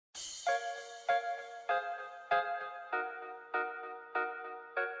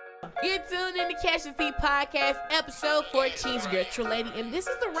You're tuned in to Catch the Tea Podcast, episode 14. It's your girl, Tru Lady, and this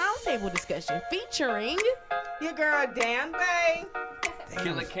is the roundtable discussion featuring your girl, Dan Bay.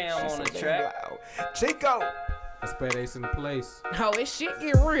 Killa Kam on the track. Chico. I spade ace in the place. Oh, it shit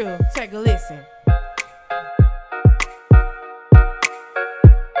get real. Take a listen.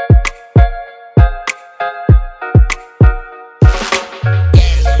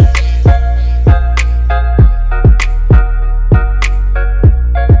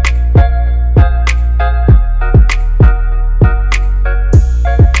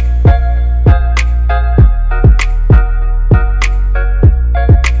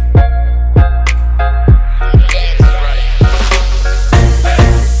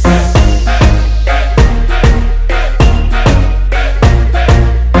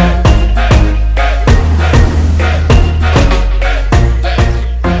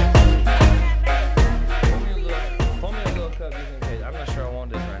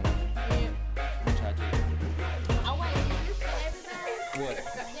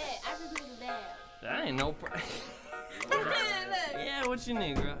 What you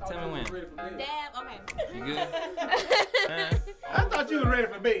need, girl? Tell me when. Dab, okay. You good? I thought you was ready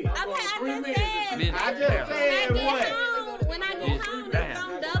for me. Okay, I just said what? When I get home, it's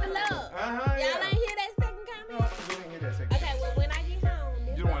gonna double up. Y'all ain't hear that second comment? We didn't hear that second. Okay, well, when I get home,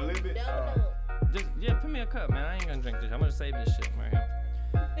 this You want a little bit? double up. Just put me a cup, man. I ain't gonna drink this. I'm gonna save this shit right here.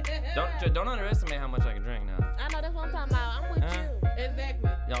 Don't underestimate how much I can drink now. I know that's what I'm talking about. I'm with you. Exactly.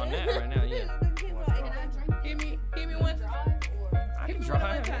 Y'all on that right now, yeah. Give me one. I can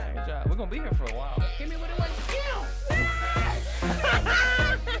drive. We're gonna be here for a while. Give me what it was.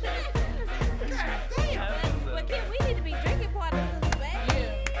 But Kim, we need to be drinking part of this, baby.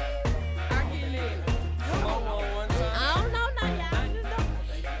 Yeah. I get it. Come on, one time. I don't know now, y'all. Just don't.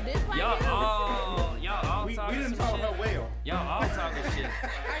 This way Y'all all We talking didn't some talk shit. her well. Y'all all talking shit. I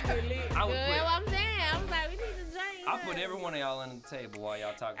get it. I would Good, put, what I'm saying. I was like, we need to drink. I'll put every one of y'all on the table while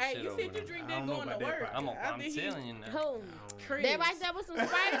y'all talking Hey, shit you over said you there. drink I that don't know going to about that work. part. I'm telling you now. Who? Chris. That right there with some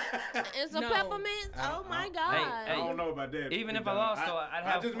Sprite and some No. peppermints. Oh my God. Hey, I don't know about that. Even if I lost, though, I'd I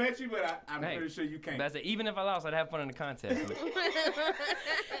have. just met you, but I'm Hey, pretty sure you can't. That's it. Even if I lost, I'd have fun in the contest.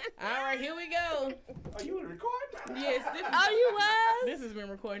 All right, here we go. Are you recording? Yes, this is, Oh, you was? this has been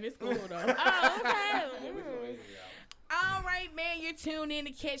recording. It's cool, though. Oh, okay. All right, man, you're tuned in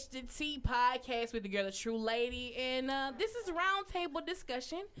to Catch the Tea Podcast with the girl, the Tru Lady, and this is roundtable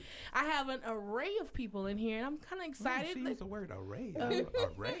discussion. I have an array of people in here, and I'm kind of excited. She used the word array. Array.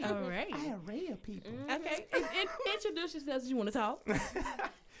 Array of people. Okay, introduce yourselves if you want to talk.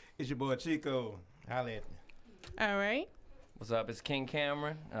 It's your boy Chico. Holla at me. All right. What's up? It's King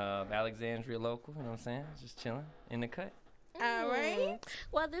Cameron, Alexandria local. You know what I'm saying? Just chilling in the cut. All right.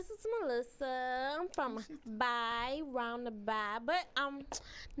 Well, this is Melissa. I'm from roundabout, but I'm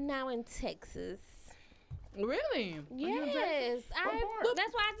now in Texas. Really? Yes, What part?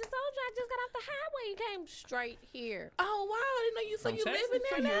 that's why I just told you I just got off the highway and came straight here. Oh, wow. I didn't know you said From you Texas? live in So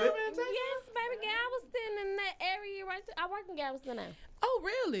there you now. living in Texas? Yes, baby, Galveston in that area right there. I work in Galveston now. Oh,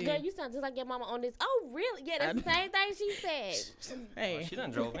 really? Girl, you sound just like your mama on this. Oh, really? Yeah, that's the same thing she said. Hey. Oh, she done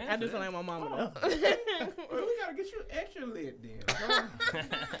drove in. I for just that. sound like my mama, though. Well, we gotta get you extra lit then.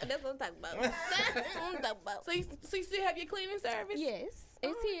 That's what I'm talking about. That's what I'm talking about. So you still have your cleaning service? Yes,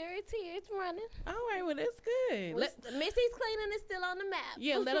 it's here. It's running. All right, well, that's good. Missy's cleaning is still on the map.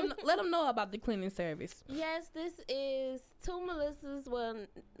 Yeah, let them know about the cleaning service. Yes, this is two Melissas. Well,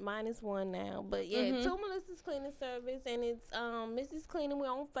 minus one now, but yeah, two Melissas cleaning service, and it's Mrs. Cleaning.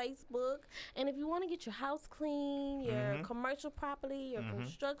 We're on Facebook, and if you want to get your house clean, your commercial property, your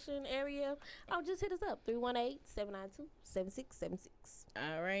construction area, just hit us up 318-792-7676.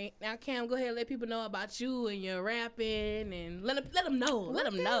 All right, now Cam, go ahead and let people know about you and your rapping, and let them know. Let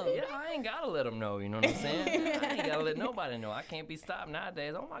them know. Yeah, I ain't gotta let them know, you know what I'm saying? I ain't gotta let nobody know. I can't be stopped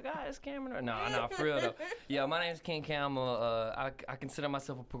nowadays. Oh my God, it's Cameron. No, for real though. Yeah, my name's King Kam. I consider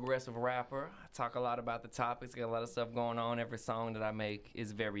myself a progressive rapper. I talk a lot about the topics, got a lot of stuff going on. Every song that I make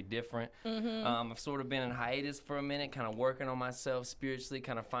is very different. I've sort of been in hiatus for a minute, kind of working on myself spiritually,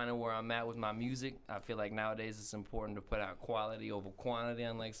 kind of finding where I'm at with my music. I feel like nowadays it's important to put out quality over quantity,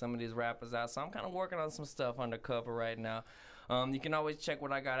 unlike some of these rappers out. So I'm kind of working on some stuff undercover right now. You can always check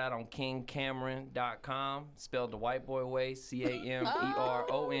what I got out on kingcameron.com, spelled the white boy way, Cameron.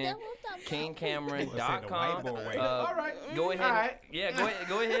 Kingcameron.com. All right. Go ahead. All right. Yeah,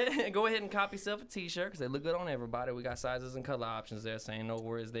 go ahead and copy yourself a t-shirt because they look good on everybody. We got sizes and color options there, so ain't no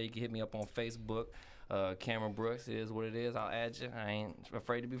worries there. You can hit me up on Facebook. Cameron Brooks is what it is. I'll add you. I ain't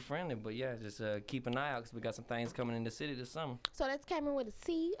afraid to be friendly, but yeah, just keep an eye out because we got some things coming in the city this summer. So that's Cameron with a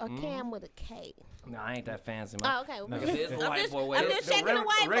C or Cam with a K? No, I ain't that fancy. Oh, okay. It's the white boy way. I'm just checking the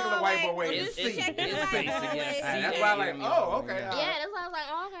white regular boy white boy way. way. I'm It's just checking the face white boy against way. That's why I'm like, oh, okay. Yeah, that's why I was like,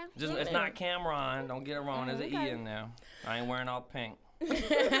 oh, okay. Just it's not Cameron. Don't get it wrong. There's an E in there. I ain't wearing all pink.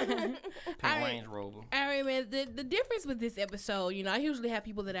 Pink Range Rover. All right, man. The difference with this episode, you know, I usually have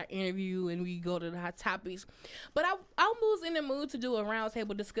people that I interview and we go to the hot topics, but I was in the mood to do a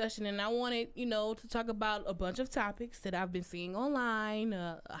roundtable discussion, and I wanted, you know, to talk about a bunch of topics that I've been seeing online,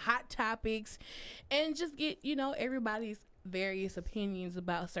 hot topics, and just get, you know, everybody's various opinions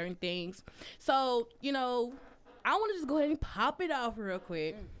about certain things. So, you know, I want to just go ahead and pop it off real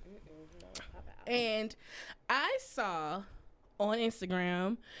quick. And I saw on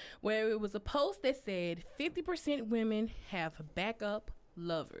Instagram where it was a post that said 50% women have backup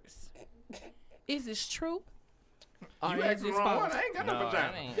lovers. Is this true? Or You is asked the this wrong false? one. I ain't got no that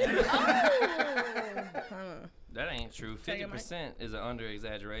vagina. ain't. That ain't true. Say your 50% is an under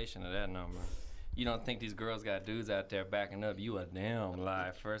exaggeration of that number. You don't think these girls got dudes out there backing up? You a damn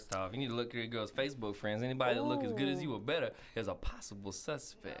lie. First off, you need to look at your girls' Facebook friends. Anybody that look as good as you or better is a possible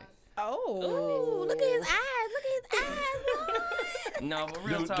suspect. Ooh, look at his eyes. Look at his eyes, boy. No, but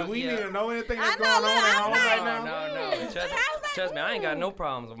real talk. Do we yeah. need to know anything that's I know, going on look, at I'm home like, right now? No. Trust me, I ain't got no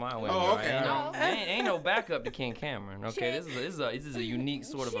problems with my women. Oh, okay. Ain't no backup to King Cameron. Okay, this is a unique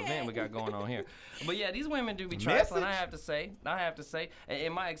sort of event we got going on here. But yeah, these women do be trifling. I have to say,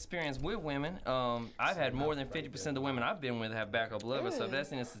 in my experience with women, I've had more than 50% of the women I've been with have backup lovers. So if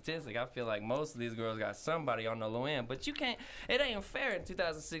that's in a statistic, I feel like most of these girls got somebody on the low end. But you can't. It ain't fair in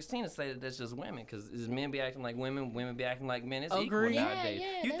 2016 to say that that's just women, because men be acting like women be acting like men. It's equal Agreed. nowadays. Yeah,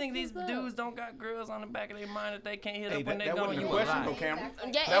 You that's think these what's up. dudes don't got girls on the back of their mind that they can't hit Hey, up when that they go? wasn't the You a question, lie. though, Cameron.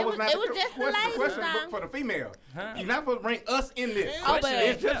 Yeah, That it was not was the just the question. The ladies question now. for the female. Huh? You're not supposed to bring us in this. Oh, but-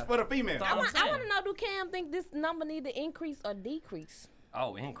 It's just for the female. I I'm want saying. to know, do Cam think this number need to increase or decrease?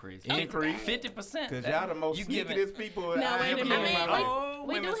 Oh, increase. Increase. 50%. Because y'all the most sneakiest people Now, I wait a ever minute. met in my life. Oh,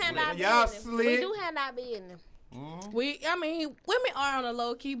 We women do have slip. our Y'all business. We slick. do have our business. Women are on a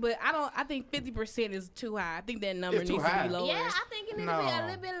low key, but I think 50% is too high. I think that number It's too needs to high. be lower. Yeah, I think it needs to be a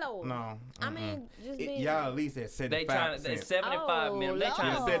little bit lower. No. I mean, just being. Y'all at least at 75%. They trying to 75 minimum. They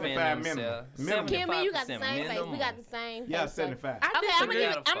trying to Lord. defend 75 themselves. minimum. Kimmy, you got the 75% same face. minimum. We got the same Yeah, face. 75. I Okay, disagree.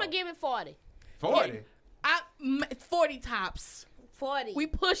 I'm gonna give it 40. 40. 40 tops. 40. We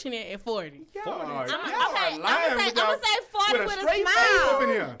pushing it at 40. Y'all are I'm lying gonna with say y'all 40 with with a a straight face smile. up in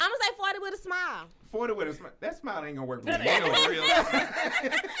here. I'm gonna say 40 with a smile. 40 with a smile. That smile ain't gonna work with That me. ain't no real smile.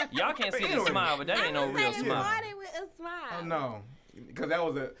 Y'all can't see the Anyway. smile, but that ain't no I'm real saying smile. 40 with a smile. Oh, no. Because that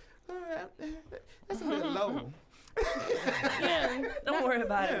was that's a little low. Yeah, don't worry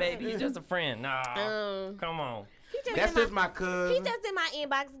about it, baby. He's just a friend. Nah, Um, come on. That's just my He cousin. just in my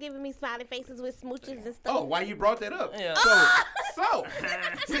inbox giving me smiley faces with smooches and stuff. Oh, why you brought that up? Yeah. So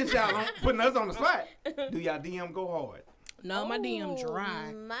since y'all putting us on the spot, do y'all DM go hard? No, my DM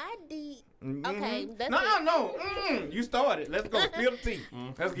dry. My D. Mhm. Okay, that's No. You started. Let's go. Spill the tea.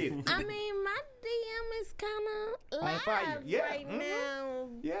 Let's get it. I mean, my DM is kind of On fire. live Yeah. right Mhm. now.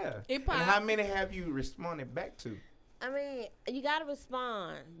 Yeah. It And pop. how many have you responded back to? I mean, you gotta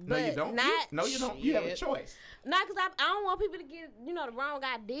respond. No, But you don't. Not, No, you don't. You have a Shit. choice. Not because I don't want people to get, the wrong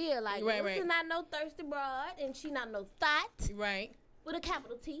idea. Like, Right, this right. is not no thirsty broad, and she not no thought Right. with a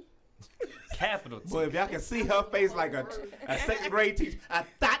capital T. Capital T. Well, if y'all can see her face like a second grade teacher, I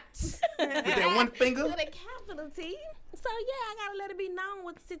thought with that one finger. With a capital T. So, yeah, I gotta let it be known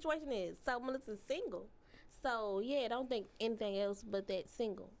what the situation is. So, Melissa's single. So, yeah, don't think anything else but that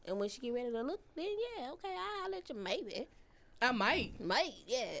single. And when she get ready to look, then, yeah, okay, I'll let you maybe. I might. Might,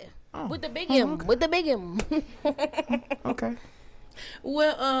 yeah. Oh. With the big M. With the big M. Okay.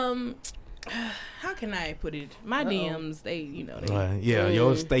 Well, how can I put it? My DMs, they, they, Yeah,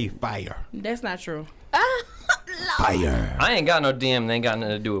 yours stay fire. that's not true. Fire. I ain't got no DM. They ain't got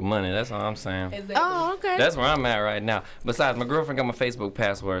nothing to do with money. That's all I'm saying. Exactly. Oh, okay. That's where I'm at right now. Besides, my girlfriend got my Facebook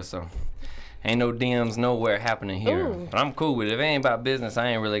password, so ain't no DMs nowhere happening here. Ooh. But I'm cool with it. If it ain't about business, I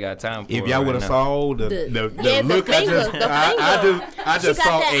ain't really got time for it. If y'all would have right saw the yeah, the look, finger, I she just got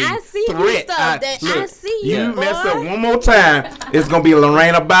saw that I a see you threat. stuff, that I see you you, mess boy. up one more time, it's gonna be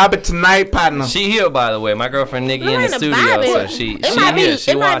Lorena Bobby tonight, partner. She here, by the way. My girlfriend Nikki in the Lorena studio, Bobby. so she It might be, here.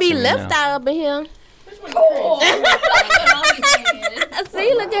 She it might be watching left now. eye up in here.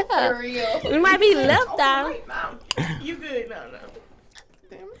 See, look at her. It might be left eye. You good? No.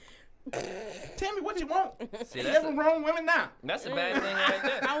 Tell me what you want. See, that's Nothing wrong with women now. That's a bad thing right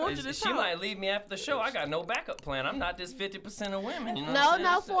there. I want It's- you to she talk. might leave me after the show. I got no backup plan. I'm not this 50% of women. You know No, what I'm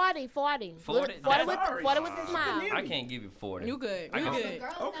no, saying? 40. 40? 40 That's- with the smile. I can't give you 40. You good. I You can- The good.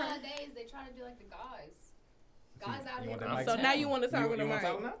 girls Okay. nowadays, they try to do like the guys. Guys out You here. want that mic? So now you want to talk with You the want to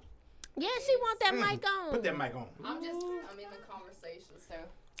talk mic. now? Yeah, she want that mic on. Put that mic on. I'm in the conversation, so.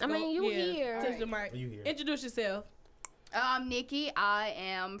 I mean, you Yeah. here. Touch the mic. You here? Introduce yourself. I'm Nikki. I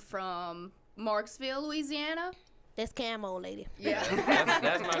am from Marksville, Louisiana. That's Camo, lady. Yeah.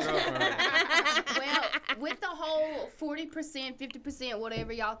 That's my girlfriend. Well, with the whole 40%, 50%,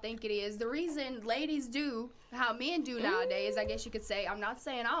 whatever y'all think it is, the reason ladies do how men do nowadays, I guess you could say, I'm not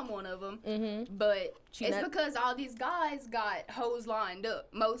saying I'm one of them, but it's not- because all these guys got hoes lined up.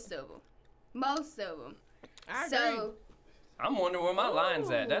 Most of them. I So, agree. I'm wondering where my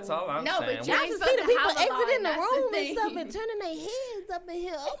line's at. That's all I'm No, saying. but Y'all ain't should supposed see the to people have a line, exiting the that's the room and thing. stuff and turning their heads up in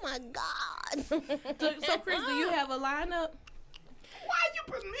here. Oh my God. So, Chris, do you have a lineup? Why you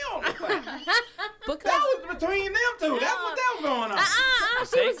putting me on the spot? Because That was between them two. That's what that was going on.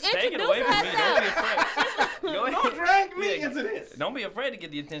 She was Take it away introducing from me. herself. Don't be afraid. Go Don't ahead. drag me Yeah. into this. Don't be afraid to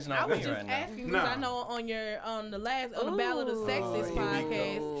get the attention I off was me just right now. asking because Nah. I know on the Battle of the Sexes here we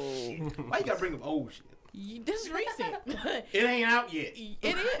podcast, Why you gotta bring up old shit? this is recent. It ain't out yet.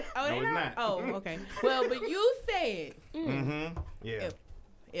 It is. Oh, No, it it's ain't? not. Oh, okay. Well, but you said Mm-hmm. Yeah.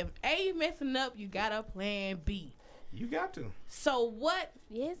 if A messing up, you got a plan B. You got to. So what?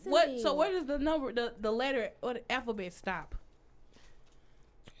 Yes, What? indeed. So where does the number, the letter or the alphabet stop?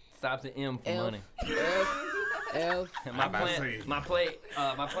 Stop the M for F. money. F. My I'm about to plan, say.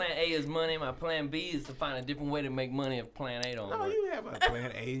 my plan A is money. My plan B is to find a different way to make money if plan A don't No, work. you have a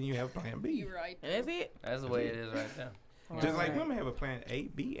plan A and you have a plan B. You're right. And that's it. That's the way it is right there. Just like Alright. women have a plan A,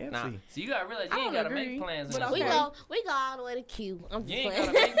 B, and Nah, C. so you gotta realize I you ain't don't gotta agree, make plans in but this okay. world. We go all the way to Q. I'm just You ain't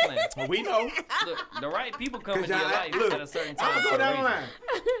playing. gotta make plans. Well, we know. Look, the right people come 'Cause into your y'all- life look, at a certain I'm time. gonna go for a down the reason.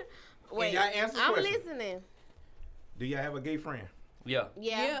 line. Wait, y'all answer the I'm question. listening. Do y'all have a gay friend? Yeah.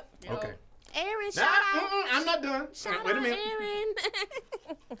 Yeah. Yep. Okay. Aaron, Nah, shout out. I'm not done. Shout Wait a out, minute. Aaron.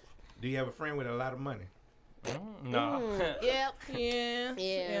 Do you have a friend with a lot of money? No. Yep. Yeah.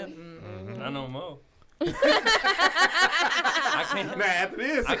 Yeah. Yep. Not no more. I can't. Now after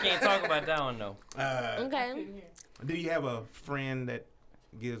this, I can't talk about that one though. Okay. Do you have a friend that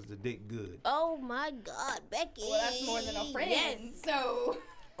gives the dick good? Oh my God, Becky. Well, that's more than a friend. Yes. So,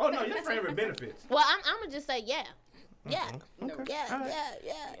 Oh no, your friend with benefits. Well, I'm gonna just say yeah. Yeah. Okay. Yeah. All right.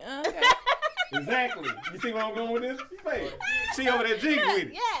 Yeah. Okay. Exactly. You see where I'm going with this? Wait. She over there jigging with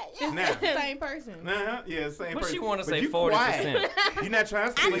it. Yeah. Now. Same person. Uh-huh. Yeah, same But person. she wanna But say you 40%. quiet. You're not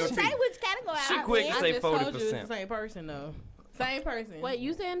trying to I spill your didn't say tea. which category. She I quick was to in. say I just told you it's 40%. the same person though. Same person. Wait,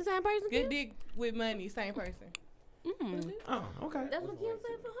 you saying the same person? Good Kim? dick with money. Same person. Mm. Oh, okay. That's what Kim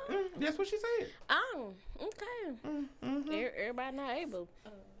said for her. That's what she said. Oh, okay. Mm-hmm. Everybody not able.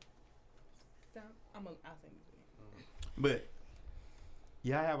 I'll send you. But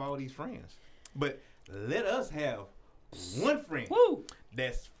y'all have all these friends. But let us have one friend Woo!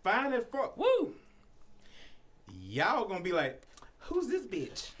 that's fine as fuck. Woo! Y'all gonna be like, who's this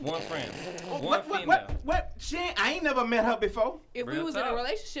bitch? One friend. One What? female. What? I ain't never met her before. If we Real was in a talk.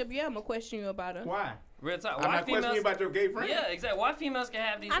 relationship, yeah, I'm gonna question you about her. Why? Real talk. I'm Why not questioning females? you about your gay friend. Yeah, exactly. Why females can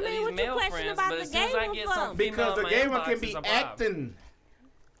have these, I mean, these what you male question friends, about but the as soon as gay I one get for? some Because female the in my gay one inbox, can it's be a problem. acting.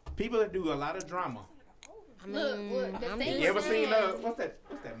 People that do a lot of drama. I mean, look, the I'm thing just You ever saying- seen what's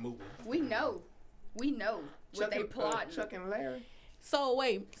that movie? we know what they plot. Chuck and Larry. So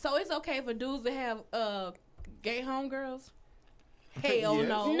wait, so it's okay for dudes to have gay homegirls? Hell Yes.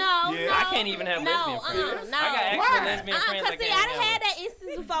 no. No, Yeah. no. I can't even have lesbian friends. No. I got actual Why? lesbian friends. Cause I see, can't I have done had with. that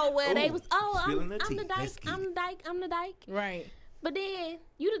instance before where they Ooh, was, I'm spilling the the tea. dyke, Let's get I'm it. the dyke, I'm the dyke. Right. But then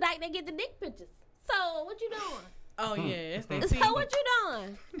you the dyke that get the dick pictures. So what you doing? Oh yeah, that's that. So what you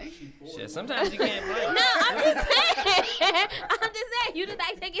doing? Shit, sometimes you can't blame. No, I'm just saying. I'm just saying you the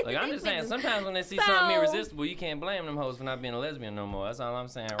dyke that get Like, the I'm dick just saying, pictures. sometimes when they see So- something irresistible, you can't blame them hoes for not being a lesbian no more. That's all I'm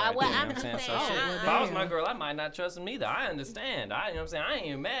saying right well, there. You I'm know what I'm just saying? So saying, shit, if I was my girl, I might not trust them either. I understand. You know what I'm saying? I ain't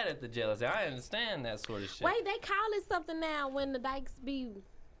even mad at the jealousy. I understand that sort of shit. Wait, they call it something now when the dykes be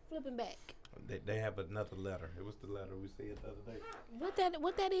flipping back. They have another letter. It was the letter we said the other day.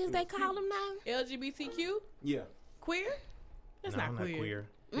 What that is they call them now? LGBTQ Yeah. queer? That's no, not I'm queer.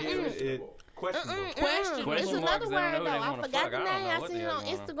 Yeah, questionable. Question. It's Question another marks, they don't know word who though. they I wanna forgot fuck. the I don't name. know I what seen the it on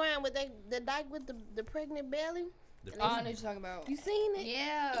hell going Instagram with the dyke with the pregnant belly. Oh, I know what you're talking about. You seen it?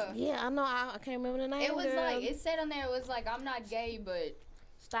 Yeah. Yeah, I know. I can't remember the name. It was girl. like, it said on there, it was like, I'm not gay, but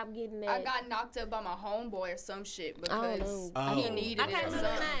stop getting that. I got knocked up by my homeboy or some shit I because don't he know. needed I it can't or do it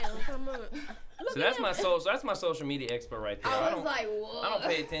something. now. So that's my social media expert right there. I was don't, like, what? I don't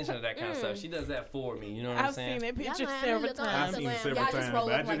pay attention to that kind of stuff. She does that for me. You know what I'm I've saying? seen that picture Y'all several look on times. I've seen it Instagram. several Y'all just times, roll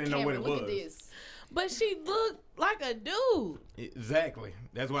but I up just like, didn't know what Cameron, it look was. at this. But she looked like a dude. Exactly.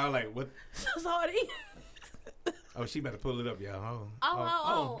 That's why I like what. Sorry. Oh, she better pull it up, y'all.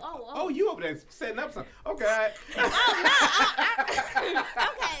 Oh. Oh, you over there setting up something? Okay. Okay.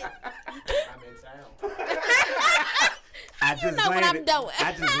 I'm in town. I just know what I'm doing.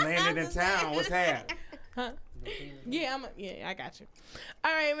 I just landed in town. What's happening? Huh? Yeah, I got you.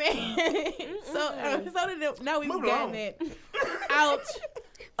 All right, man. So now we've Moving gotten on. that out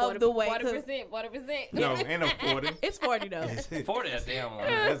of the way. 40%. No, ain't no 40. It's 40 though. 40 that damn line.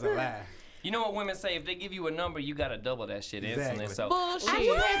 That's a lie. You know what women say? If they give you a number, you gotta double that shit instantly. Exactly. So Bullshit.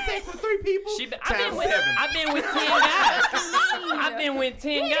 had sex with 3 people. I've been with 10 guys. I've been with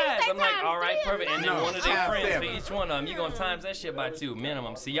 10 guys. I'm like, all right, perfect. And then No, one of their times friends 7. for each one of them. You're gonna times that shit by 2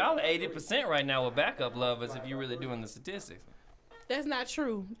 minimum. See, y'all are 80% right now with backup lovers if you're really doing the statistics. That's not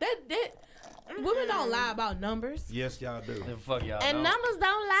true. That women don't lie about numbers. Yes, y'all do. Then fuck y'all. And don't. numbers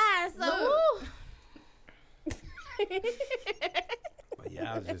don't lie, so woo. But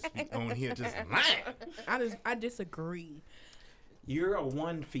y'all just on here just lying. I disagree. You're a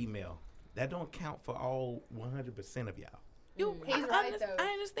one female. That don't count for all 100% of y'all. He's right, though. I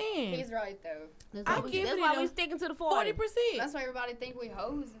understand. He's right though. That's I'm why we, giving that's it why a we sticking to the 40. 40%. That's why everybody think we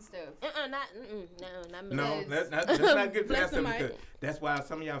hoes and stuff. Not me. No, Because- that's not good for Bless that him, stuff because Mike. that's why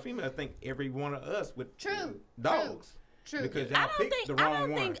some of y'all females think every one of us with True. dogs. True. Because I y'all don't picked think the I wrong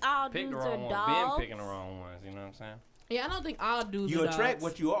don't one. think all Pick the dudes wrong are one. dogs. Been picking the wrong ones. You know what I'm saying? Yeah, I don't think all dudes You are attract dogs.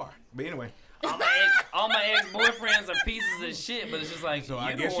 what you are. But anyway, All my ex-boyfriends are pieces of shit, but it's just like, So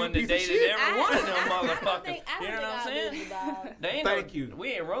I you guess the you one a piece that of dated shit. every one of them I don't motherfuckers. think You know what I'm all saying? dudes are dogs. They ain't Thank you. We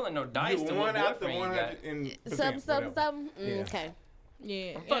ain't rolling no dice you to one what out the boyfriend you got. 100%. Something. Yeah. Okay.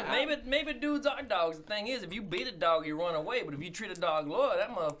 Yeah. Fuck, yeah, maybe dudes are dogs. The thing is, if you beat a dog, you run away. But if you treat a dog loyal, that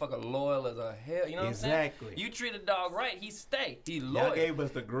motherfucker loyal as a hell. You know what I'm saying? Exactly. You treat a dog right, he stay. He Y'all loyal. gave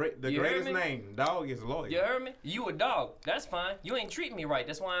us the You heard greatest me? name. Dog is loyal. You heard me? You a dog. That's fine. You ain't treating me right.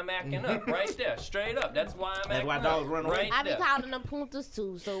 That's why I'm acting up. Right there. Straight up. That's why I'm That's acting why up. dogs run away. Right I be there. calling them puntas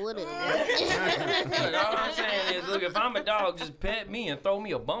too, so whatever. Look, all I'm saying is, look, if I'm a dog, just pet me and throw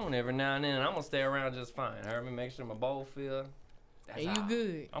me a bone every now and then, and I'm gonna stay around just fine. Heard me? Make sure my bowl feel. That's And you all.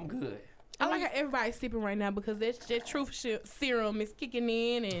 good. I'm good. I like how everybody's sipping right now because that truth serum is kicking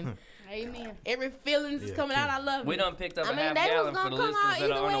in and Amen. every feelings is Yeah, coming out. I love We it. done picked up I a mean, half they was gallon for gonna the come listeners out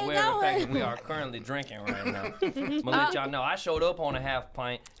that are either way it unaware of the fact go. that we are currently drinking right now. I'm gonna let y'all know I showed up on a half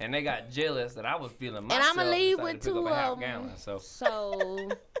pint and they got jealous that I was feeling myself. And I'ma leave decided with to pick up 2 a half of gallon. them. So So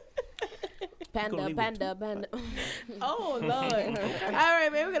panda. Oh Lord! All right,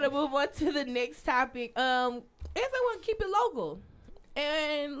 man. We're gonna move on to the next topic. I guess I want to keep it local,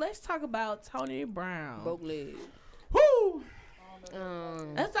 and let's talk about Tony Brown. Woo!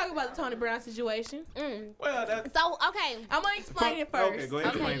 Let's talk about the Tony Brown situation. Well, that's So okay. I'm gonna explain it first. Okay, go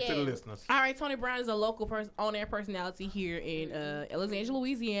ahead and Okay, explain to the yeah. listeners. All right, Tony Brown is a local on-air personality here in Alexandria,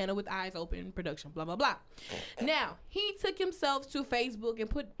 Louisiana, with Eyes Open Production. Blah blah blah. Now he took himself to Facebook and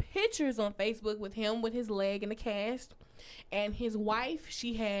put pictures on Facebook with him with his leg in a cast, and his wife.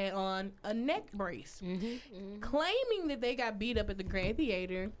 She had on a neck brace, claiming that they got beat up at the Grand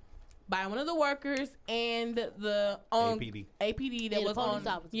Theater by one of the workers and the APD. APD that Yeah, the was police on.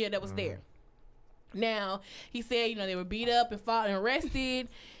 officer. Yeah, that was there. Now, he said, they were beat up and fought and arrested,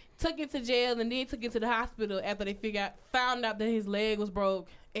 took him to jail, and then took him to the hospital after they found out that his leg was broke,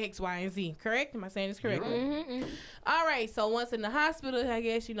 X, Y, and Z. Correct? Am I saying this correctly? All right, so once in the hospital, I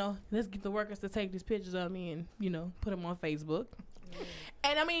guess, let's get the workers to take these pictures of me and, put them on Facebook.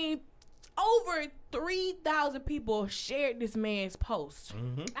 And, I mean, over 3,000 people shared this man's post.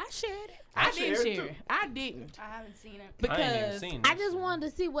 I shared it. I I didn't shared it share too. it. I didn't. I haven't seen it. Because I ain't even seen I this. just wanted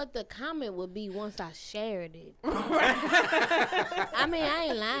to see what the comment would be once I shared it. I mean, I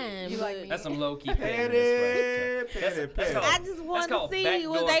ain't lying. You but like me? That's some low key pettiness right there. Petty. called- I just wanted to called see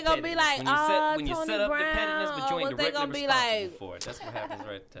backdoor was they gonna be pettiness. like, When you set- oh, when you Tony set up the Brown, pettiness, but you or ain't was they directly gonna be responsible like for it. That's what happens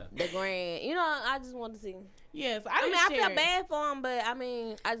right there. the grand? I just wanted to see. yes, I mean, I share feel it. bad for him, but I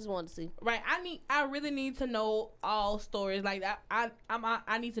mean, I just wanted to see. Right, I really need to know all stories. Like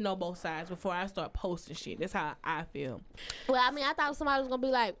I need to know both sides before I start posting shit. That's how I feel. Well, I mean, I thought somebody was gonna be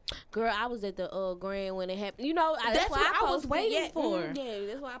like, "Girl, I was at the grand when it happened." That's That's what what I was posted. waiting Yeah, for. Yeah,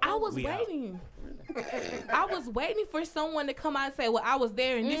 that's what I was We out. waiting. I was waiting for someone to come out and say, "Well, I was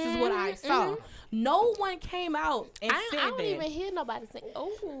there and this is what I saw." No one came out and I said don't that. even hear nobody say,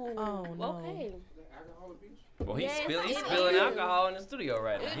 "Oh, Oh, no. okay." Well, he's Yes, spilling it is. alcohol in the studio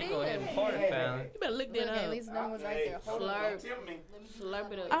right now. He go ahead and party foul. You better look that Look, at up. least no one's right there. Hold on. Slurp.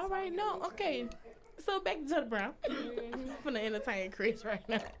 Slurp it up. All right, no, okay. So back to Tony Brown. I'm gonna entertain Chris right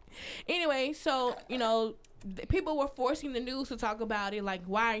now. Anyway, so people were forcing the news to talk about it. Like,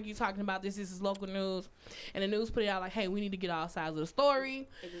 why aren't you talking about this? This is local news, and the news put it out like, hey, we need to get all sides of the story.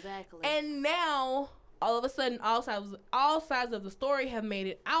 Exactly. And now, all of a sudden, all sides of the story have made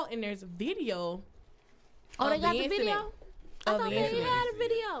it out, and there's a video. Oh, they of got the incident. video? I Of thought the they incident. had a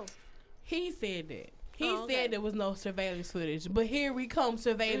video. He said that. He Oh, okay. said there was no surveillance footage, but here we come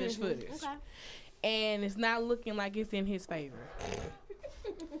surveillance footage, Okay. and it's not looking like it's in his favor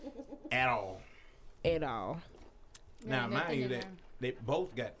At all. at all. Now, nothing mind you, in that there. they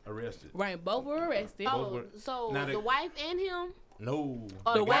both got arrested. Right, both were arrested. Both Oh, were- so Now the they- wife and him? No.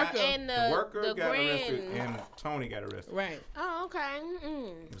 Or The wife worker. and The worker the got grand. arrested and Tony got arrested. Right. Oh, okay.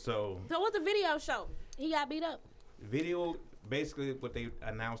 Mm. So, So what's the video show? He got beat up. video, basically what they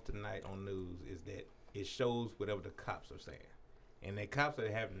announced tonight on news is that it shows whatever the cops are saying. And the cops that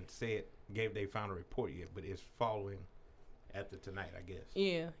haven't gave their final report yet, but it's following after tonight, I guess.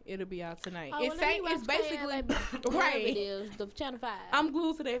 Yeah, it'll be out tonight. Oh, It's well, let me saying it's watch basically whatever right. it is, the Channel 5. I'm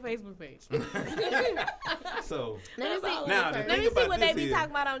glued to their Facebook page. So, Let me see, now, the let thing me see about what they this be is-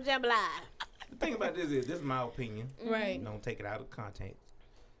 talking about on Jambalaya. the thing about this is my opinion. Right. Don't take it out of context.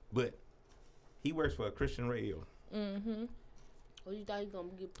 But he works for a Christian radio. Mm-hmm. What you thought he gonna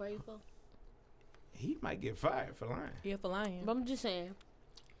get prayed for? He might get fired for lying. Yeah, for lying. But I'm just saying.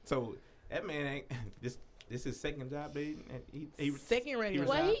 So that man ain't this his second job, baby. He Second radio. he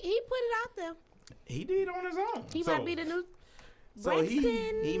Well, resigned. he put it out there. He did on his own. He so, might be the new. so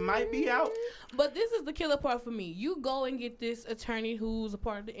he might be out. But this is the killer part for me. You go and get this attorney who's a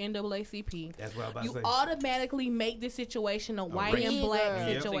part of the NAACP. That's what I'm about You to say. automatically make this situation a white race. and black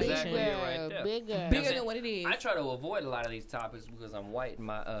Bigger. Yep, situation. exactly. Yeah, right there. Bigger. Bigger than what it is. I try to avoid a lot of these topics because I'm white. And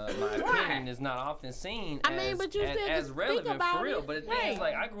my opinion is not often seen I mean, but you still as just relevant think about for real. it. But the thing is,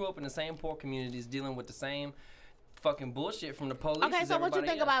 like, I grew up in the same poor communities dealing with the same fucking bullshit from the police. Okay, as so what you everybody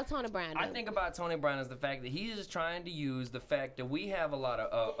think else. about Tony Brown? I then? think about Tony Brown as the fact that he's just trying to use the fact that we have a lot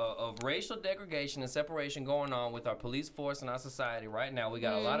of racial degradation and separation going on with our police force and our society right now. We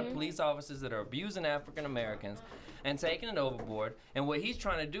got a lot of police officers that are abusing African Americans and taking it overboard. And what he's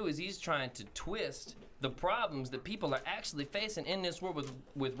trying to do is he's trying to twist the problems that people are actually facing in this world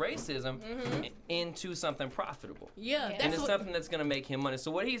with racism into something profitable. Yeah, And that's it's what. something that's going to make him money.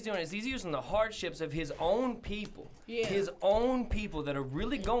 So what he's doing is he's using the hardships of his own people. Yeah. His own people that are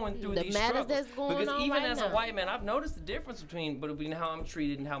really going through The these matters struggles. that's going because on even right as now. a white man, I've noticed the difference between how I'm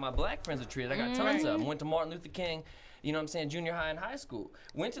treated and how my black friends are treated. I got tons of them. Went to Martin Luther King, you know what I'm saying, junior high and high school.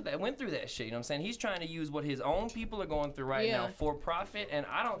 Went through that shit, you know what I'm saying? He's trying to use what his own people are going through right now Yeah. for profit, and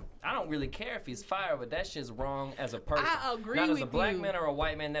I don't really care if he's fired, but that shit's wrong as a person. I agree Not as a with black you. man or a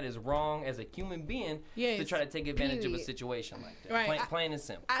white man, that is wrong as a human being to Yes. try to take advantage of a Period. situation like that. Right. Plain and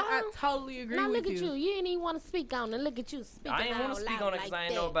simple. I totally agree Now with look at you. You didn't even want to speak on it. Look at you speaking I ain't want out to speak loud on it because I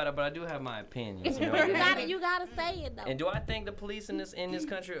ain't know that. about it, but I do have my opinions. You know what I mean? You gotta say it though. And do I think the police in this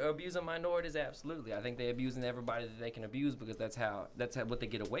country are abusing minorities? Absolutely. I think they're abusing everybody that they can abuse because that's how what they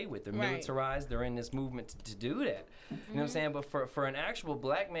get away with. They're Right. militarized. They're in this movement to do that. You know what I'm saying? But for an actual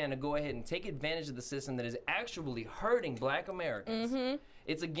black man to go ahead and take advantage of the system that is actually hurting black Americans,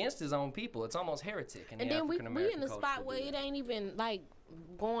 it's against his own people. It's almost heretic in And the then we African American in the culture spot to where do it that. ain't even like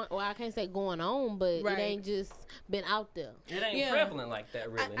going. Well, I can't say going on, but Right. it ain't just been out there. It ain't Yeah. prevalent like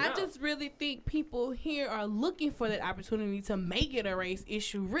that, really. I no. just really think people here are looking for that opportunity to make it a race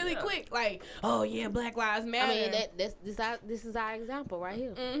issue really Yeah. quick. Like, oh yeah, Black Lives Matter. I mean, this is our example right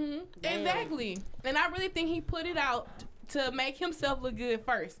here. Damn. Exactly. And I really think he put it out to make himself look good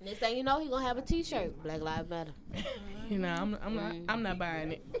first. Next thing you know, he gonna have a T-shirt. Black Lives Matter. You know, I'm not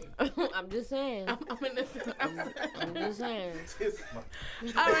buying it. I'm just saying. I'm in this. I'm just saying.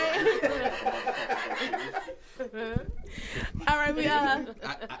 All right. All right. We I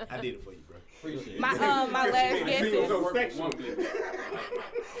did it for you, bro. Appreciate it. my last guess is So sexual.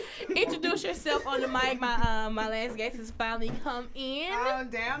 introduce yourself on the mic. My last guest has finally come in.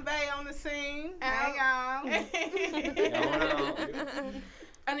 Damn Bay on the scene. Hang on.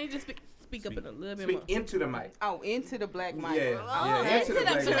 I need you to speak up in a little bit Speak more. into the mic. Oh, into the black mic. Yeah, into the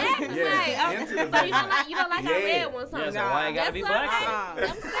black black mic. mic. Yeah, into the black mic. You don't like our Yeah. red ones, huh? Yeah, so why you gotta be That's black? all though?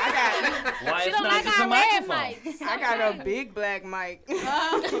 right. Why She it's don't not like just a our red microphone? mics. I got a big black mic.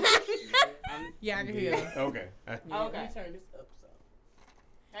 Yeah, I can hear. Okay. Okay. Let me turn this up. So.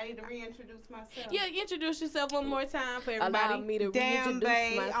 I need to reintroduce myself. Yeah, introduce yourself one more time for Allow everybody. me to Damn, reintroduce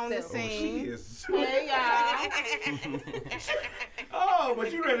babe, myself. on the Oh, she scene. is. Hey, y'all. Oh,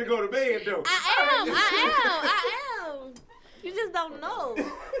 but you ready to go to bed though? I am. You just don't know.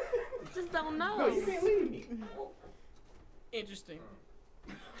 No, you can't leave me. Interesting.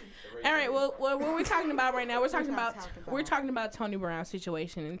 All right. Well, what we're talking about right now? We're talking about Tony Brown's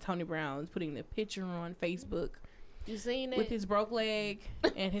situation, and Tony Brown's putting the picture on Facebook You seen it? with his broke leg,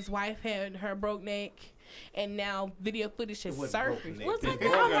 and his wife had her broke neck, and now video footage has surfaced. What's This that?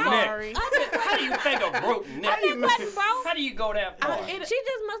 broken I'm neck. sorry. How do you think a broken neck? How do you go that far? She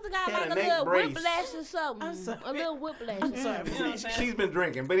just must have got Had like a a neck little brace. whiplash or something. I'm sorry. A little whiplash. I'm sorry. You know what I'm saying? She's been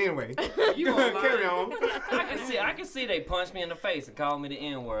drinking, but anyway. You gonna lie. Carry on. I can see they punch me in the face and call me the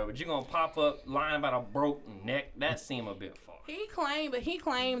N-word, but you gonna pop up lying about a broken neck? That seem a bit far. He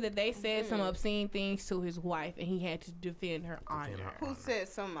claimed that they said some obscene things to his wife, and he had to defend her honor. Who said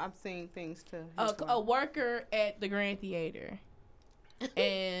some obscene things to his A wife? worker at the Grand Theater,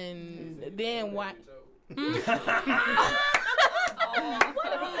 and then why?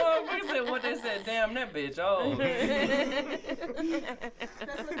 Oh, we said what they said. Damn that bitch. Oh. That's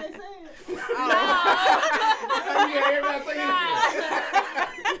what they said.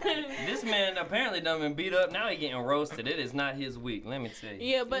 This man apparently done been beat up. Now he getting roasted. It is not his week. Let me tell you.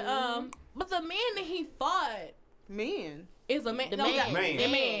 Yeah, but the man that he fought Men. is a man. The no, man. Man. The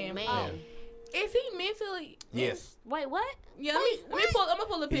man. Man. Is he mentally? Yes. Wait, what? Yeah. I'm gonna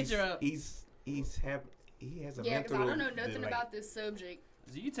pull the picture up. He has a Yeah, because mental I don't know nothing delay. about this subject.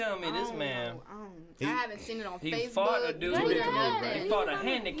 So you telling me this man? I haven't seen it on He Facebook. fought a dude. Twitter, Yeah, nothing. He fought a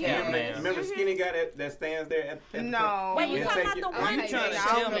handicapped man. Remember skinny guy that stands there at the No. front? Wait, you He'll talking take about the you- one? You trying to I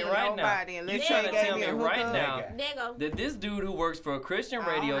don't tell me know right now? nobody You unless trying they to gave tell me me a right hookup. now There you go. that this dude who works for a Christian I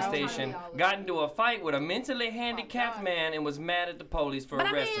don't radio know. station got into a fight with a mentally handicapped God. man and was mad at the police for But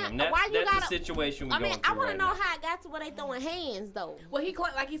I arresting mean, him. That's why you the gotta- situation we I mean, going I through want right to know now. how it got to where they throwing hands, though. Well,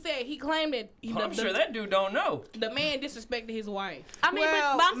 like he said, he claimed that I'm sure that dude don't know. the man disrespected his wife. I mean,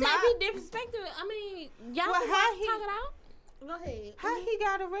 Well, but I'm saying my- if he disrespected it, I mean, y'all Well, can how he- talk it out. Go ahead. How he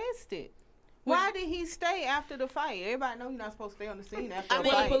got arrested? Why did he stay after the fight? Everybody know he's not supposed to stay on the scene after I a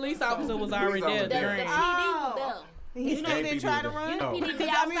mean, Well, fight. the police officer was already there. officer. at the The Grand. PD was Oh. there. He know, still didn't try to PD run? was there. PD Because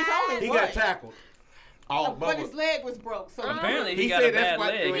I mean, it's only outside. He one. got tackled. All But his leg was broke. So Apparently he He got a said that's bad why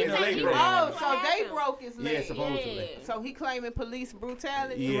leg. his You know, leg he- broke. Oh, so What they happened? broke his leg. Yeah, supposedly. Yeah. So he claiming police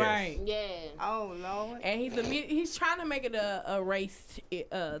brutality. Yes. Right. Yeah. Oh Lord. And he's trying to make it a race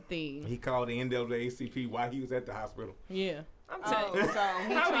thing. He called the NAACP while he was at the hospital. Yeah. I'm telling Oh, you. so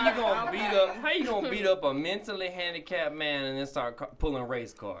he How tried- are you gonna okay. beat up? How you gonna beat up a mentally handicapped man and then start pulling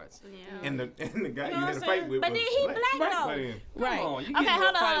race cards? Yeah. And the guy You know you what had I'm to fight saying? with But was then he black. black, But though. then- Right. Come on, you Okay, get into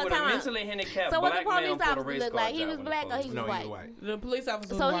hold a fight on, with a time out. mentally handicapped So what the black man police pull a officer race look cards like? He out was on the black or police. he was No, he white? was white. The police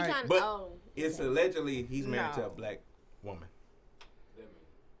officer So was he white. trying to. But Oh. it's allegedly he's married to No. a black woman.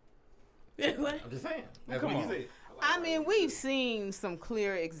 What? I'm just saying. That's Come what on. he said. I mean, we've seen some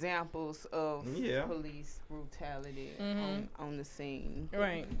clear examples of Yeah. police brutality Mhm. on the scene.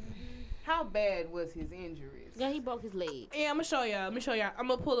 Right. How bad was his injuries? Yeah, he broke his leg. Yeah, I'm gonna show y'all. I'm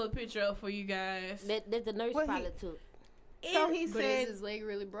gonna pull a picture up for you guys. That the nurse What he- probably took. So he But is said, his leg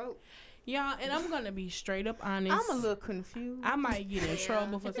really broke? Y'all, and I'm gonna be straight up honest. I'm a little confused. I might get in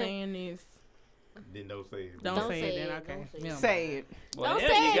trouble for saying this. Then don't say it. Don't say it then, it, okay. don't say it. Yeah. Say it. Well, Don't yeah,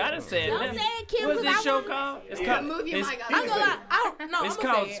 say you it. gotta say it. Don't Let me- say it, Kim, What's 'cause this I show wanna- called? It's Yeah. called. Move your It's, mic out. I'm gonna lie. No, it's I'm called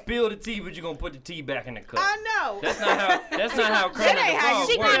gonna say it. spill the tea, but you're gonna put the tea back in the cup. I know. That's not how. That's not how Kermit ain't the how you Frog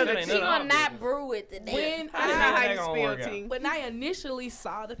She works. gonna, That ain't she none of our gonna not business. When brew it today. How the How hell that you gonna spill work out? tea? When I initially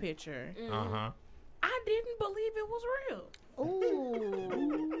saw the picture, Uh-huh. I didn't believe it was real.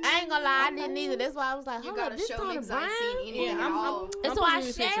 Ooh. I ain't gonna lie, I didn't either. That's why I was like, You hold up, gotta this show Tony me 'cause I ain't Brown? seen anything Yeah, at all. And I'm so I putting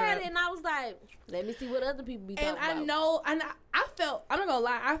this picture shared up. it, and I was like, let me see what other people be talking And I about. know, and I felt, I'm not gonna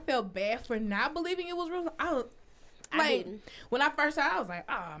lie, I felt bad for not believing it was real. I I didn't. when I first saw it, I was like,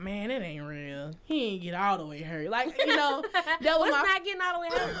 oh man, it ain't real. He ain't get all the way hurt. Like, you know, that was What's my, not getting all the way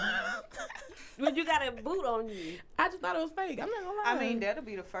hurt? When you got a boot on you. I just thought it was fake. I'm not gonna lie. I mean, that'll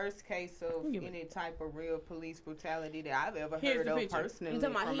be the first case of Give it. any type of real police brutality that I've ever Here's heard the of picture. personally You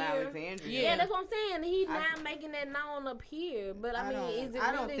talking about from here? Alexandria. Yeah, that's what I'm saying. He's I- not making that known up here. But I mean, is it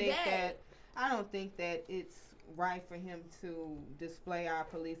I don't really think that? I don't think that it's right for him to display our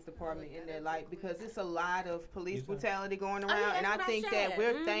police department in that light because it's a lot of police brutality going around, yeah, and that's I what I think said. that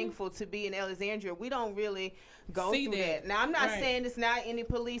we're Mhm. thankful to be in Alexandria. We don't really go See through that. that. Now, I'm not Right. saying it's not any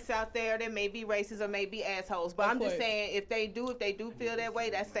police out there that may be racist or may be assholes, but Of I'm just course. saying if they do feel that way,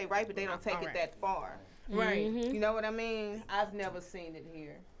 that's their right, but they don't take Alright. it that far. right. Mhm. You know what I mean? I've never seen it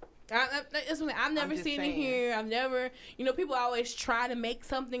here. I've never seen it here. I've never, people always try to make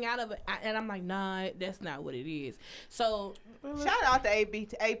something out of it, and I'm like, nah, that's not what it is. So shout out to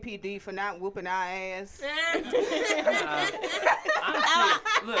APD for not whooping our ass.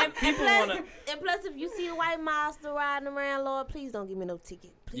 Look, people want to. And plus, if you see a white monster riding around, Lord, please don't give me no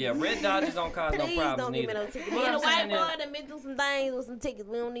ticket. Please. Yeah, red Dodgers don't cause no Please problems don't give me neither. no ticket. Me and a white boy that been through some things with some tickets.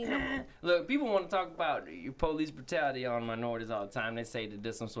 We don't need no more. Look, people want to talk about police brutality on minorities all the time. They say that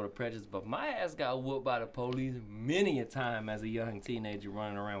there's some sort of prejudice, but my ass got whooped by the police many a time as a young teenager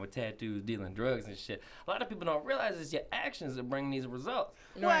running around with tattoos, dealing drugs and shit. A lot of people don't realize it's your actions that bring these results.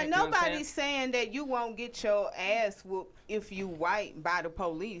 Well, nobody's saying that you won't get your ass whooped if you white by the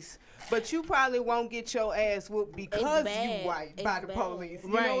police, but you probably won't get your ass whooped because you white by the police. You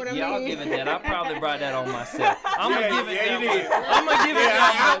know what I mean? Yeah, I'll give it that. I probably brought that on myself. I'm gonna give it that. I'm gonna give it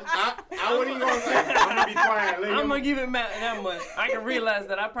that much. I wasn't even gonna say. I'm gonna be quiet. I'm gonna give it that much. I can realize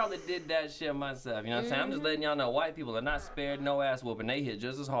that I probably did that shit myself. You know what I'm saying? I'm just letting y'all know white people are not spared no ass whooping. They hit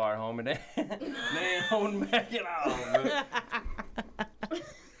just as hard, homie. They ain't holding back at all, bro.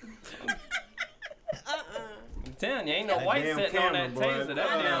 I'm telling you, ain't no white sitting on that taser. That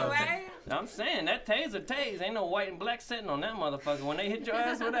damn right? I'm saying that taser tase. Ain't no white and black sitting on that motherfucker. When they hit your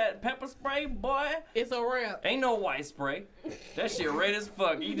ass with that pepper spray, boy, it's a wrap. Ain't no white spray. That shit red as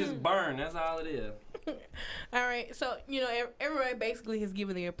fuck. You just burn. That's all it is. All right, so everybody basically has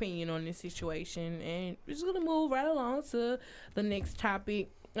given their opinion on this situation, and we're just gonna move right along to the next topic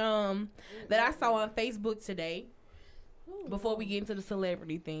that I saw on Facebook today. Before we get into the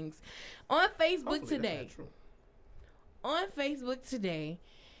celebrity things, on Facebook today,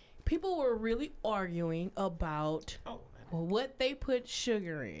 people were really arguing about what they put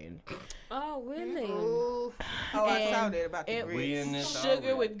sugar in. Oh, really? I saw that about the grits.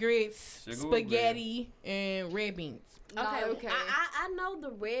 Sugar with grits, spaghetti, and red beans. Okay. I know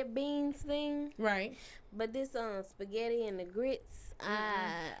the red beans thing. Right. But this spaghetti and the grits,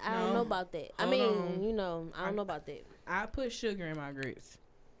 I don't know about that. I don't know about that. I put sugar in my grits.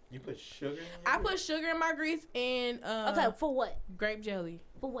 You put sugar in your I put sugar in my grits and okay, for what? Grape jelly.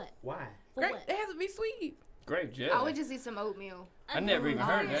 For what? Why? For what? It has to be sweet. Grape jelly. I would just eat some oatmeal. I never even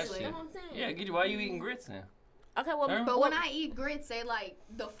heard that Honestly. shit. Yeah, why you eating grits now? Okay, well, but when I eat grits, they like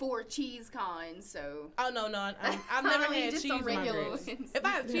the 4 cheese kinds. So. Oh no, I've never had cheese in my grits. Ones. If I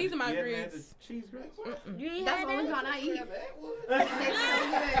have cheese in my grits, cheese grits. You ain't That's had the only that? kind I eat.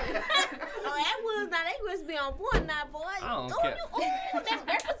 Oh, Atwoods, now they must be on point now, boy. I don't care. That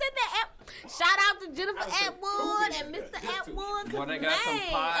represent that Shout out to Jennifer Atwood and Mr. Atwood. Well, they got some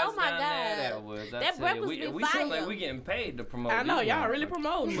pies oh my down God. there at Atwood's. That breakfast we fire. sound like we getting paid to promote. I know these y'all motherfuckers. really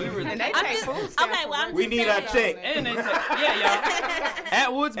promoting. And they take food stamps. Okay, well, I'm We just need our saying. check. And they take, yeah, y'all.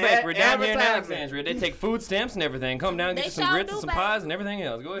 Atwood's Bakery down here in Alexandria. They take food stamps and everything. Come down, get They you some sure grits do, and some baby. pies and everything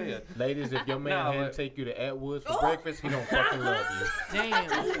else. Go ahead. Ladies, if your man No, hadn't but- take you to Atwood's for breakfast, he don't fucking love you.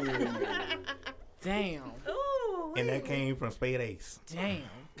 Damn. Ooh, And that came from Spade Ace. Damn.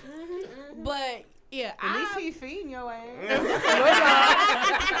 But yeah, At least he feeding your ass.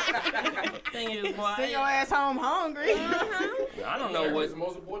 Thing is, boy, Send your ass home hungry. I don't know what. the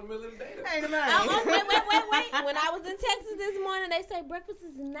most important meal of the day. Ain't a man. Oh, wait. When I was in Texas this morning, they say breakfast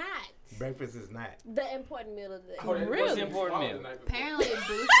is not Breakfast is not. the important meal of the day. What's the important meal? Apparently it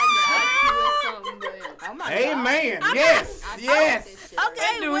boosts like your IQ or something, but Oh my Amen. Yes. I tried Yes. this shit.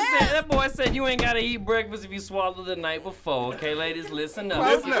 That boy said you ain't gotta eat breakfast if you swallowed the night before. Okay, ladies, listen up.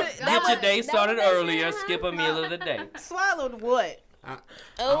 Listen up. Get your day started that was earlier. it, huh? Skip a meal of the day. Swallowed what? I'm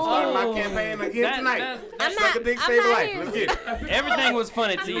starting my campaign again tonight. I'm Suck a dick, I'm save not life. here. Let's get it. Everything was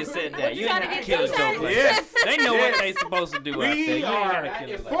funny till you said that. You ain't trying to have to get kill a to? joke like Yes. that. They know what they supposed to do out there. We You ain't are gotta kill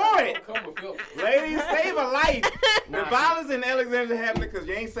it like for it. Come with filter. Ladies, save a life. The violence in Alexandria happening because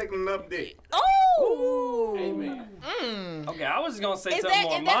you ain't sucking enough dick. Ooh. Amen. Okay, I was just gonna say Is something that-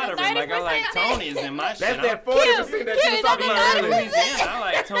 more is that the moderate, like I like 30%? Tony's in my shit. That's that 40% that you Kim, talking is about that I'm the earlier. Louisiana. I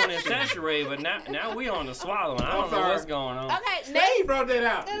like Tony and saturated, but now we on the swallowing. I don't know sorry. what's going on. Okay, They brought that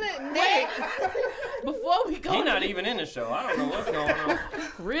out. before we go, He's not even in the show. I don't know what's going on.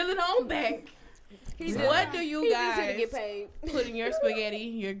 reel it on back. What do you He's just here to guys get paid. put in your spaghetti,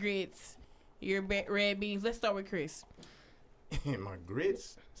 your grits, your red beans? Let's start with Chris. My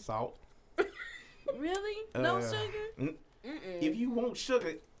grits, salt. Really? No Uh, sugar? If you want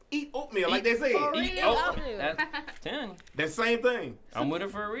sugar, eat oatmeal like they say. For Eat real? oat. Oatmeal. That's 10. That same thing. I'm with her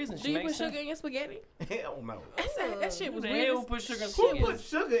for a reason. She Do you makes put sugar sense. in your spaghetti? Hell no. That shit Who was the weird. hell put sugar in Who spaghetti? put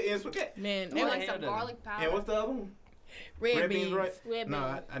sugar in spaghetti? Man, Who they the like Like hell some does it? garlic powder. And what's the other one? Red beans. right? Red No,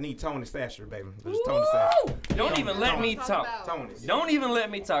 beans. I need Tony Sasher, baby. There's Tony Sasher. Don't even let me talk. Tony's. Don't even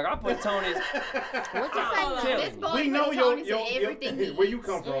let me talk. I put Tony's. What you Tell say? This me. boy We know puts your Tony's in everything he where you eats.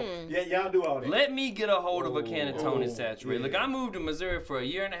 come from. Yeah, y'all do all that. Let me get a hold of a can of Tony Oh, Saturated. Look, yeah. I moved to Missouri for a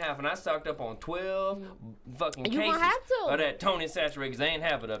year and a half, and I stocked up on 12 fucking You cases gonna have to. of that Tony Saturated because they ain't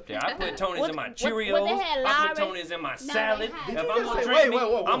have it up there. I put Tony's What- in my what Cheerios. they had, I put Lawrence? Tony's in my they salad. had- If Did I'm you gonna just drink say- me,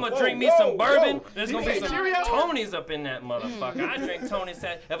 whoa, I'm gonna drink me whoa, some bourbon. whoa. There's Did gonna you be say some Cheerios? Tony's up in that motherfucker. I drink Tony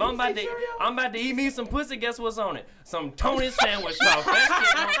Saturated. If I'm about to eat me some pussy, guess what's on it? Some Tony sandwich sauce.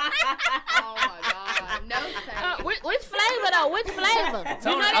 That Oh my god. No thanks. Which flavor though? Which flavor? shit.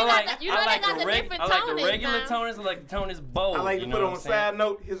 Tony, I like the Tony's regular now. Tony's. I like the Tony's bowl. I like you to know put what on I'm a saying? side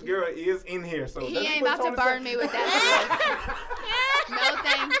note, his girl is in here. So He let's ain't put about to Tony burn Sasher. me with that. No,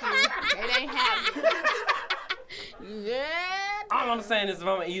 thank you. It ain't happening. Yeah. All I'm saying is if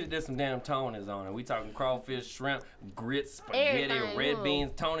I'm gonna eat it, there's some damn Tony's on it. We talking crawfish, shrimp, grits, spaghetti, Everything, red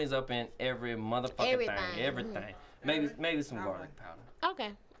beans. Tony's up in every motherfucking thing. Everything. Everything. Maybe some garlic powder. Okay.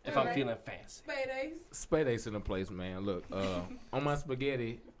 If I'm feeling fancy. Spade Ace in the place, man. Look, on my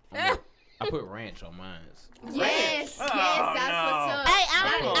spaghetti, I put ranch on mine. Yes, Oh, that's no. what's up.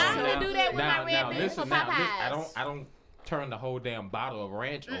 Hey, Come on I'm now. gonna do that with my red beans listen, for now, Popeyes. listen, I don't turn the whole damn bottle of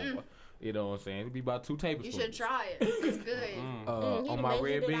ranch over. You know what I'm saying? It'd be about 2 You tablespoons. should try it. It's good. He On done my measured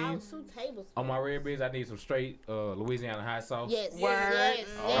red it out, beans, 2 tablespoons. on my red beans, I need some straight Louisiana hot sauce. Yes. Word. Yes.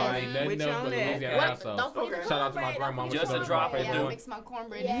 I Yes. ain't nothing With else you on but that. Louisiana What? hot sauce. Don't forget the Shout out to my cornbread. grandma. Don't Just forget a the drop cornbread. of Yeah, doing. mix my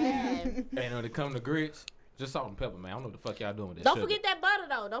cornbread. Yeah. And when it comes to grits, just salt and pepper, man. I don't know what the fuck y'all doing with that Don't sugar. forget that butter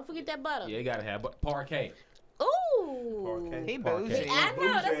though. Don't forget that butter. Yeah, you gotta have parquet. Ooh. He Parquet. bougie. I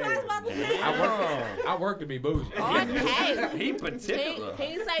know. That's what I was about to say. I work to be bougie. Okay. He particular. He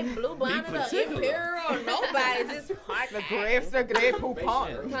ain't say blue bonnet or particular. imperial or nobody. Just parquet. The grapes are great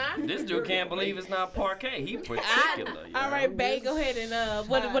poupon. Huh? This dude can't believe it's not parquet. He particular. you All know? right, Bae, go ahead and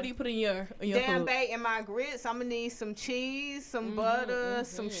what do you put in your Damn, food? babe, in my grits, I'm gonna need some cheese, some butter,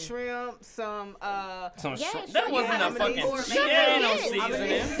 some shrimp, some Some Yeah, shrimp. sure, That wasn't yeah, a I'm gonna fucking need shit. There ain't no shrimp. seasoning.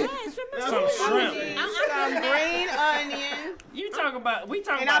 Yeah, shrimp and Some cheese. shrimp. some green onion, You talking about? We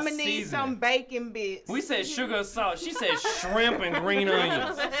talking and about I'm gonna need seasoning. some bacon bits. We said sugar and salt. She said shrimp and green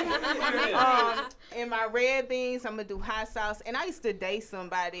onions. In my red beans, I'm gonna do hot sauce. And I used to date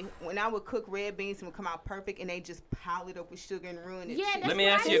somebody when I would cook red beans, it would come out perfect, and they just pile it up with sugar and ruin it. Yeah, too. that's Let me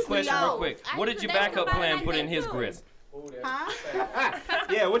what ask I you a used to question do. real quick. I What used did to your date backup somebody plan like put in that, his too. grits? Huh?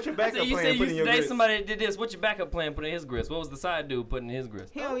 Yeah, what's your I backup said, you plan? said you put in used your to date grits? somebody that did this. What's your backup plan put in his grits? What was the side dude putting in his grits?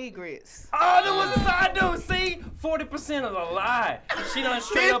 He don't eat grits. Oh, that was the side dude. See, 40% of the lie. She done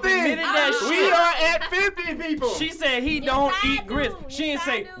straight up 50. admitted that We shit. are at 50 people. She said he Your don't side eat grits. dude, She your didn't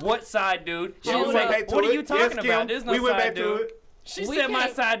say side dude. what side dude. She Yeah, didn't we went say back to what are it. you talking Yes, about. Kim, There's no we went side back to dude. it. She We said my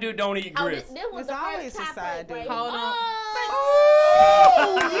can't- side dude don't eat Oh, grits. this was There's the always first a topic, side dude. right? Hold on.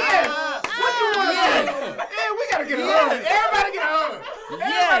 Oh, yes. What you want? Yes. Yeah, we gotta get a hug. Everybody get a hug.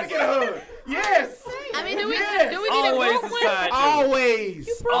 Everybody get a hug. Yes. I mean, do we Yes. need a Always group the one? side dude.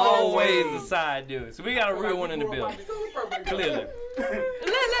 Always. Always the side dude. So we got a real one in the building. Clearly. Look,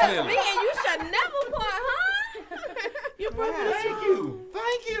 Clearly. me and you should never point, huh? Thank you.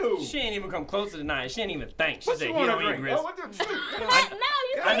 Thank you. She ain't even come close to denying. She ain't even think. She What said you he wanna don't eat drink? grits. Oh, what the What? No,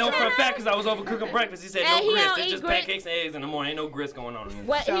 you I know said for a that. fact because I was over cooking breakfast. He said And no he grits. don't It's eat just grits? pancakes and eggs in the morning. Ain't no grits going on in this.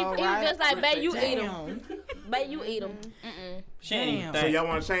 What, he So, was right. just like, babe, you eat them. Babe, you eat them. She ain't even Damn. So think. y'all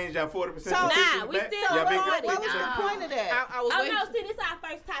want to change y'all 40%? So- Nah, we still Y'all big- recording. What was the point of that? I was Oh, waiting. no, see, this is our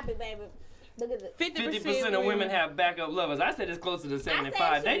first topic, baby. Look at this. 50% of women have backup lovers. I said it's closer to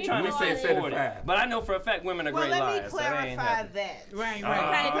 75. it They should be trying to more say than 40. 75. But I know for a fact women are Well, great let liars. me So they ain't clarify happy. that. Right, Oh,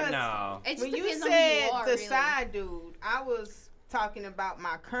 right. Because no. It just When you depends on who you said are, the really. side dude, I was talking about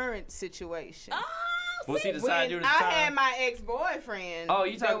my current situation. Oh, Was he the When side dude I at the had time? my ex-boyfriend. Oh,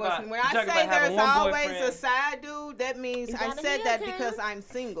 you talking there was- about- when you I talking say about having there's one always boyfriend? a side dude, that means You I gotta said be that okay. because I'm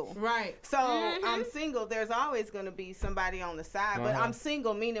single. Right. So I'm single. There's always going to be somebody on the side, but I'm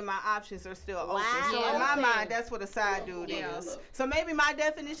single, meaning my options are still open. So in my Open. mind, that's what a side dude is. So maybe my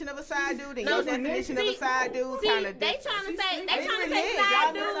definition of a side dude and your definition of a see- side dude see, kind of they different. trying to say, They they trying to really say is. side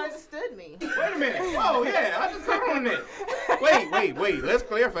Y'all dudes. misunderstood me. Wait a minute. Oh, yeah. I just got on that. Wait. Let's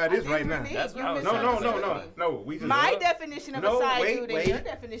clarify this right now. That's what You I was No. misunderstood me. No. We just. My definition of No, a side wait, dude and wait. your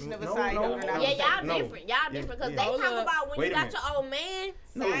definition of a No, side no, dude. And no. I Yeah, was y'all No. different. Y'all different because yeah. they Hold talk up. about when Wait you a got minute. your old man.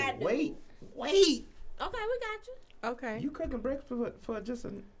 No, Side dude. wait. Okay, we got you. Okay. You cooking breakfast for just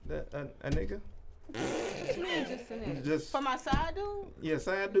a nigga? Just For my side dude? yeah,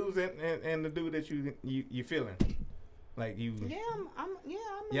 side dudes and the dude that you feeling. Like you. Yeah, I'm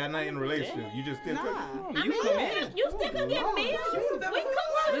Y'all not in a relationship. You just still cooking. Nah. You come in. You still can get meals. We cook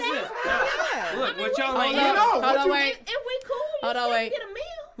for Listen, that. look, what y'all Hold ain't on, know. hold on, wait. If we cool, you Hold on, still wait. get a meal.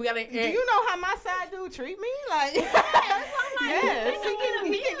 We gotta. Do you know how my side dude treat me? Like, yes,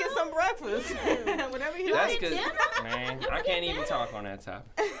 he can get some breakfast. Whatever he That's likes. because, man, I can't even talk on that topic.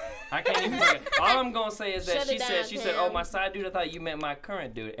 I can't even talk. All I'm going to say is that Shut it she down, said, Cam. oh, my side dude, I thought you meant my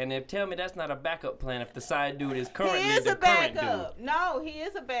current dude. And then tell me that's not a backup plan if the side dude is currently He is the a current backup. dude. No, he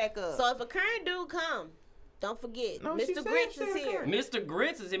is a backup. So if a current dude come, don't forget, No, she Mr. said Grits she is said here. current. Mr.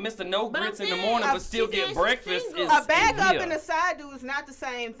 Grits is it Mr. No But I'm Grits in the saying, morning she but still said get she's breakfast single. is A backup here. and a side dude is not the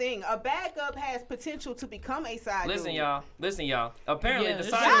same thing. A backup has potential to become a side dude. Listen, y'all. Apparently Yeah, the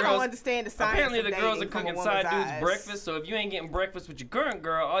this- side Y'all don't girls. understand the science Apparently of the girls are dating from a cooking woman's side dudes eyes. breakfast. So if you ain't getting breakfast with your current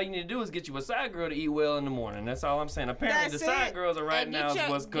girl, all you need to do is get you a side girl to eat well in the morning. That's all I'm saying. Apparently That's the side it. girls are right And now is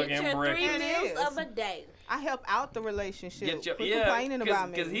what's get cooking your breakfast. 3 It meals is. of a day. I help out the relationship. Get your, Quit complaining about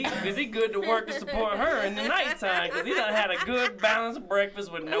me. Cause he good to work to support her in the nighttime. Cause he done had a good balanced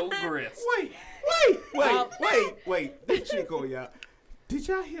breakfast with no grits. Wait. This Chico, y'all. Did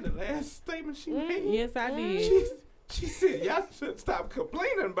y'all hear the last statement she made? Yes, I did. She said, y'all should stop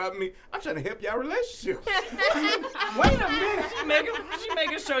complaining about me. I'm trying to help y'all relationship. Wait a minute. She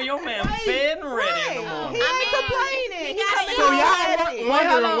making sure your man fed and ready in the He morning. ain't complaining. he gotta coming eat. home So happy. y'all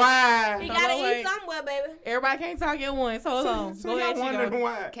wondering hold on. why. He Hold gotta on, eat wait. somewhere, baby. Everybody can't talk at once. Hold on. So Go ahead, y'all Chico. wondering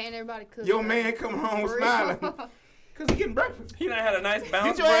why Can't everybody cook? your man come home smiling. Cause he getting breakfast. He done had a nice Get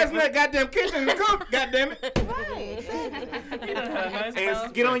balanced your ass in breakfast. that goddamn kitchen to cook, goddamn it. He done had a nice And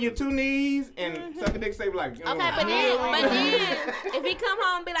balanced get on breakfast. your 2 knees and suck a dick, say like. You know, Okay, but then if he come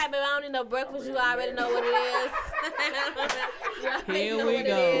home and be like, baby, I don't need no breakfast, you already know what it is. You already Here know we what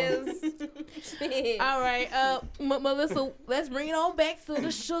go. it is. All right, Melissa, let's bring it on back to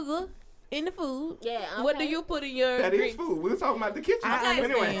the sugar in the food. Yeah, What do okay. you put in your that is grits? food. We were talking about the kitchen. I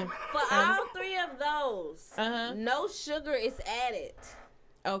Anyway. understand. For all 3 of those, Uh-huh. no sugar is added.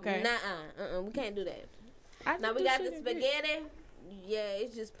 Okay. Nuh-uh. We can't do that. I Now just we do got the sugar in grits. spaghetti. Yeah,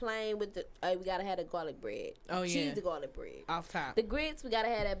 it's just plain with the. We gotta have the garlic bread. Oh, yeah. Cheese the garlic bread. Off top. The grits, we gotta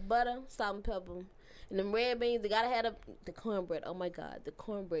have that butter, salt and pepper, and them red beans. They gotta have the cornbread. Oh my God, the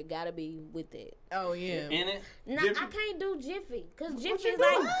cornbread gotta be with it. Oh yeah. In it. Nah, Jiffy? I can't do Jiffy because What Jiffy you is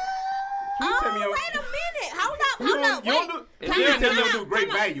like. doing? You tell me Oh, your- wait a minute. Hold up. You Hold don't, up. you Wait. don't do. Is You there tell me another- you do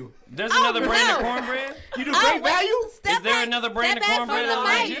great value. There's another Oh, brand no. of cornbread. You do Oh, great wait, value? step Is there back- another brand step of back cornbread from the other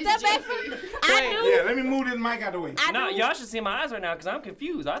than mic. Jiffy? Step back from. I do. Yeah, let me move this mic out the way. I No, do. y'all should see my eyes right now because I'm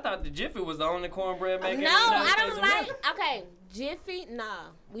confused. I thought the Jiffy was the only cornbread maker. No, in the United I States don't of like. America. Okay, Jiffy. Nah,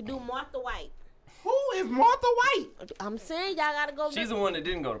 we do Martha White. Who is Martha White? I'm saying y'all gotta go. She's the look. one that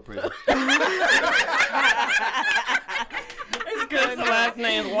didn't go to prison. It's because his last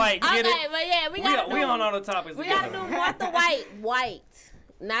name's White. Get Okay, it? but yeah, we gotta We do. on all the topics We together. gotta do Martha White,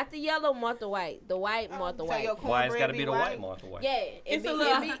 not the yellow Martha White, the white Martha So White. your Why it's cornbread got to be the white? white Martha White? Yeah, It's it a be,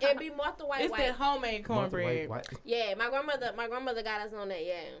 little- it be Martha White. It's that homemade cornbread. Yeah, my grandmother got us on that.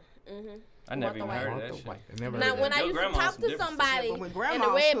 Yeah. Mhm. I never even Martha heard White. of that shit. Never Now, heard when that. I Your used to grandma's talk some to different somebody stuff. But when and the grandmas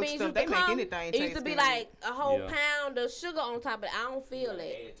red cook beans stuff, used they to make come, anything it used to taste be good. like a whole Yeah. pound of sugar on top of it. I don't feel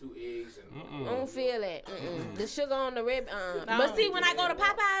it. Add 2 eggs and I don't feel it. The sugar on the red. I But don't see, when I go to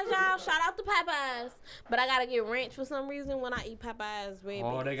Popeyes, y'all, shout out to Popeyes. But I gotta get ranch for some reason when I eat Popeyes red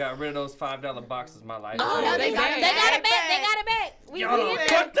Oh, beans. they got rid of those $5 boxes. My life. Oh, Yeah, they they got got it it back. back. They got it back. We Y'all did done that.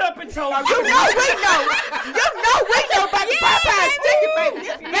 fucked up and told You know we know about the Popeyes chicken, baby.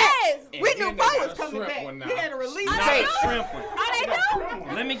 It's back. Yes. We knew then they Bo got was a coming shrimp back. one now. He had a release Oh, Not they date. a do? shrimp one. Oh, they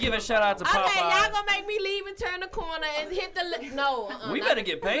do? Let me give a shout out to Okay, y'all Popeyes. gonna make me leave and turn the corner and hit the no. We not- better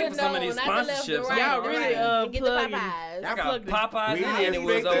get paid for some of no, these not the left, the sponsorships. right, Y'all the really, right. Get the plugging. Popeyes. I got plugged it. Popeyes We and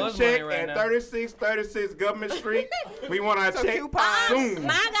Anywhere's expect owe a us money check right at now. 3636 Government Street. We want our So check coupons. soon.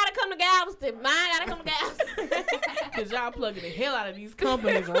 Mine gotta come to Galveston. Mine gotta come to Galveston. Cause y'all plugging the hell out of these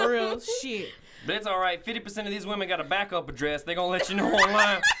companies, real shit. But it's all right. 50% of these women got a backup address. They gonna let you know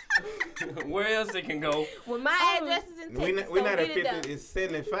online where else it can go. When my address is in Texas, We're not don't at get it 50. done. It's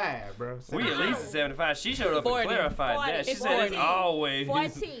 75, bro. We at least at 75. She showed up 40. and clarified 40. that. She It's said it's 14. always.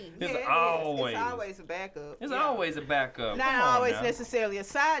 14. It's Yeah, it is. always. It's always a backup. It's Yeah. always a backup. Not Come on always now. necessarily a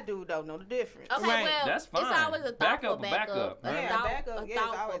side dude, though. Know the difference. Okay, Right. well, That's it's fine. always a Backup, thoughtful a backup, backup. right? Yeah, backup. Yeah, it's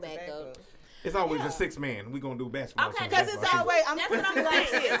thoughtful always a backup. backup. It's always Yeah. a 6-man. We gonna do basketball. Okay, Because it's basketball. always, I'm That's gonna what put I'm it like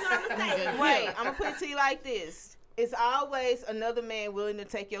saying. this. That's what I'm saying. Wait, I'm gonna put it to you like this. It's always another man willing to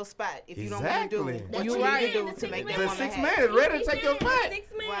take your spot if you don't want to do Exactly. what You you right. need to do to make that The woman 6 happy. man is ready to take your spot. 6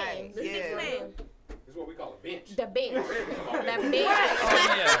 man. Right, The yeah. 6 man. It's what we call a bench. The bench. The bench. Oh,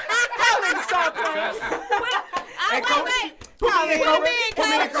 yeah. Trust me. Wait, Coach, wait. put me in, Put coach. him in, Put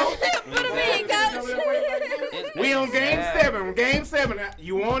me in, coach. coach. Put him in, coach. It's We on game 7. Game 7.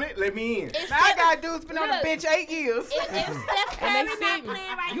 You want it? Let me in. Now I got dudes been on the bench 8 years. If Steph Curry not playing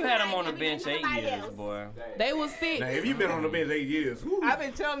right You now, had him on the give it bench to 8 somebody years, else. boy. They was sick. Now, if you been on the bench 8 years, whew. I've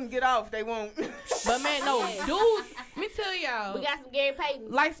been telling them to get off. They won't. But man, no, dudes. Let me tell y'all. We got some Gary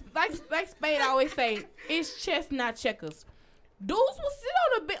Payton. Like Spade always say, it's chess, not checkers. Dudes will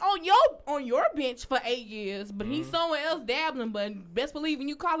sit on your bench for 8 years, but he's somewhere else dabbling. But best believe when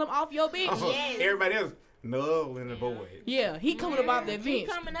you call him off your bench, Yes. Everybody else, null in the void. yeah, he coming about that He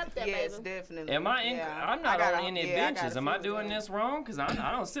bench. coming up there, Yes, baby. definitely. Am I? I'm not on any benches. Am I feel doing that. this wrong? Cause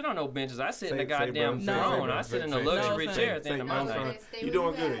I don't sit on no benches. I sit in the Say, goddamn bro, say, throne. bro, I sit in say, the luxury say, chair at the end of my no, night. son. Stay You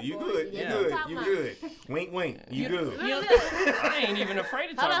where doing you good. at, You boy. good. Yeah, You you good. talking You about. good. Wink, wink. You good. I ain't even afraid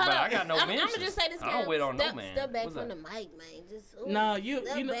to talk Hold on, about it. I hold got on. no I'm benches. gonna just say this. I don't wait on no step, man. Step back What's from that? the mic, man. Just ooh, No, you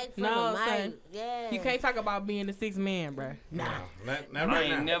step know, back from no, the son. mic. Yeah. You can't talk about being the sixth man, bro. Not I right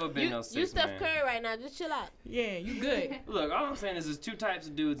ain't now. never been no You six Steph man. Curry right now. Just chill out. Yeah, you good. Look, all I'm saying is there's two types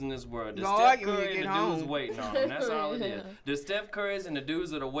of dudes in this world. There's No Steph argument, Curry and get the dudes home. waiting on him. That's all it is. There's Steph Currys and the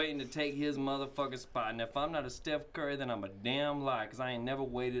dudes that are waiting to take his motherfucking spot. And if I'm not a Steph Curry, then I'm a damn lie, because I ain't never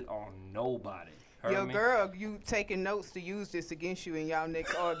waited on nobody. Heard Yo, me? girl, you taking notes to use this against you in y'all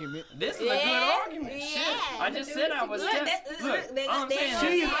next argument. This is a good argument. Yeah. Shit. I just said I was Look, Steph. Look, all I'm they- saying they-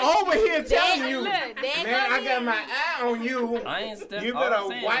 is She's over here telling you, Look, there man, go I got you. my eye on you. I ain't Steph. You all I'm better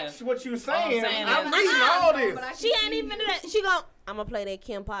saying watch is- what you all I'm saying. saying I'm is- reading all this. She ain't even do that. She gon' I'm gonna play that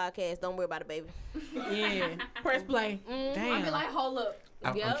Kim podcast. Don't worry about it, baby. Yeah, press play. I'll Damn. be like, hold up.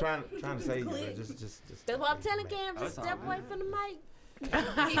 I'm Yep. trying to say you, but just. That's what I'm telling Cam. Oh, Just it's step all away good. from the mic.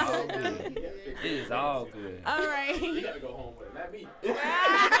 It's all good. It is all good. All right. gotta go home with it, not me.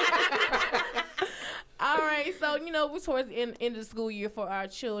 All right, so we're towards the end of the school year for our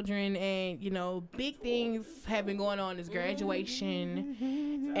children, and big things have been going on. This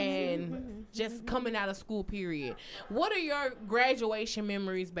graduation and just coming out of school period. What are your graduation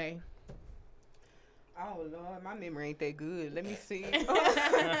memories, babe? Oh Lord, my memory ain't that good. Let me see.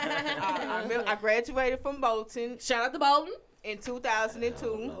 I graduated from Bolton Shout out to Bolton. in 2002.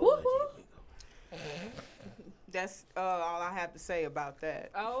 Woo-hoo. That's all I have to say about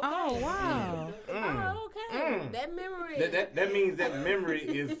that. Oh, Oh wow. Oh, okay. That memory. That means that memory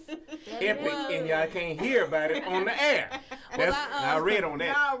is epic, memory. and y'all can't hear about it on the air. That's I read on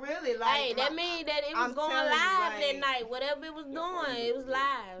that. No, really, like. Hey, that means that it was I'm going telling you, live like- that night. Whatever it was doing, it was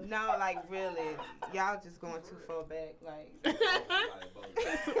live. No, like really, y'all just going too far back. Like,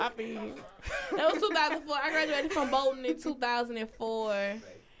 I mean, that was 2004. I graduated from Bolton in 2004,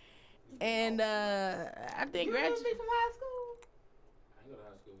 and I think you remember me from high school? I go to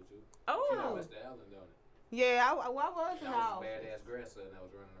high school with you. Oh, Mr. Allen, don't it? yeah, I wasn't That was off. a badass grandson that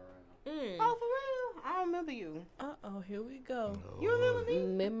was running around. Oh, for real? I don't remember you. Here we go. You remember me?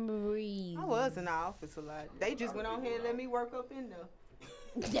 Memories. I was in the office a lot. They just went on here and let me work up in there.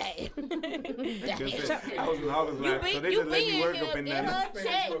 Damn. I was in office last, so they just let me work up in there.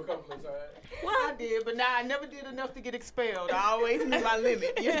 Check. I did, but I never did enough to get expelled. I always knew my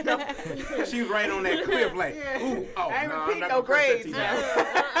limit, She was right on that cliff, like, Yeah. ooh, oh, I ain't no, I'm repeat not no gonna curse that grades to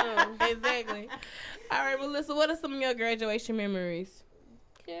now. you. Exactly. All right, Melissa, what are some of your graduation memories?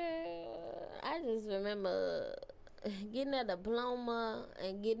 Girl, I just remember getting a diploma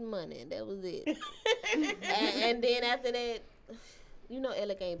and getting money. That was it. and then after that,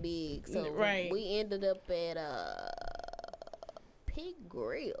 Alec ain't big, so Right. we ended up at Pig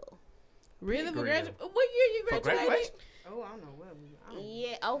Grill. Really? For Grill. what year you For graduated? graduation? Oh, I don't know where we.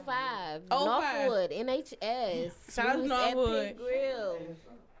 Yeah, 05. 05. Northwood, NHS. Shout out to We was Northwood. at Pig Grill.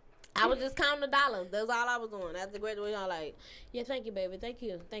 I was just counting the dollars. That's all I was doing. After graduation, I was like, yeah, thank you, baby. Thank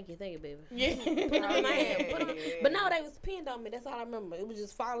you, baby. Yeah. Put it on my hand. Put it on. Yeah. But no, they was pinned on me. That's all I remember. It was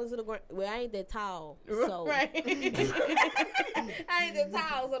just falling to the ground. Well, I ain't that tall. So Right. I ain't that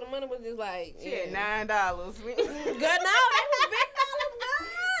tall, so the money was just like, She had yeah. $9. Good, no, they was big dollars, girl.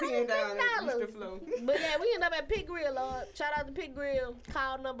 $10 They was big Mr. dollars. Flo. But yeah, we ended up at Pig Grill, Lord. Shout out to Pig Grill.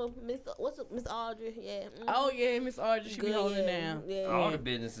 Call number, Miss Audrey. Yeah. Oh yeah, Miss Audrey, she be Good, holding yeah. down. Yeah. All the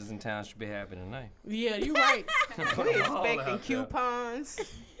businesses in town should be happy tonight. Yeah, you right. We All expecting out there. coupons.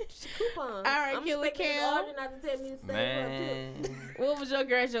 Coupon. All right, I'm Killa expecting Miss Kam. Audrey not to tell me to say Man, What was your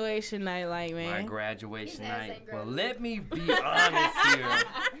graduation night like, my man? graduation His ass night. ain't Well, graduated. let me be honest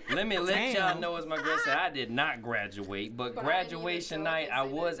here. Let me let y'all Damn. know as my girl said, I did not graduate, but But I graduation didn't night, even I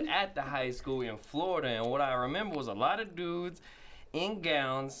know was at the high school in Florida, and what I remember was a lot of dudes in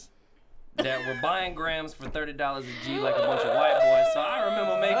gowns that were buying grams for $30 a G like a bunch of white boys. So I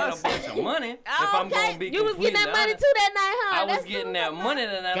remember making a bunch of money. If I'm gonna be You was getting that completely money honest. too that night, huh? I was That's getting cool. that money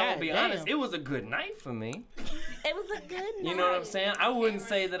that night. I'm gonna be God damn. honest. It was a good night for me. It was a good night. You know what I'm saying? I wouldn't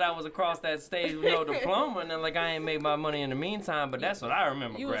say that I was across that stage with no diploma and then like I ain't made my money in the meantime, but that's what I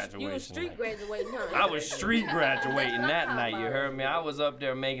remember graduation. You was street graduating, huh? I was street graduating that night, you heard me? I was up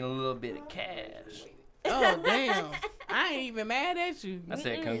there making a little bit of cash. Oh, damn. I ain't even mad at you. I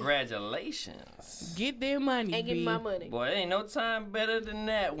said, congratulations. Get their money, And give me my money. Boy, there ain't no time better than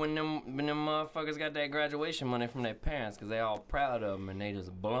that when them motherfuckers got that graduation money from their parents because they all proud of them and they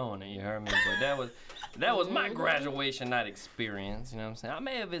just blowing it, you heard me? But that was my graduation night experience, you know what I'm saying? I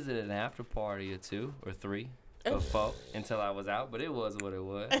may have visited an after party or 2 or 3 or 4 until I was out, but it was what it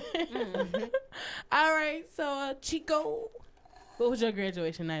was. All right, so Chico, what was your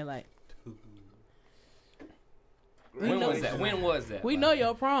graduation night like? When was that? We know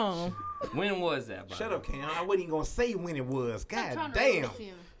your prom. When was that? By Shut the up, way? Cam. I wasn't even gonna say when it was. God trying to damn. roast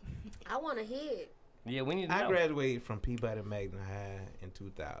him. I want to hear. Yeah, we need to I know. graduated from Peabody Magna High in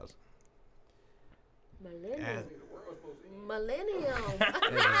 2000. Millennium. That's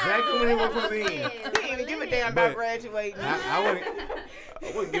exactly when it was supposed to end. He didn't even give a damn But about graduating. I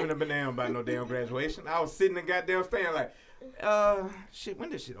wasn't giving a damn about no damn graduation. I was sitting in the goddamn stand like, shit, when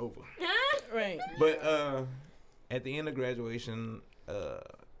this shit over? Right. But at the end of graduation,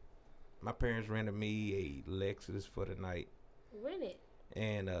 my parents rented me a Lexus for the night, Rent it.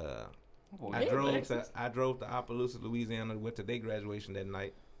 and Boy, I drove Lexus. to Opelousas, Louisiana, went to their graduation that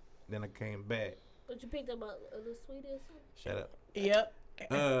night. Then I came back. But you picked up a little sweetie or something? Shut up. Yep.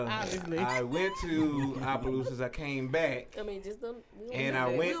 Obviously. I went to Opelousas. I came back, I mean, just them. and I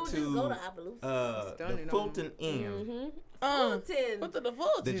we went don't just go to to Opelousas. the Fulton Inn, Fulton. What the the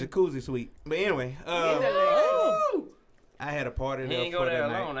Fulton? jacuzzi suite. But anyway, I had a party He there ain't for go the there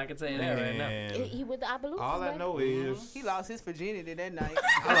night. alone, I can tell you that right now. And He went to Opelousas. all I baby? know is He lost his virginity that night.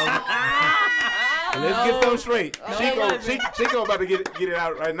 let's get something straight. No, Chico about to get it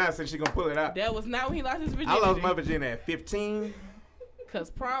out right now, since she gonna pull it out. That was not when he lost his virginity. I lost my virginity at 15. Cause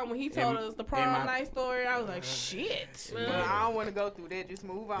prom, when he told us the prom my- night story, I was like, shit. But I don't want to go through that. Just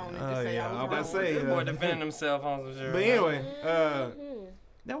move on and just say Yeah, I I was was about to wrong. say. This boy defending himself on some shit. But anyway,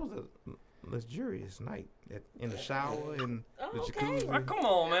 that was a luxurious night in the shower and the jacuzzi. Oh, come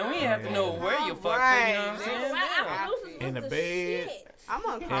on, man. We have to know where you fucked, Right. you know what I'm saying? Opelousas In was the the bed. shit. I'm And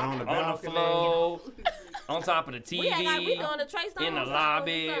on the uncomfortable. On the balcony. floor, on top of the We TV, going to Trace in the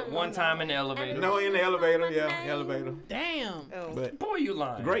lobby, one time in the elevator. No, in the elevator. Yeah, elevator. Damn. Oh. But Boy, you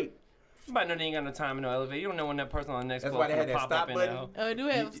lying. great. Somebody know they ain't got no time in no elevator. You don't know when that person on the next That's floor why they had finna that pop stop up in button. there. Oh, do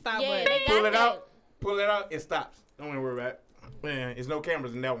have a stop Yeah, button. they Pull got it that. out. Pull it out. It stops. Don't worry about it. Man, there's no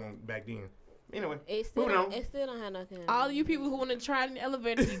cameras in that one back then. Anyway, It still, moving on. it still don't have no camera. All you people who want to try it in the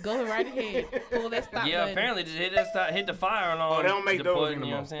elevator, you go right ahead. Pull that stop Yeah, button. apparently just hit that stop, hit the fire alarm. they don't make the those button,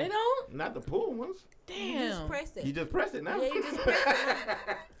 you know anymore. what I'm They saying? don't? Not the pool ones. You just Damn. press it. You just press it now. Yeah, you just press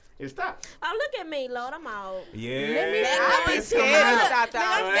it. It stops. Oh, look at me, Lord. I'm out. Yeah. Let me- I be it's scared coming to out. stop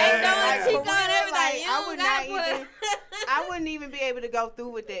all They that. know Like, Chico for and real, everything. like, You I don't would gotta not put even. I wouldn't even be able to go through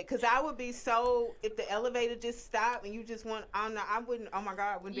with that because I would be so. If the elevator just stopped and you just want, I don't know. I wouldn't. Oh my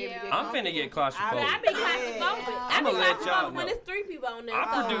God, I wouldn't be able to get. I'm finna get claustrophobic. I be claustrophobic. I I'ma be let y'all claustrophobic when know. there's 3 people on there.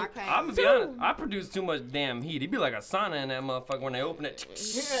 I so- produce. I can't. I'm gonna be honest. I produce too much damn heat. It'd be like a sauna in that motherfucker when they open it.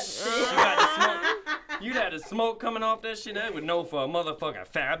 You got the smoke. You got the smoke coming off that shit. That would know for a motherfucking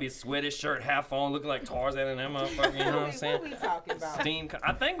fat. I'd be sweaty, shirt half on, looking like Tarzan in that motherfucker. You know what I'm saying? What we talking about? Steam.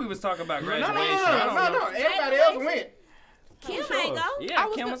 I think we was talking about No, graduation. no, I don't know. no. Everybody else went. Kim Sure. ain't go. Yeah,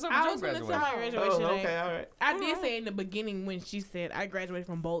 Kim was up I with was your gonna tell my graduation. graduation Oh, day. okay, all right. I did say in the beginning when she said I graduated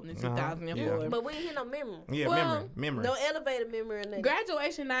from Bolton in 2004. yeah. But we ain't hear no memory. Yeah, Well, memory. No elevator memory or nothing.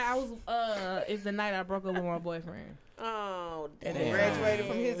 Graduation night, I was is the night I broke up with my boyfriend. Oh, And damn. Graduated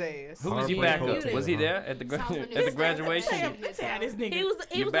from his ass. Who was he Heartbreak back Hotel. up? Was he there at the at the graduation? Tell this nigga. He was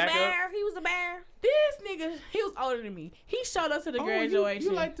You a back up? bear. He was a bear. This nigga, he was older than me. He showed up to the Oh, graduation.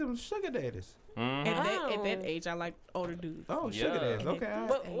 You like them sugar daddies. Mhm. at that age, I like older dudes. Oh, sugar Yeah. daddies. Okay, all right.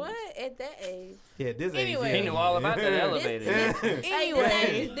 But what at that age? Yeah, this Anyway. age. He knew all about that Yeah. elevator.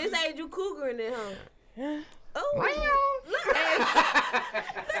 Anyway, This age you cougaring it, huh? Oh,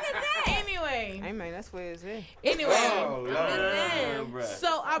 anyway, Hey man, that's where it's at. anyway. Oh, Lord. Bruh.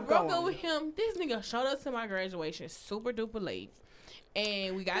 So I broke Go up on. with him. This nigga showed up to my graduation super duper late.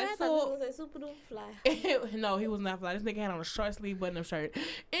 And we got I into thought you was a super duper fly. no, he was not fly. This nigga had on a short sleeve button up shirt.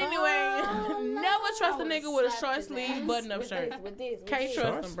 Anyway, Oh, never trust a I nigga would with a slap short his sleeve ass button up with shirt. this, with this. Can't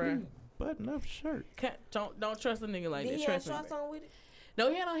trust him, bro. Button up shirt. Don't trust a nigga like Did that. he have Trust him. shorts on with it? No,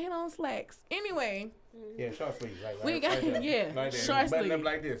 he had on slacks. Anyway, Yeah, short sleeves. We got there. short Button sleeve. up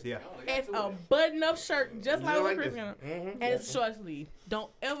like this. Yeah. It's a button-up shirt, just like what Chris this. got, and it's short sleeve. Don't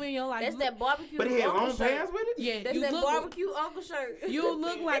ever in your life. That's that barbecue. But he had uncle long shirt. pants with it. Yeah, That's you that look. barbecue uncle shirt. You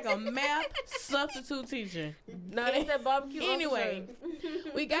look like a math substitute teacher. No, that's that barbecue Anyway, uncle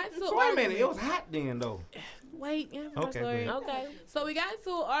shirt. we got to So wait a minute, it was hot then though. Wait, yeah, Okay, go ahead. Okay. So we got into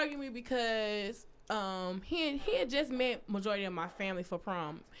an argument because he had just met majority of my family for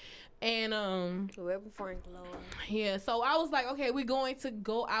prom. And Whoever Frank Lord. yeah, so I was like, okay, we're going to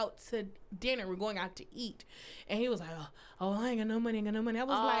go out to dinner. We're going out to eat. And he was like, oh, I ain't got no money, I was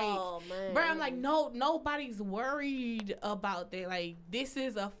like, man. bro, I'm like, no, nobody's worried about that. Like, this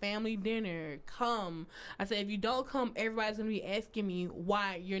is a family dinner. Come. I said, if you don't come, everybody's going to be asking me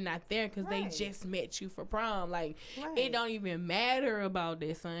why you're not there because they just met you for prom. Like, it don't even matter about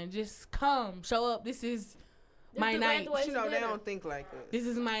this, son. Just come. Show up. This is my night. You know, they don't think like us. This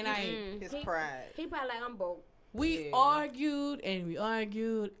is my night. His pride. He probably like, I'm broke. We argued, and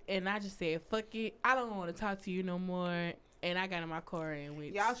I just said, fuck it. I don't want to talk to you no more. And I got in my car and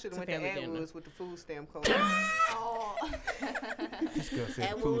went Y'all should have went to family dinner. Atwoods with the food stamp code. This girl said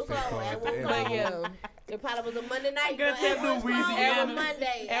Atwood food was stamp closed. card. Atwood But yeah, It probably was a Monday night. got but that Atwood's Louisiana- closed on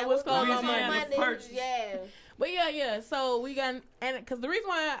Monday. Atwood's closed on Louisiana Monday. purchase. Yeah. but yeah. So we got, and because the reason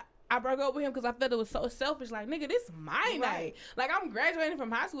why I broke up with him because I felt it was so selfish. Like, nigga, this is my night. Like, I'm graduating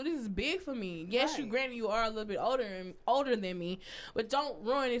from high school. This is big for me. Yes, you granted you are a little bit older than me, but don't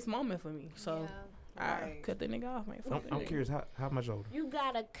ruin this moment for me. So I cut the nigga off, man. I'm curious, how much older? You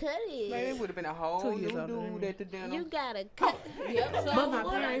gotta cut it. Man, it would have been a whole 2 new years older than dude me. at the dinner. You gotta cut. Yep. So But my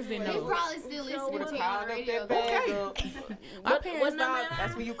what? parents didn't They know. probably still listening would to have you on piled the up radio. that bag up. My parents thought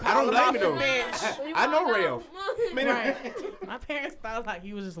That's when you I call don't them blame off you the though. bench. I know Ralph. Right. My parents thought like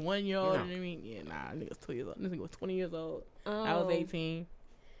he was just 1 year older No. than me. Yeah, nah, nigga's 2 years old. This nigga was 20 years old. I was 18.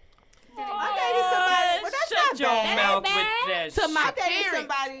 I dated somebody. Well, that's Shut not your bad. mouth That with ain't that To my shit. I dated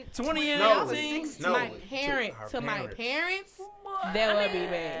parents. somebody. 20 and No. 18? No. My parents. To my parents, that would be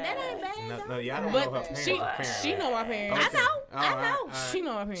bad. That ain't bad. No, yeah, I don't But know her parents. she apparently. know my parents. I Okay. know. All I right, know. all right. She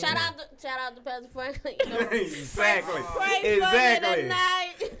know my parents. Shout out to Pastor Franklin. You know, Exactly. pray for me Exactly.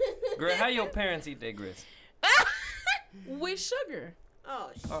 tonight. Girl, how your parents eat their grits? With sugar. Oh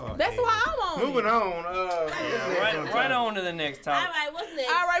shit. Oh, That's hey. why I'm on. Moving it. on. Right on to the next All topic. right, what's next?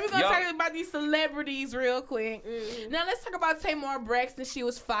 All right, we're gonna Yup. talk about these celebrities real quick. Now let's talk about Tamar Braxton. She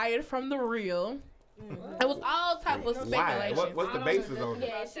was fired from The Real. It was all type of Why? speculation. What's the basis on it?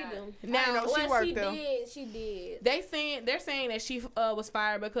 Yeah, she do. Now She Well, worked she though. did. She did. they're saying that she was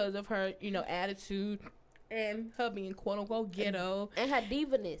fired because of her, attitude and her being quote unquote ghetto. And her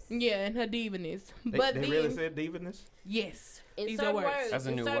divaness. Yeah, and her divaness. They, But they then, really said divaness? yes, In these are certain words. That's a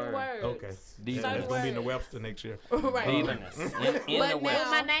in new certain word. Words. Okay. Diva. That's going to be in the words. Webster next year. Right. Divaness. In But the now- With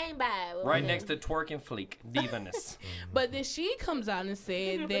West. my name by it. Right next to twerk and fleek. Divaness. But then she comes out and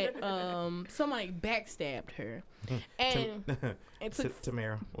said that somebody backstabbed her, and it took.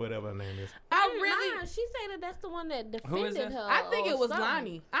 Tamara, whatever her name is. I really, Nah, she said that that's the one that Who is defended it? her. I think or it was something.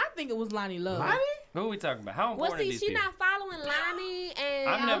 Lonnie. I think it was Lonnie Love. Lonnie? Who are we talking about? How Well, important are see, these she people? not following Lonnie, and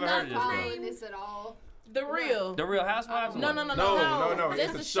I've never heard of this following girl. Following this at all. The Real. The Real Housewives? No. No, It's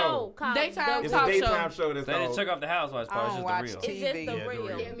it's a a show show. called Daytime The It's talk a show. daytime show that's They just called... took off the Housewives part. It's I don't just watch The Real. It's just TV. the Yeah, The real.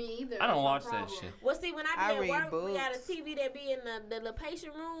 Real. Yeah, me either. I don't That's my watch that problem. shit. Well, see, when I I be at read work, we got a books. TV that be in the little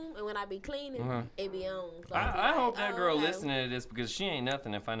patient room, and when I be cleaning, Uh-huh. it be on. So I hope that girl okay. listening to this because she ain't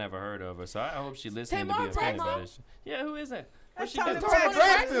nothing if I never heard of her. So I hope she listening Tamar to be offended by Tamar. this shit. Yeah, who is that? What's That's she Toni do? Toni Braxton's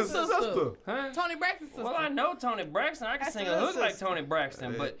Braxton's sister. sister. Huh? Tony Braxton's sister. Well, I know Toni Braxton. I can That's sing her a hook like sister. Tony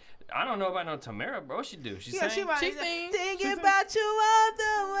Braxton, but I don't know about no Tamara, bro. What she do? She Yeah, sing? She sing. Thinking about you all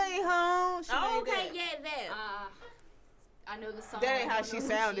the way home. She Oh, made okay, that. yeah, that. I know the song. That ain't I how don't she know who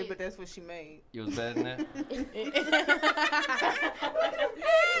sounded, is. but that's what she made. You was better than that?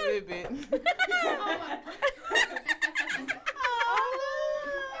 A little bit.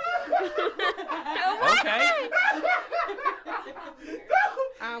 Okay.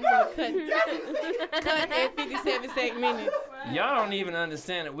 I'm gonna cut at 57 minutes. Y'all don't even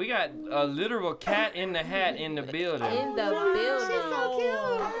understand it. We got a literal cat in the hat in the building. In the building. So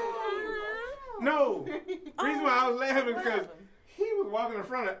cute. No. Reason why I was laughing because he was walking in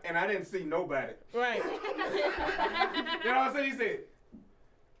front of and I didn't see nobody. Right. You know what I'm saying? He said,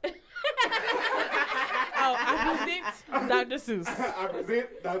 Oh, I present Dr. Seuss. I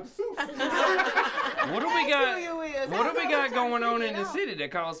present Dr. Seuss. What do we got? You is. What do we got going on in the city that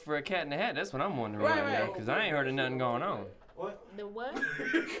calls for a cat in the hat? That's what I'm wondering right now, Right. because I ain't heard of nothing going on. What? The what?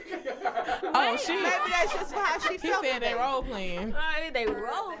 Oh, she. Maybe that's just how she He felt. said they today. role playing. Oh, they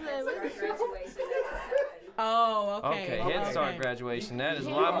role playing. Oh, okay. Okay, Head Start graduation. That is a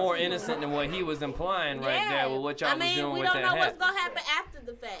lot more innocent than what he was implying right there with what y'all was doing with that hat. we don't know what's gonna happen after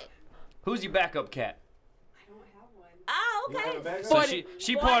the fact. Who's your backup cat? Oh, okay. So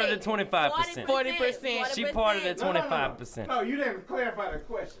she part of the 25%. 40%. She part of the 25%. No, you didn't clarify the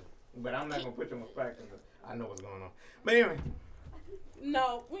question. But I'm not gonna put you on the spot because I know what's going on. But anyway.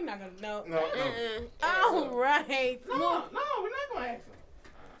 No, we're not gonna. No. All right. No, we're not gonna ask her.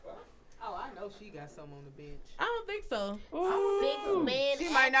 Oh, I know she got some on the bench. I don't think so. 6 man. She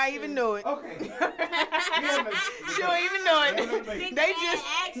might not even know it. Okay. She don't even know it.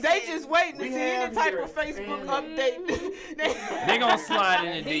 They just waiting to see any type of Facebook update. They gonna slide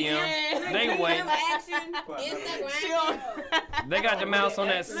in the DM. They wait. Instagram. They got the mouse on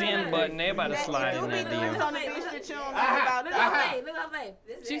that send button. They about to slide in that DM. On the bench that you don't know about. Look at her face. Look at her face.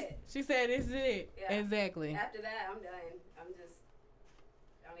 This is it. She said this is it. Yeah. Exactly. After that, I'm done.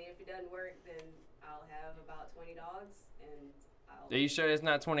 I mean, if it doesn't work, then I'll have about 20 dogs, and Are you sure there's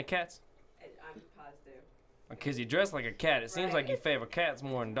not 20 cats? I'm positive. Because you dress like a cat. It seems like you favor cats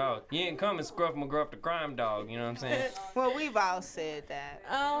more than dogs. You ain't come and Scruff McGruff the crime dog. You know what I'm saying? Well, we've all said that.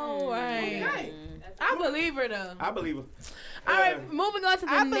 All right. Okay. I believe her though. I believe her. All right, moving on to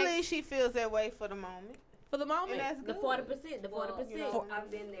the I next. believe she feels that way for the moment. For the moment. And that's The good. 40%. The 40%. Well, you know, I've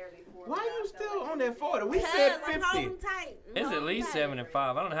been there before. Why but I you felt still like on that 40? We Because said I'm 50. holding tight. It's at least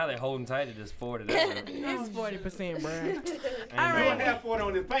 75. I don't know how they're holding tight to this 40. It's 40%, bro. All You right. don't have 40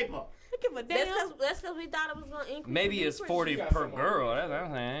 on this paper. Give a damn. That's because we thought it was going to increase. Maybe it's 40 per girl. That's what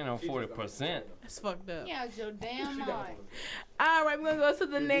I'm saying. Ain't no 40%. That's fucked up. Yeah, your damn mind. All right, we're gonna go to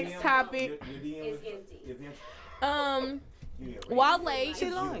the next topic. it's empty. Wale. She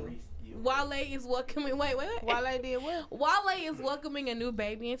lying. Wale is welcoming. Wait. Wale did well. Wale is welcoming a new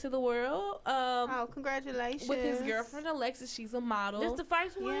baby into the world. Oh, congratulations. With his girlfriend Alexis. She's a model. This the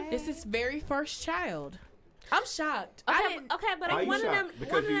first one? Yeah. This is his very first child. I'm shocked. Okay, but Why you one of them, shocked?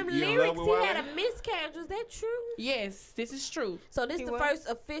 Because you in lyrics, love with he had Wale? a miscarriage. Was that true? Yes, this is true. So this He the what? first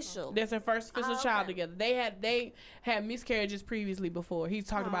official. That's their first official Oh, child okay. together. They had miscarriages previously before. He's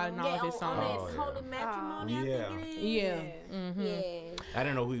talked about it in all of his on songs. that Oh, yeah. holy matrimony, I Yeah. think it is. Yeah. Mm-hmm. Yeah. I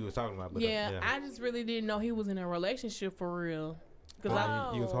didn't know who he was talking about. But Yeah, I just really didn't know he was in a relationship for real. Cause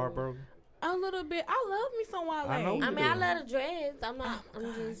Oh. You was heartbroken? a little bit. I love me some Wale. I know you I mean, I do. love the dreads. I'm not.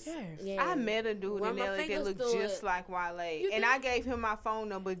 I'm just. yes. Yeah. I met a dude Run in my LA that fingers looked through just it. like Wale. And I gave him my phone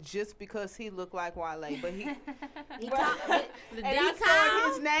number just because he looked like Wale. But he He talk, the and I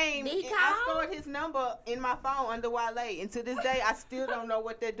stored his name. Did he and I call? stored his number in my phone under Wale. And to this day, I still don't know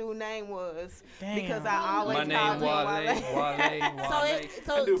what that dude's name was. Damn. Because I always My name called Wale. him Wale. So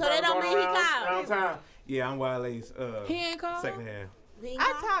Wale. so that don't mean he called. Time. Yeah, I'm Wale's He ain't called. second half. He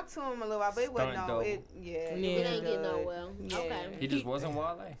I called? talked to him a little while, but it wasn't Stunt no. double. Yeah. Yeah. It It was ain't getting good. nowhere. Yeah. Okay. He just wasn't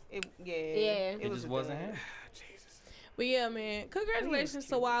Wale. Yeah. Yeah. He just wasn't him. But yeah, man, congratulations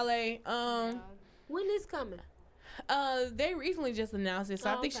to Wale. When is coming? They recently just announced it, so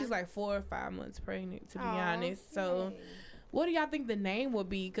I Oh, think okay. she's like 4 or 5 months pregnant, to be Aw, honest. So, what do y'all think the name would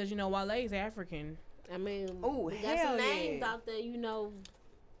be? Because you know Wale is African. I mean, Ooh, we got hell some names yeah. out there. You know,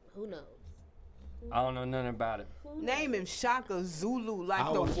 who knows? I don't know nothing about it. Name him Shaka Zulu, like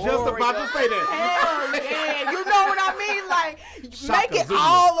I the was warrior. just about to say that. Hell yeah, you know what I mean? Like, Shaka make it Zulu.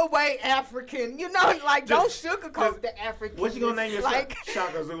 all the way African. You know, like, don't Just- sugarcoat the African. What you gonna name your like,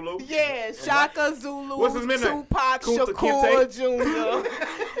 Shaka Zulu? Yeah, Shaka Zulu, What's his middle name? Tupac Kunta Shakur Kinte?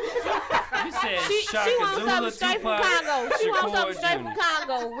 Jr. You said She Shaka wants Zulu, something straight from Tupac, Congo. She wants something Shakur straight Jr. from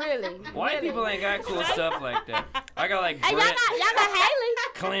Congo. Really? White really. people ain't got cool stuff like that. I got like Hey, Brett, y'all got Haley.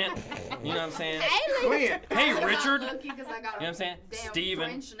 Clint. You know what I'm saying? Haley. Clint. Hey, I got Richard. lucky 'cause I got You know what I'm saying? a damn Steven.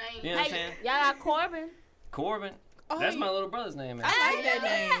 French name. You know what I'm saying? Y'all got Corbin. Corbin. Oh, That's my little brother's name. Man. I like that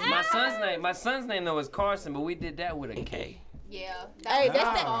name. My son's name though is Carson, but we did that with a K. Yeah. Hey, was that's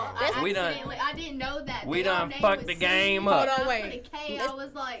my that- fault. that's- I We done- accidentally- I didn't know that. We The done name fucked was the C. game Hold up. on, I wait. put a K. I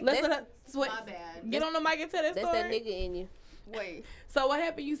was like, Let's my let bad. get on the mic and tell that That's story. that nigga in you. Wait. So what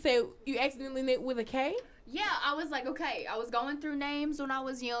happened? You said you accidentally knit with a K? Yeah, I was like, okay. I was going through names when I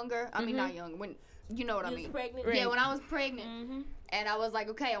was younger. I mean, not young. When you know what I You was mean. pregnant? Right. Yeah, when I was pregnant, and I was like,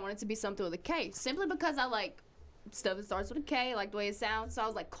 okay, I want it to be something with a K, simply because I like stuff that starts with a K, like the way it sounds. So I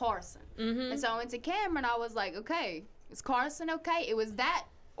was like Carson, and so I went to Cameron. I was like, okay, is Carson okay? It was that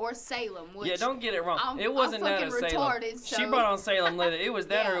or Salem. Which Yeah, don't get it wrong. I'm it wasn't that fucking or Salem. retarded, so. She brought on Salem later. It was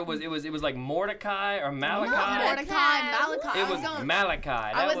that Yeah. or it was like Mordecai or Malachi. Not Mordecai, Malachi. It was Malachi.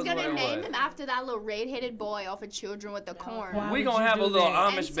 I was what gonna it name was. him after that little red-headed boy off of Children with the Corn. Why We would gonna you have a do little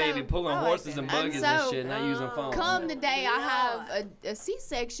that? Amish And baby so- pulling I like horses that. and And buggies and so, shit, not using phones. Come the day I have a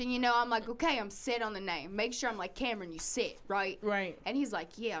C-section, you know, I'm like, okay, I'm set on the name. Make sure I'm like, Cameron, you set, right? Right. And he's like,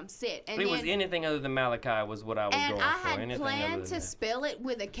 yeah, I'm set. And It then, was anything other than Malachi was what I was and going I for. had Anything planned other to than that. spell it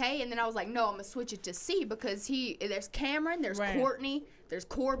with a K, and then I was like, no, I'm gonna switch it to C because there's Cameron, there's Right. Courtney, there's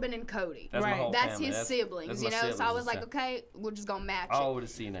Corbin and Cody. That's my Right. whole That's family. his siblings, that's you my know. So I siblings was like, and okay, we're just gonna match stuff. it. All with a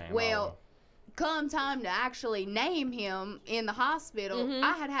C name. Well, come time to actually name him in the hospital,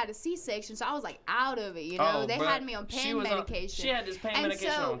 I had a C-section, so I was like out of it, you know. They but had me on she pain was medication. She had this pain And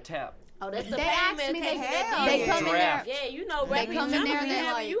medication so- on tap. Oh, that's the They pain asked me, medication hell they yeah. come in there. Draft. Yeah, you know, They come in there and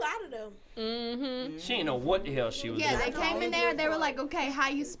they're like- you out of them. Mm-hmm. She didn't know what the hell she was Yeah, doing. they came in there. They were like, "Okay, how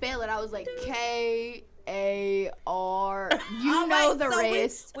you spell it?" I was like, K-A-R. You All know right, the so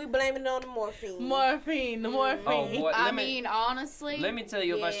rest. We blaming it on the morphine. Morphine, the morphine. Oh boy, I mean, honestly. let me tell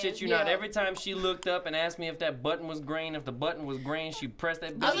you, if I Yeah, shit you not, yeah. every time she looked up and asked me if that button was green, if the button was green, she pressed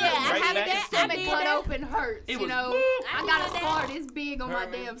that Oh button yeah, I right had back that. to And sleep. it did cut that. open hurts. It You was know, boop. I got a did scar that. this big on my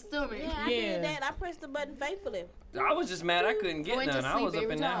Herman. damn stomach. Yeah, I Yeah. did that. I pressed the button faithfully. I was just mad I couldn't get Went to none. I was sleep up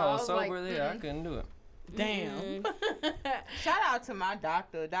every in that time. I hole was sober like, there. I couldn't do it. Damn. Shout out to my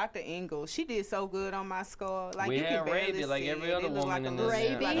doctor, Dr. Ingalls. She did so good on my scar. Like We you had can barely Raby like see every it. other It look woman like in a this. little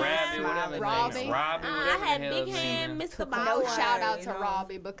Raby. Raby, whatever. Robbie. Robbie, whatever I the had hell big his name hand, is. Mr. Took No Bauer. shout out you to know.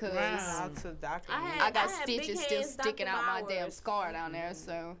 Robbie because Shout out to Dr. I Ingalls. had- I got had big stitches still hands, sticking Dr. out my damn Bowers. scar down there.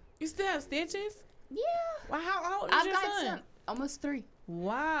 So You still have stitches? yeah, Well, how old is I've your got son? some. Almost 3.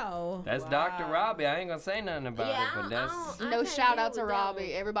 Wow. That's Dr. Robbie. I ain't gonna say nothing about Yeah, it, but that's I No can't shout deal out to with that Robbie.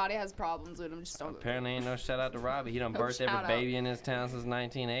 one. Everybody has problems with him. Just don't. apparently ain't no shout out to Robbie. He done No birthed every shout out. baby in this town since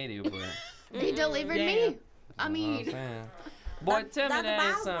 1980. But He delivered Damn. me. I you know what I'm mean, saying? Boy, tell me Dr. that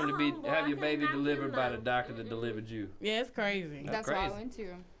ain't Bowers, something to my be homeboy, have I your can't baby knock him delivered by the down. doctor that delivered you. Yeah, it's crazy. That's that's why I crazy. went to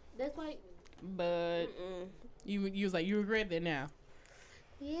him. That's why. But you was like, you regret that now.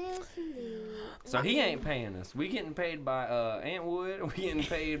 Yes, indeed. So he ain't paying us. We getting paid by Antwood. We getting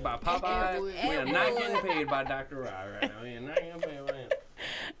paid by Popeye. Antwood. We are not getting paid by Dr. Rob right now. We are not getting paid by him.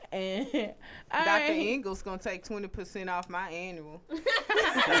 And Dr. alright. Ingalls gonna take 20% off my annual.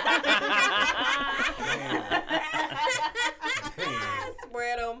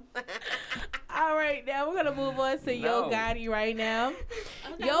 Spread them. All right, now we're gonna move on to Yo No. Gotti right now.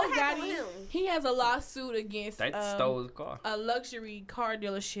 Yo what happened Gotti, with him? he has a lawsuit against They stole his car. a luxury car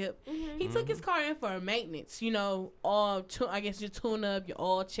dealership. Mm-hmm. He took his car in for maintenance, you know, I guess your tune up, your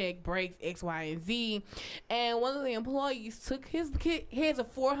oil check, brakes, X, Y, and Z. And one of the employees took his has a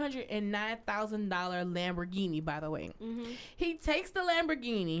 $409,000 Lamborghini, by the way. Mm-hmm. He takes the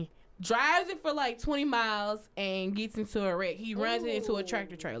Lamborghini, drives it for like 20 miles, and gets into a wreck. He runs it into a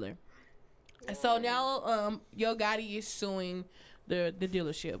tractor trailer. And so now Yo Gotti is suing the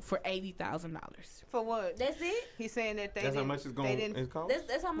dealership for $80,000. For what? That's it. He's saying that they That's how didn't. much it's they going didn't. to cost?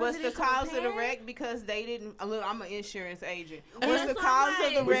 That's how much What's it the is to cause of the repair? wreck? Because they didn't. Look, I'm an insurance agent. That's What's the what cause I'm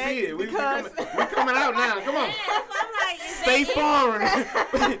of the like. We wreck? see it. We Because coming out now. Come on. Yeah, that's what I'm like. Is State that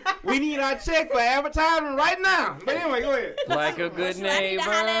it? Farm. We need our check for advertisement right now. But anyway, go ahead. Like a good So I need to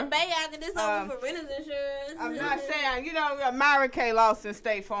holler at neighbor. Bay after this Um, over for renters insurance. I'm not saying, you know, Myron K. lost in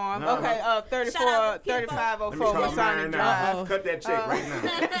State Farm. No, Okay, Shout out to 3504 Let me call Masonic Myron now. Drive. Cut that check right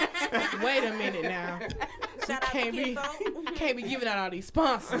now. Wait a minute now. Shout out to Can't be, Kinfolk. can't be giving out all these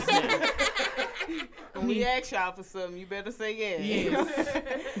sponsors now. When we ask y'all for something, you better say yes. Yes.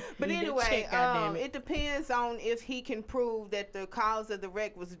 But Need that anyway, check, goddammit. it depends on if he can prove that the cause of the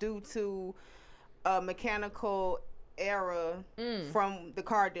wreck was due to a mechanical error from the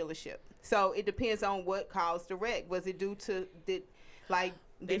car dealership. So it depends on what caused the wreck. Was it due to did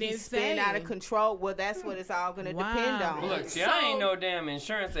he didn't spin out of say. control? Well, that's what it's all gonna depend Wow. on. Look, see, I ain't no damn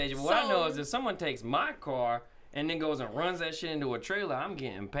insurance agent. What I know is if someone takes my car and then goes and runs that shit into a trailer, I'm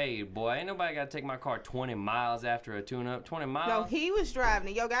getting paid, boy. Ain't nobody got to take my car 20 miles after a tune-up. 20 miles? No, he was driving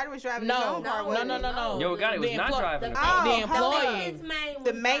it. Yo Gotti was driving his No, own car. no, wasn't no, he? no, no. Yo, Gotti was The not emplo- driving the Oh, car. The hold employee. Maintenance man was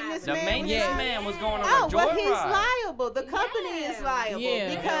The maintenance The driving. man maintenance Yeah. man was going on Oh, a well, he's joyride. liable. The company is Yeah. liable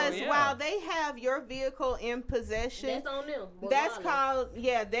Yeah. because Hell yeah. while they have your vehicle in possession, That's on them. that's regardless.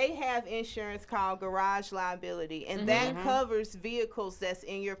 called they have insurance called garage liability, and that covers vehicles that's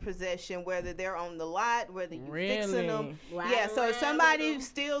in your possession, whether they're on the lot, whether you're fixing them. Riding Yeah, so if around somebody with them.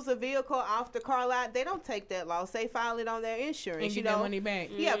 steals a vehicle off the car lot, they don't take that loss. They file it on their insurance. And you get know, that money back.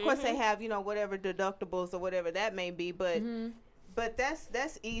 yeah, of course they have whatever deductibles or whatever that may be, but But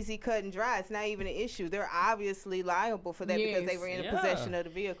that's easy cut and dry. It's not even an issue. They're obviously liable for that because they were in possession of the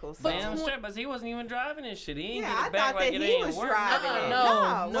vehicle. So. Damn straight, but he wasn't even driving this shit. He ain't Yeah, get I it back thought like that it he ain't was work. driving it.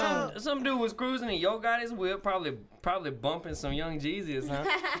 No. Well, Some dude was cruising and yo got his whip, probably bumping some young Jeezy or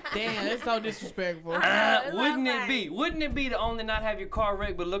something. Damn, that's so disrespectful. Wouldn't it be to only not have your car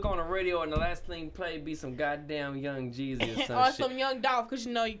wrecked, but look on the radio and the last thing played be some goddamn young Jeezy or some Or shit? some young Dolph, because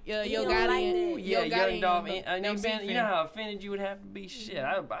you know Yo don't Gotti like and that. Yeah, Yo Gotti young dog. and You know what I'm saying? You know how offended you would have to be? Shit,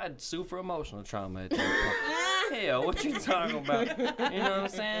 I'd sue for emotional trauma at that point. Hell, what you talking about? You know what I'm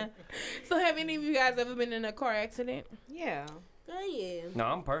saying? So have any of you guys ever been in a car accident? yeah. Oh, yeah. No,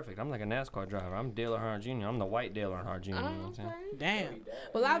 I'm perfect. I'm like a NASCAR driver. I'm Dale Earnhardt Jr. I'm the white Dale Earnhardt Jr. You know what I'm saying? Damn.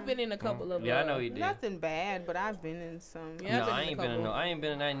 Well, I've been in a couple of. Yeah, I know he did. Nothing bad, but I've been in some. Yeah, No, I I've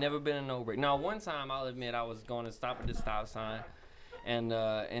ain't never been in no break. Now, one time I'll admit I was going to stop at the stop sign, and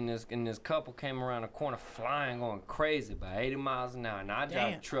this couple came around the corner flying, going crazy by 80 miles an hour. Now I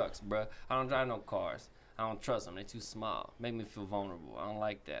drive Damn. trucks, bruh. I don't drive no cars. I don't trust them. They're too small. Make me feel vulnerable. I don't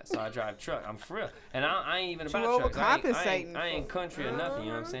like that. So I drive truck. I'm for real. And I ain't even about trucks. I ain't country or nothing, you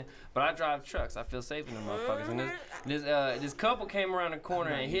know what I'm saying? But I drive trucks. I feel safe in them motherfuckers. And this couple came around the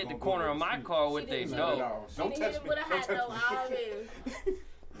corner and hit the corner of my car with their door. Don't touch me. Don't touch me.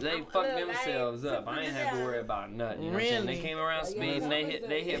 They fucked themselves up. I ain't have to worry about nothing. You know what I'm saying? They came around speeding.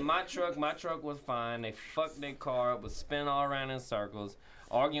 They hit my truck. My truck was fine. They fucked their car up, was spinning all around in circles,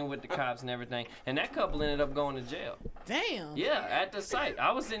 arguing with the cops and everything. And that couple ended up going to jail. Damn. Yeah, at the site.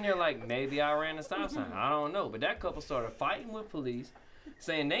 I was sitting there like, maybe I ran the stop sign. I don't know. But that couple started fighting with police,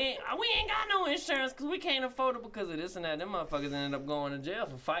 saying we ain't got no insurance because we can't afford it because of this and that. Them motherfuckers ended up going to jail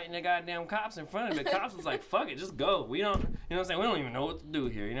for fighting the goddamn cops in front of them. The cops was like, fuck it, just go. We don't, you know what I'm saying? We don't even know what to do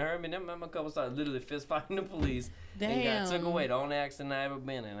here. You know what I mean? Them couple started literally fist fighting the police. And got took away. The only accident I ever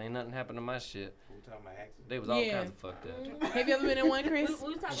been in. Ain't nothing happened to my shit. They was all kinds of fucked up. Have you ever been in one, Chris?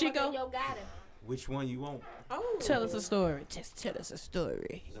 We talking Chico? about Yo Gotti. Which one you want? Oh. Tell us a story. Just tell us a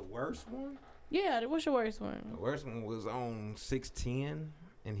story. The worst one? Yeah, what's your worst one? The worst one was on 610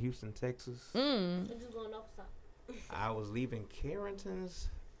 in Houston, Texas. I'm just going off south. I was leaving Carrington's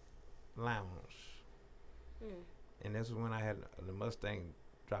Lounge. And this was when I had the Mustang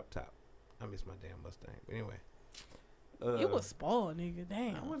drop top. I miss my damn Mustang. But anyway. You was spoiled, nigga.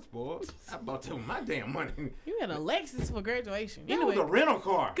 Damn. I wasn't spoiled. I bought them with my damn money. You had a Lexus for graduation. That Anyway, was a rental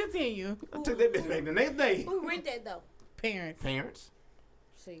car. continue. I took that bitch back the next day. Who rent that, though? Parents.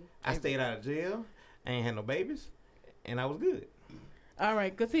 See. I stayed out of jail. I ain't had no babies. And I was good. All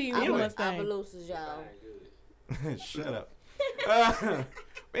right, continue. Anyway. Opelousas, y'all. Shut up. But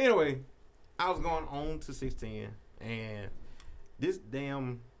anyway, I was going on to 610. And this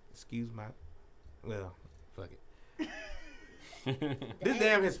damn, fuck it. This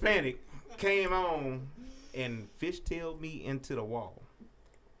damn Hispanic came on and fishtailed me into the wall.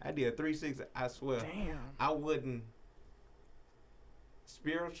 I did a 360. I swear. Damn. I wasn't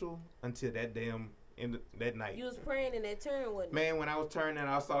spiritual until that damn that night. You was praying in that turn, wasn't you? Man, when I was turning,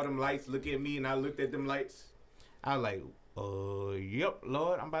 I saw them lights look at me, and I looked at them lights. I was like, yep,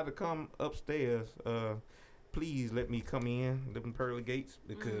 Lord, I'm about to come upstairs. Please let me come in them pearly gates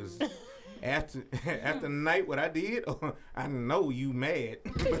because after the night what I did, I know you mad.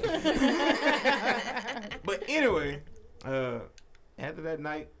 But anyway, after that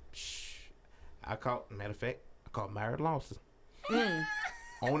night, I called Myron Lawson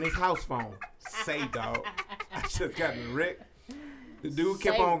on his house phone. Say, dog, I just got wrecked. The dude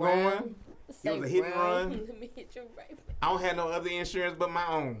kept on going. It was a hit and run. I don't have no other insurance but my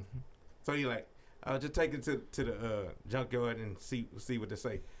own. So he like, just take it to the junkyard and see what they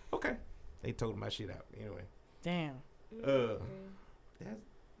say. Okay. They told my shit out. Anyway. Damn.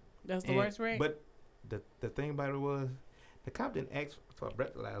 That's the worst rate? But the thing about it was, the cop didn't ask for a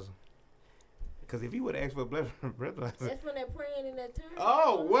breathalyzer. Because if he would ask for a breathalyzer. That's when they're praying in that turn.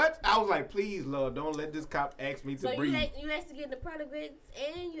 Oh, what? I was like, please, Lord, don't let this cop ask me to breathe. So you asked to get the pearly gates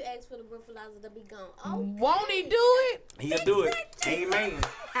and you asked for the breathalyzer to be gone. Oh, won't he do it? He'll do it. Amen.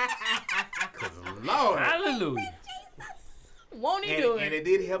 Because, Lord. Hallelujah. Won't he do it? And it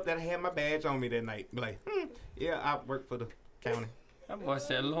did help that I had my badge on me that night. Be like, yeah, I work for the county. That boy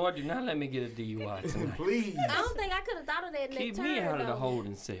said, Lord, do not let me get a DUI tonight. Please. I don't think I could have thought of that in Keep that me turn, out of the though.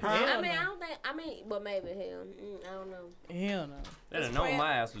 holding cell. But maybe him. I don't know. Hell no. They didn't know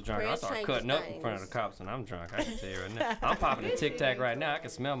my ass was drunk. I started cutting up in front of the cops and I'm drunk. I can tell you right now. I'm popping a Tic Tac right now. I can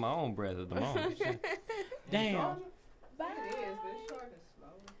smell my own breath at the moment. Damn. It is, but it's short and slow.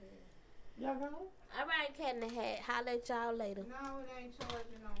 Y'all go? All right, Cat in the Hat. Holla at y'all later. No, it ain't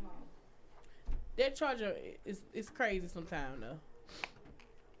charging no more. That charger is crazy sometimes, though.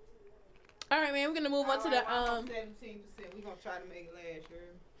 All right, man. We're gonna move on to the 17%. We're gonna try to make it last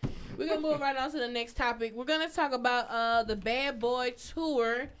year. We're gonna move right on to the next topic. We're gonna talk about the Bad Boy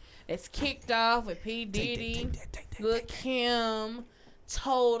tour that's kicked off with P. Diddy, Lil Kim,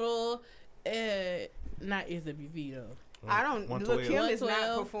 Total, not SWV though. I don't. Lil 112. Kim is not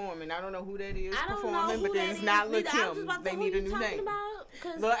 112. performing. I don't know who that is I don't know performing, who but that it's is not Lil neither. I was just Kim. about to They say, need who a you new talking name. about?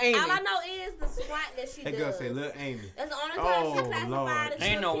 'Cause Lil Amy. all I know is the swat that she That does. girl say, "Lil Amy." That's the only Oh, time she classified Lord. as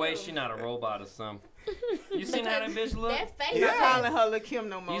Ain't no Lil way Kim. she not a robot or something. You seen how that bitch look? That face. You're not Yeah. calling her Lil Kim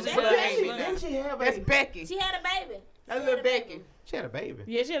no more. You That's said Lil that Amy. ain't That's- she have That's Becky. She had a baby. That's She Lil had a baby. Becky. She had a baby.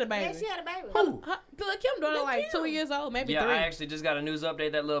 Yeah, she had a baby. Yeah, she had a baby. Who? Lil Kim daughter Lil like Kim. 2 years old, maybe Yeah, 3. I actually just got a news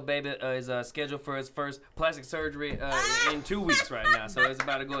update. That little baby is scheduled for his first plastic surgery in 2 weeks right now. So it's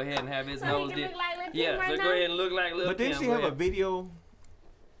about to go ahead and have his So he nose can did. look like Lil Kim Yeah, right so now? go ahead and look like Lil But Kim. didn't she Go have a ahead. video,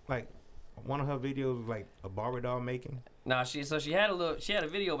 like one of her videos, was like a Barbie doll making? Nah, she had a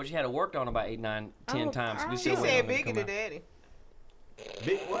video, but she had it worked on about 8, 9, 10 times. We She still waiting said on them to Biggie come to out. Daddy.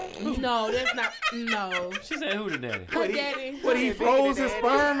 Big what? No, that's not. No. She said who the daddy? Her daddy. What he Biggie froze to his Daddy.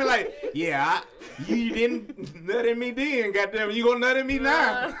 sperm and like, yeah, you didn't nut in me then, goddamn, you gonna nut in me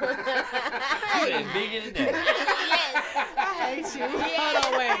now? She said bigger than daddy. I hate you. Hold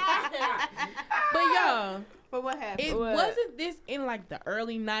on, wait. But y'all, But what happened? it wasn't this in like the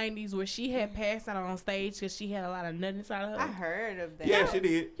early 90s where she had passed out on stage because she had a lot of nut inside of I her. heard of that. Yeah, she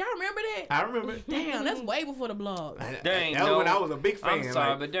did. Y'all remember that? I remember it. Damn, that's way before the blog. There ain't that was no- when I was a big fan. I'm sorry,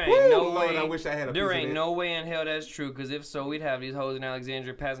 like, but there woo, ain't no Lord, way. I wish I had a There piece ain't of no way in hell that's true. Because if so, we'd have these hoes in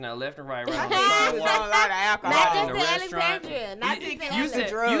Alexandria passing out left and right, right I on the think she was on a sidewalk. lot of alcohol. Not Right in just the the restaurant. Alexandria. Not just the You said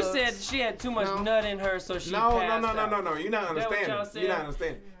Alexandria. you said she had too much nut in her, so she No, passed no. out. You're not That what understanding. y'all said? You're not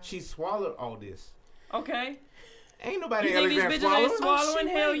understanding. She swallowed all this. Okay. Ain't nobody You think these Alexander bitches ain't swallowing. swallowing?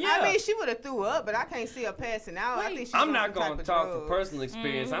 Hell yeah. I mean, she would have threw up, but I can't see her passing out. I think she's I'm on not some type going to of talk drugs. from personal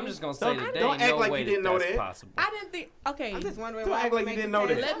experience. I'm just going to say that there don't ain't act no like way you didn't know that's that. possible. I didn't think. Okay. I'm just wondering Don't why act we like you make didn't the know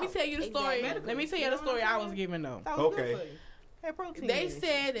that. same Let me out. tell you the story. Exactly. Let me tell you the story I was given though. That was Okay. good for you. Hey, protein. They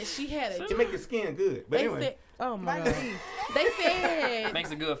said that she had a. It make your skin good. But They anyway. said, oh my Vitamin god. E. They said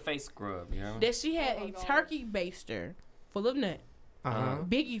Makes a good face scrub, you know? that she had a turkey baster full of nut, Uh-huh.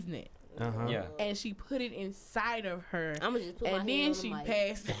 Biggie's nut, Uh-huh. Yeah. and she put it inside of her, I'm gonna just put my and hand then on the she mic.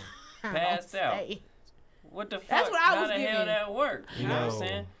 passed out. Passed out. on stage. What the fuck? That's what I How was the hell given. that work? You know what I'm No.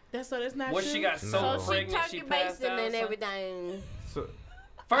 saying? That's not What true. she got so No. So she pregnant turkey she passed basting out? or and something? everything. So,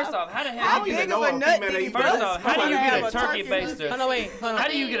 First off, how the hell How you big get of know a a nut female did he ain't bust? First off, how do Somebody you have get a turkey baster? Hold on, wait. Hold How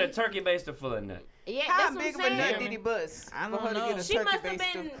on. do you get a turkey baster full of nut? Yeah, How that's big of what a I'm nut saying. did he bust? I for don't her to know. get a She turkey must have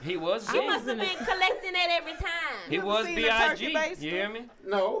baster? been. He was She big. must have been collecting that every time. He ever was seen a turkey B.I.G. baster? You hear me?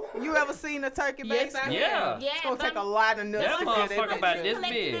 no. You ever seen a turkey Yes, baster? I Yeah. Yeah, It's gonna but take a lot of nuts That to fill that motherfucker baby about up. this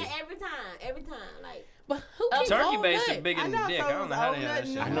collecting big. that every time. Like, But who A keeps Turkey all baster nut? bigger I than know, dick. so I don't know how the it's hell that all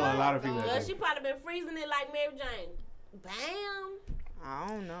shit. nut I and know a nut. lot of people girl, that she do. probably been freezing it like Mary Jane. Bam. I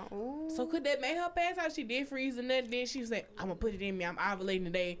don't know. Ooh. So could that make her pass out? She did freeze the nut. Then she said, "I'm gonna put it in me. I'm ovulating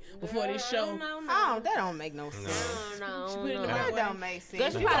today before this show." No. Oh, that don't make no sense. No. She put it in the That right way. don't make sense.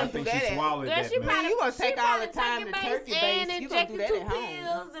 Girl, she You probably gonna I do think that she at- swallowed Girl, that, she man. probably you gonna she take all the probably time to turkey and base. You gonna do injected that 2 at home.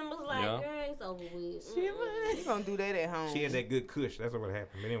 pills and was like, Yeah. girl, it's over with. You gonna do that at home. She had that good kush. That's what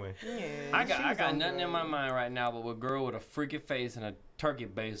happened. But anyway. Yeah, I she got was on nothing in my drugs. mind right now but a girl with a freaky face and a turkey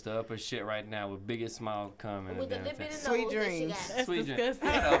baster up her shit right now with biggest smile coming. With the and lip in the Sweet nose that she dreams. got. That's Sweet dream. disgusting.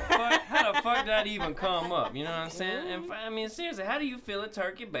 How the fuck did that even come up? You know what I'm saying? And I mean, seriously, how do you feel a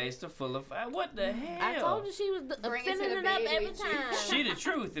turkey baster full of what the hell? I told you she was Bring it to filling the it up baby every with you. time. She the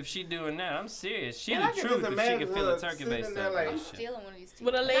truth if she doing that. I'm serious. She And I the can truth just if she imagine can feel a her turkey sitting baster. there up like- and I'm shit. stealing one of these.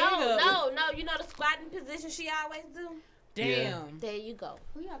 With a leg up. No. You know the squatting position she always do? Damn. There you go.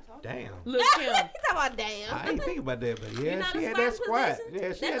 Who y'all talking? Damn. Look, Kim. You talking about damn. I ain't think about that, but yeah, You know she the had that squatting squat. position? Yeah,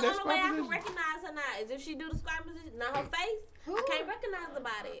 she That's had the that only squat way I can position. recognize her now is if she do the squatting position. Now her face, I can't recognize the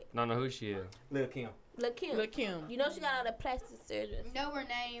body. Don't know who she is. Lil' Kim. Look Kim. Look, Kim. You know she got all that plastic surgery. Know her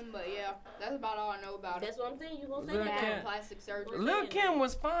name, but yeah, that's about all I know about That's it. what I'm saying. You gonna say Lil' that? Kim. Bad plastic surgery. Lil' Kim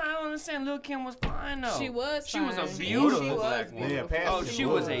was fine. I don't understand. Lil' Kim was fine though. She was She was a fine. beautiful She was black woman. Yeah, beautiful. Oh, Pastor she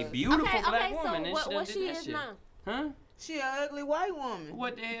was a beautiful Okay, black so woman, and what she what done she did that is shit. now? Huh? She an ugly white woman.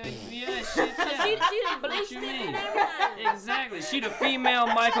 What the hell? Yeah, shit. Yeah. She done What bleached you it mean? and everything. Exactly. She the female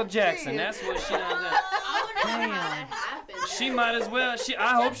Michael Jackson. That's what she done. I wonder how that happened. She might as well.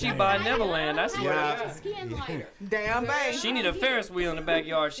 I hope she buy Neverland. That's what. Yeah. Skin lighter. Damn, baby. She need a Ferris wheel in the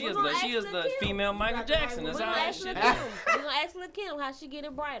backyard. She is the female Michael Jackson. That's We all gonna that ask shit Lil' is. Kim. We gonna ask Lil' Kim how she get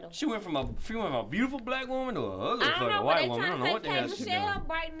it brighter. She went from a beautiful black woman to a ugly I don't know, fucking but white they woman. I trying don't know to what the say hell K. she Michelle doing.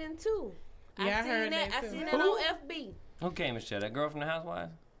 brightening too. Yeah, I heard that I too. seen that on FB. Who came Michelle? That girl from the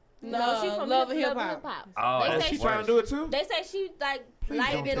Housewives? No, she from Love and Hip Hip Hop. Hop. Oh, They that's say She she- trying to do it too? They say she like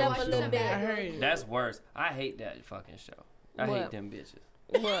Lighten it up a little bit. I heard it. That's worse. I hate that fucking show. I What? hate them bitches.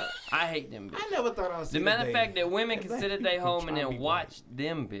 What? I hate them bitches. I never thought I would see The matter of day. fact that women can sit at their home and Trying to then be watch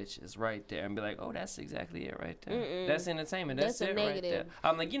them bitches right there and be like, oh, that's exactly it right there. That's entertainment. That's That's a it right there. negative.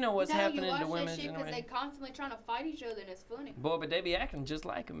 I'm like, you know what's No, happening you to watch women's that shit because they generation? constantly trying to fight each other and it's funny. Boy, but they be acting just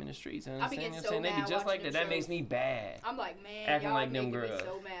like them in the streets. You know I what be I'm saying? getting You know what I'm saying? so They be mad just like watching that. them That makes shows. me bad. I'm like, man, Acting y'all like them making girls. me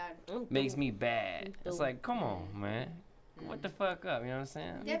so mad. Makes me bad. It's like, come on, man. What the fuck up? You know what I'm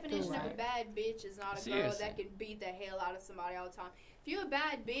saying? Definition of a bad bitch is not a girl Seriously. that can beat the hell out of somebody all the time. If you're a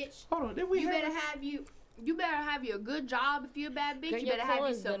bad bitch, Hold on, did we you have better have you a good job. If you're a bad bitch, Girl, you your better have you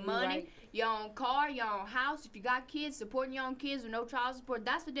coins some better be money, right. your own car, your own house. If you got kids, supporting your own kids with no child support.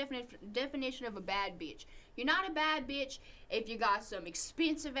 That's the definition of a bad bitch. You're not a bad bitch if you got some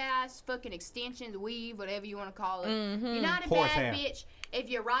expensive ass fucking extensions, weave, whatever you want to call it. You're not a Horsehair. bad bitch if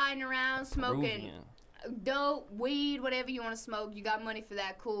you're riding around smoking Peruvian. dope, weed, whatever you want to smoke. You got money for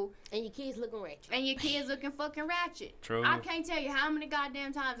that, cool. And your kids looking ratchet. And your kids looking fucking ratchet. True. I can't tell you how many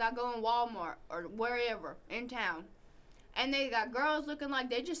goddamn times I go in Walmart or wherever in town, and they got girls looking like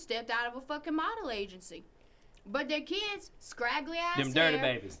they just stepped out of a fucking model agency. But their kids, scraggly ass Them dirty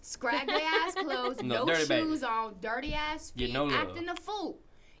hair, babies. scraggly ass clothes, No, no dirty shoes babies. on, dirty ass Get feet, no love. acting a fool.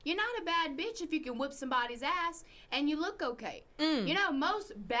 You're not a bad bitch if you can whip somebody's ass and you look okay. You know,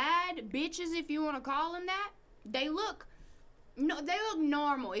 most bad bitches, if you want to call them that, they look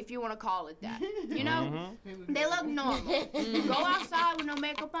normal, if you want to call it that. You know, they look normal. Go outside with no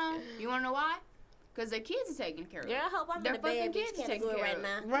makeup on. You want to know why? Because their kids are taken care of. Yeah, I hope I'm Their in the bad fucking bitch kids are taken category care right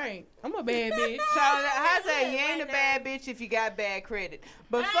of. now. Right. I'm a bad bitch. So how's that? You ain't a bad bitch if you got bad credit.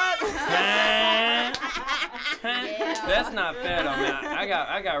 But fuck. That's not fair though, man.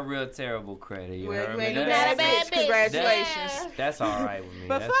 I got real terrible credit. You heard me? You're That's- not a bad bitch. Congratulations. That's all right with me.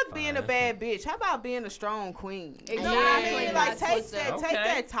 But That's fuck fine. being a bad bitch. How about being a strong queen? You know what I Exactly. mean? Like That's take what's that up. take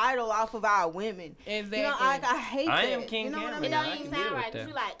that title off of our women. Exactly. You know, I hate I that. am King you know what I Cameron. mean? It don't I even can deal sound with right. that.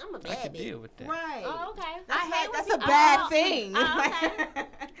 You like, I'm a I bad can bitch. deal with that. Right. Oh, okay. That's a when bad people- thing. okay.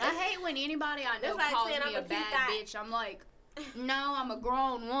 I hate when anybody I know That's like calls saying me I'm a a cute bad guy. bitch. I'm like, no, I'm a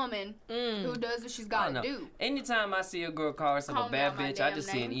grown woman who does what she's got to know. do. Anytime I see a girl call herself a Calm bad down, my bitch, I damn just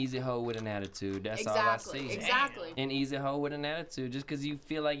see an name. easy hoe with an attitude. That's Exactly. all I see. Exactly. An easy hoe with an attitude. Just because you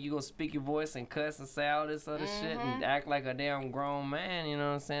feel like you going to speak your voice and cuss and say all this other shit and act like a damn grown man, you know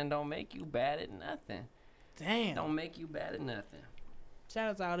what I'm saying, don't make you bad at nothing. Damn. Don't make you bad at nothing. Shout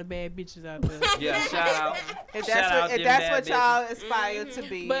out to all the bad bitches out there. Yeah, shout out. If Shout that's out what, them if that's bad what y'all aspire to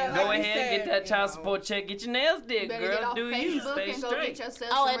be. But you Go know? like you ahead, said, get that child you know. support check, get your nails did, Better get girl. off Do you Facebook stay and go get straight?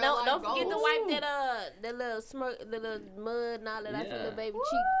 yourself Oh, some and real don't life forget to goals. wipe that little smirk, the little mud and all that off your Yeah. little baby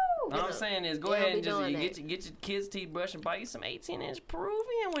cheek. All I'm saying is, go They don't ahead and be just doing get your kids' teeth brushed and buy you some 18-inch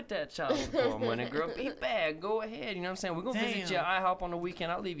Peruvian with that child support money, girl. Be bad. Go ahead. You know what I'm saying? We're gonna visit Damn. your IHOP on the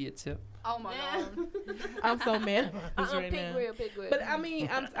weekend. I'll leave you a tip. Oh my god. I'm so mad about this right Pick now. real, pick real. But I mean,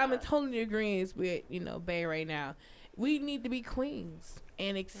 I'm in totally agreement with Bae right now. We need to be queens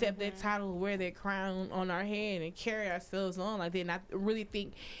and accept that title, wear that crown on our head, and carry ourselves on like that. And I really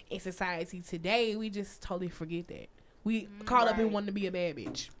think in society today, we just totally forget that. We caught up and Right. want to be a bad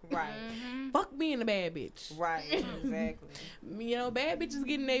bitch. Right. Fuck being a bad bitch. Right. Exactly. You know, bad bitches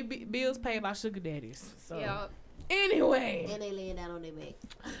getting their bills paid by sugar daddies. So Yeah. anyway, and they laying down on their back.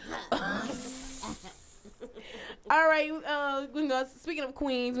 all right. We're gonna, speaking of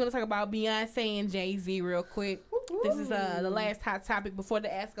queens, we're gonna talk about Beyonce and Jay-Z real quick. This is the last hot topic before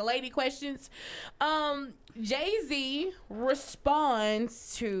the Ask a Lady questions. Jay-Z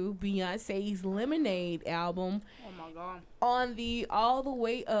responds to Beyonce's Lemonade album Oh my god. on the All the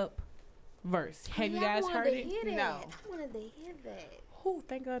Way Up verse. Have you guys heard it? No. I wanted to hear that. Oh,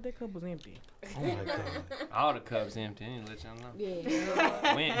 thank God that cup was empty. Oh my God. All the cups empty. I ain't let y'all know.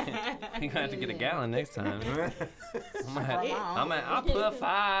 Yeah. We gonna have to get a gallon next time. Wow. I'll put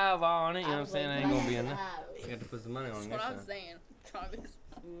 5 on it. You know what I'm saying? That ain't gonna be enough. You have to put some money on That's it what next I'm time. saying. Travis.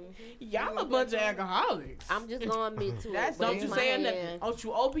 Y'all a bunch of alcoholics. I'm just gonna admit to That's it. but Don't it's you my say hand. nothing. Don't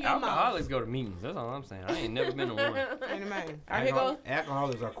you open your mouth. Alcoholics go to meetings. That's all I'm saying. I ain't never been to one. Ain't a man. All right, here go.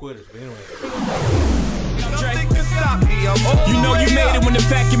 Alcoholics are quitters, but anyway. You know you made it when the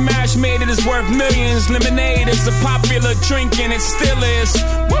fact your marriage made it is worth millions. Lemonade is a popular drink and it still is.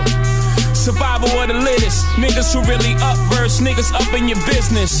 Woo! Survival of the littest. Niggas who really up verse, niggas up in your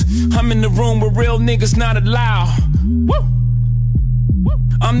business. I'm in the room with real niggas not allowed. Woo!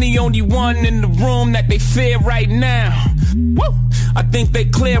 I'm the only one in the room that they fear right now. Woo! I think they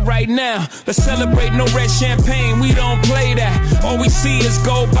clear right now. Let's celebrate, no red champagne, we don't play that. All we see is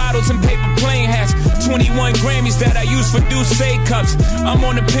gold bottles and paper plane hats. 21 Grammys that I use for Douce cups. I'm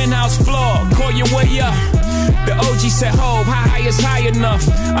on the penthouse floor, call your way up. The OG said, "Ho, how high is high enough?"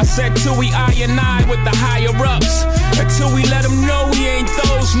 I said, "Till we I and I with the higher ups. Until we let them know we ain't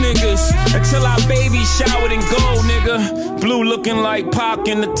those niggas. Until our baby showered in gold, nigga. Blue looking like Pac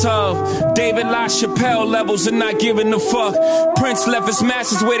in the tub. David LaChapelle levels and not giving a fuck. Prince left his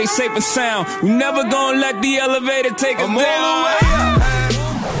masters where they safe and sound. We never gonna let the elevator take us down."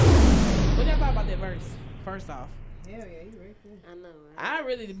 What y'all thought about that verse? First off, Hell yeah, you right there. I know, right? I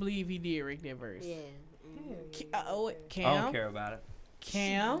really believe he did wreck that verse. Yeah. Cam. I don't care about it.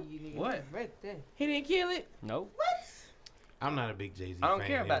 Cam. What? He didn't kill it. Nope. I'm not a big Jay-Z I don't fan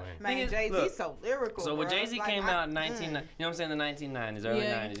care about anyway. it. Man, Thing is, Jay-Z's look, so lyrical. So when bruh. Jay-Z Like, came out in 19, you know what I'm saying, the 1990s, early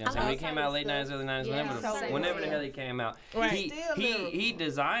Yeah. 90s, you know what I'm saying? When he came out late 90s, early 90s, Yeah, whenever the so hell he came out, Right. Still he lyrical.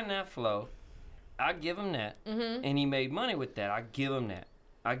 designed that flow. I give him that, and he made money with that. I give him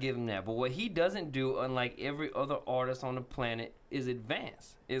that. But what he doesn't do, unlike every other artist on the planet, is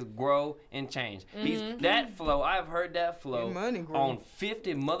advance, is grow and change. He's that flow. I've heard that flow Your money grow. on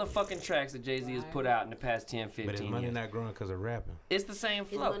 50 motherfucking tracks that Jay-Z has put out in the past 10, 15 But his money years. not growing because of rapping. It's the same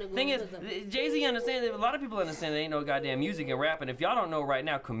flow. money Thing is, growing because Jay-Z understands that a lot of people understand there ain't no goddamn music in rapping. If y'all don't know right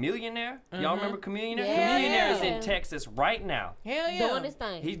now, Chameleonaire, y'all remember Chameleonaire? Yeah. Chameleonaire is Yeah. in Texas right now. Hell yeah. Doing this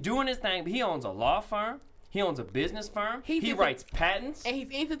thing. He's doing his thing, but he owns a law firm. He owns a business firm. He's He into- writes patents. And he's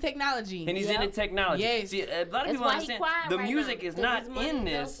into technology. And he's Yep. into technology. Yes. See, a lot of That's people why he understand quiet the right music now, is 'cause not his money in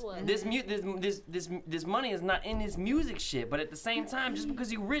does this. what? This money is not in his music shit. But at the same time, just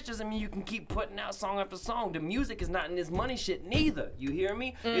because you're rich doesn't mean you can keep putting out song after song. The music is not in this money shit neither. You hear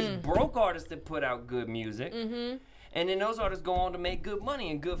me? It's broke artists that put out good music. And then those artists go on to make good money,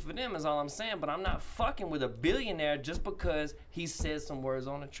 and good for them is all I'm saying. But I'm not fucking with a billionaire just because he says some words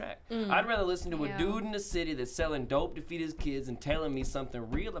on the track. I'd rather listen to a Yeah. dude in the city that's selling dope to feed his kids and telling me something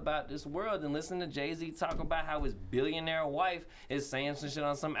real about this world than listen to Jay-Z talk about how his billionaire wife is saying some shit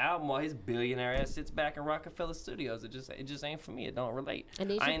on some album while his billionaire ass sits back in Rockefeller Studios. It just ain't for me. It don't relate. And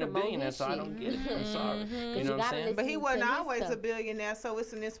then I she ain't a promote billionaire, his so I shit. don't get it. I'm sorry. You know you what I'm gotta saying? But he listen wasn't to his always stuff. a billionaire, so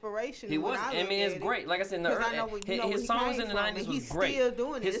it's an inspiration. He when was. I look mean, it's at it. great. Like I said, in the 'Cause I early, know where his he songs came in the from, 90s and was he's great. still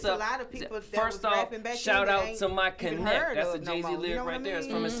doing it. His It's a stuff- lot of people that First was off, rapping back shout then that out ain't to my even Connect. heard That's of a no Jay-Z more. You lyric know what right I there. It's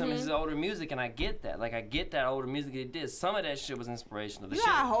mean? from some of his older music, and I get that. Like, I get that older music he did. Some of that shit was inspirational. The You shit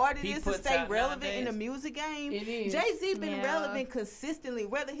know how hard it he is to puts stay out relevant in the nowadays. music game? It is. Jay-Z been Yeah. relevant consistently,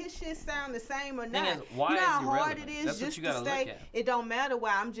 whether his shit sound the same or Thing not. is, why you know is how he hard relevant? it is That's what just you to gotta look stay. at. It don't matter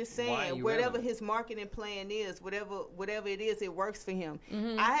why. I'm just Why saying, you whatever relevant? his marketing plan is, whatever it is, it works for him.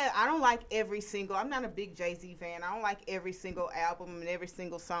 I don't like every single. I'm not a big Jay-Z fan. I don't like every single album and every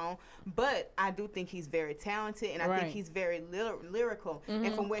single song, but I do think he's very talented, and I Right. think he's very lyrical.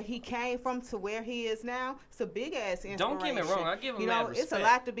 And from where he came from to where he is now, it's a big ass inspiration. Don't get me wrong, I give him You mad know, it's a respect.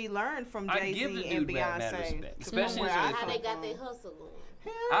 lot to be learned from I Jay-Z give the and dude mad Beyonce. respect, to especially from where as I a- How they come got from. their hustle going.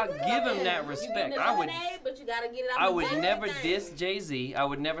 I give him that You respect. getting the I would. lemonade, but you gotta get it out I the would bag never thing. diss Jay-Z. I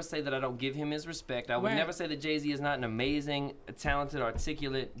would never say that I don't give him his respect. I would Right. never say that Jay-Z is not an amazing, talented,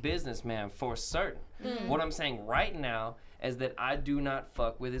 articulate businessman for certain. What I'm saying right now is that I do not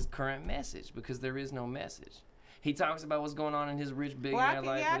fuck with his current message because there is no message. He talks about what's going on in his rich billionaire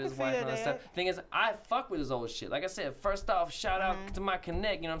life I with his can wife feel and all that that. stuff. Thing is, I fuck with his old shit. Like I said, first off, shout out to my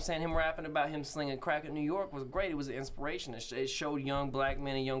Connect. You know what I'm saying? Him rapping about him slinging crack in New York was great. It was an inspiration. It showed young black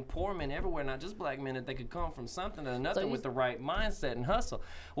men and young poor men everywhere, not just black men, that they could come from something to another you with the right mindset and hustle.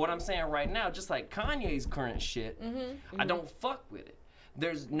 What I'm saying right now, just like Kanye's current shit, I don't fuck with it.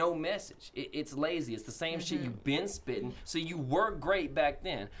 There's no message. It's lazy. It's the same shit you've been spitting. So you were great back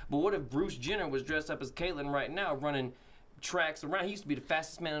then. But what if Bruce Jenner was dressed up as Caitlyn right now running tracks around? He used to be the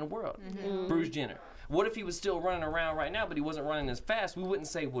fastest man in the world, Bruce Jenner. What if he was still running around right now, but he wasn't running as fast? We wouldn't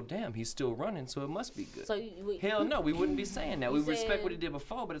say, well, damn, he's still running, so it must be good. So Hell no, we wouldn't be saying that. We You respect saying- what he did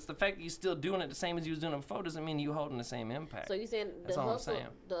before, but it's the fact that you're still doing it the same as you was doing it before doesn't mean you holding the same impact. So you saying That's all I'm saying.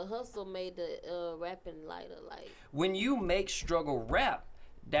 the hustle made the rapping lighter, like When you make struggle rap,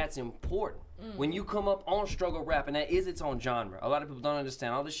 that's important. When you come up on struggle rap, and that is its own genre. A lot of people don't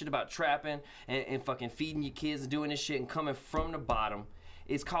understand all this shit about trapping and fucking feeding your kids and doing this shit and coming from the bottom.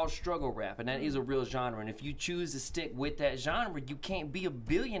 It's called struggle rap, and that is a real genre. And if you choose to stick with that genre, you can't be a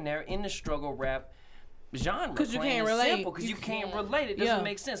billionaire in the struggle rap genre. 'Cause you plain can't and relate. simple, 'cause You you can't can't. relate. It doesn't Yeah.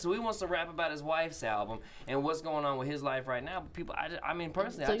 make sense. So he wants to rap about his wife's album and what's going on with his life right now. But people, I mean,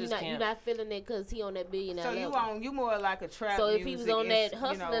 personally, so I you're just not can't. you're not feeling it because he on that billionaire So level. you more like a trap. So if he was music, on that it's,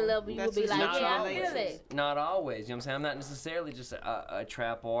 hustling level, you would that's be just like, Not yeah, I always. feel it. Not always. You know what I'm saying? I'm not necessarily just a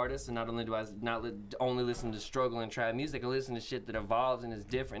trap artist, and not only do I only listen to struggle and trap music, I listen to shit that evolves and is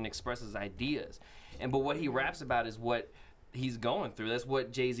different and expresses ideas. But what he raps about is what he's going through. That's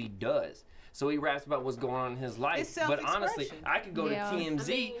what Jay-Z does. so he raps about what's going on in his life. It's But honestly, self-expression. I could go to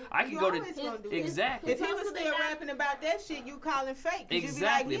TMZ. I could You go always gonna do to it. exactly. If he was still rapping about that shit, you calling fake.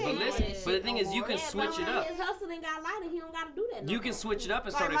 Exactly, You be like, but yeah, listen, yeah, but the thing is, you can Yeah, switch but it up. His hustle ain't got a light, and he don't gotta do that. You can switch it up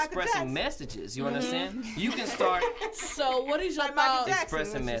and Like start Michael expressing Jackson. messages. You understand? You can start So what is your Like Michael thought? Jackson,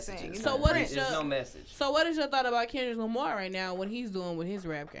 expressing what you saying, messages. you So know? what is There's your no message. So what is your thought about Kendrick Lamar right now? What he's doing with his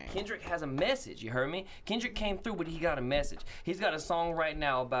rap game? Kendrick has a message. You heard me? Kendrick came through, but he got a message. He's got a song right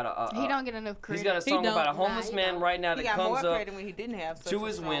now about a. He don't get enough credit. He's got a song about a don't. homeless Nah, he man don't. right now He that got more comes up credit when he didn't have such to a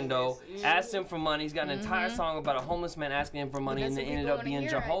his strong window, message. asked him for money. He's got an entire song about a homeless man asking him for money, and that's then what ended people up being wanna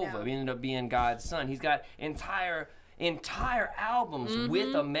hear right Jehovah. now. He ended up being God's son. He's got entire albums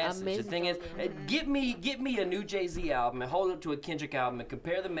with a message. The message thing is, on get me a new Jay-Z album and hold it up to a Kendrick album and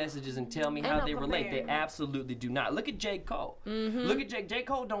compare the messages and tell me how no they relate. They comparing. absolutely do not. Look at J. Cole. Look at J.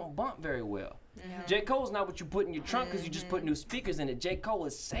 Cole don't bump very well. J. Cole's not what you put in your trunk because you just put new speakers in it. J. Cole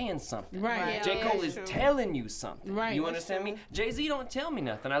is saying something. Right. Yeah. J. Cole that's is true. telling you something. Right. You That's understand me? Jay-Z don't tell me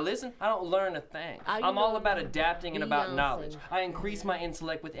nothing. I listen, I don't learn a thing. All you I'm all know about is adapting and about Beyonce. knowledge. I increase my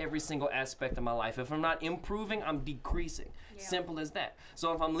intellect with every single aspect of my life. If I'm not improving, I'm decreasing. Simple as that.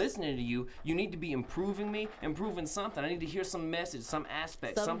 So if I'm listening to you, you need to be improving me, improving something. I need to hear some message, some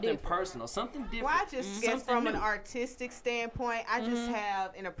aspect, something different. personal, something different. Well, I just guess something from an new. artistic standpoint, I just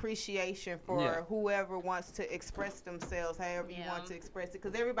have an appreciation for Yeah. whoever wants to express themselves however you want to express it,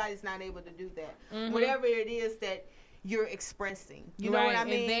 because everybody's not able to do that. Mm-hmm. Whatever it is that you're expressing, you know what I Right,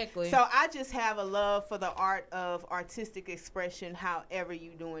 mean? exactly. So I just have a love for the art of artistic expression, however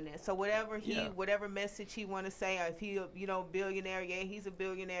you doing that. So whatever message he want to say, or if he billionaire, he's a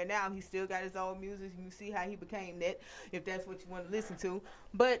billionaire now. He still got his own music. You see how he became that, if that's what you want to listen to.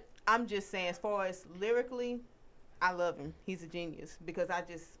 But I'm just saying, as far as lyrically, I love him. He's a genius because I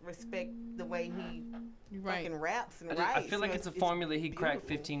just respect the way he fucking raps and writes. I feel like You know, it's a formula he cracked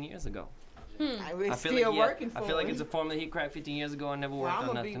beautiful. 15 years ago. It's I feel still like working for I feel like him. it's a formula he cracked 15 years ago and never worked I'ma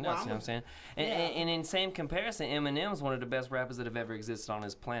on be- nothing well, else. You know what I'm saying? And in same comparison, Eminem's one of the best rappers that have ever existed on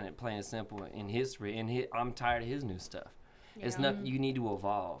this planet, plain and simple, in history. And I'm tired of his new stuff. It's nothing. You need to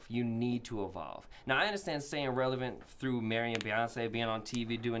evolve. You need to evolve. Now I understand staying relevant through marrying Beyonce, being on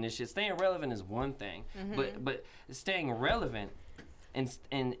TV, doing this shit. Staying relevant is one thing, but staying relevant and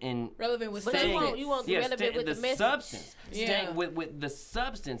Relevant with But staying. you want the relevant with the message. substance. Yeah. Staying with the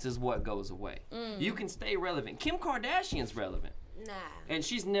substance is what goes away. You can stay relevant. Kim Kardashian's relevant. Nah. And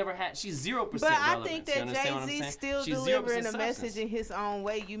she's 0% But I relevant. think You that understand what I'm Jay-Z's saying? still She's 0% delivering a substance. message in his own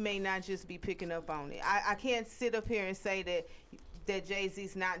way. You may not just be picking up on it. I can't sit up here and say that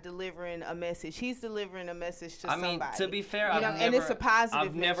Jay-Z's not delivering a message. He's delivering a message to somebody. I mean, to be fair, and it's a positive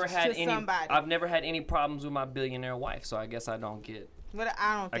I've never message had to any. somebody. I've never had any problems with my billionaire wife, so I guess I don't get. But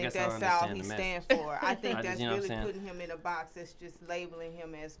I don't I think guess I that's all understand he the stands message. for. I think I just- that's you know what I'm really saying? putting him in a box that's just labeling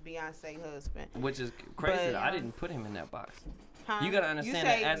him as Beyonce husband. Which is crazy. But- I didn't put him in that box. Huh? You gotta understand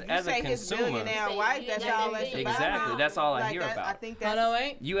say, that you as a say his consumer. billionaire You wife, say that's you got all that that's big- about. Exactly, that's all I Like hear that- about. I think Hold that's on,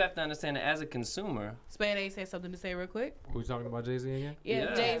 wait. You have to understand that as a consumer. Spade A said something to say real quick. We talking about Jay-Z again? Yeah,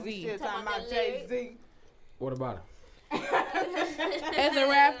 Yeah. Jay we Z. still talking Talking about about that Jay-Z. What about him? As a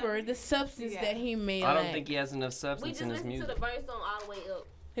rapper, the substance Yeah. that he made. I don't think he has enough We substance just in his listened to music. the verse on All the Way Up.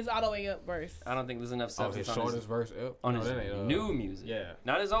 his all the way up verse. I don't think there's enough Oh, his substance shortest verse up? on No, his that ain't, new music. Yeah.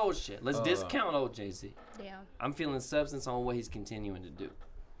 Not his old shit. Let's discount old Jay-Z. Yeah. I'm feeling substance on what he's continuing to do.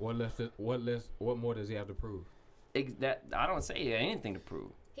 What more does he have to prove? That I don't say he had anything to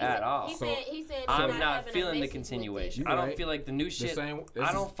prove He at said, all. He said he's I'm not having a feeling the message with continuation. it. You I don't right. feel like the new shit. same-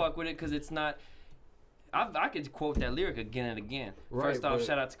 I don't fuck with it because it's not. I could quote that lyric again and again. Right, First off, but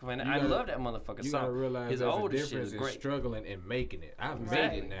shout out to Quinn. you I gotta- love that motherfucker You song. gotta realize His there's a oldest shit difference is in great. struggling and making it. I've made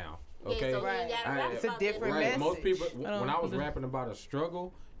Exactly. it now. Yeah, Okay. so he Right. ain't gotta I- rap it's a about different that. Right. message. Most people, I don't- when I was rapping about a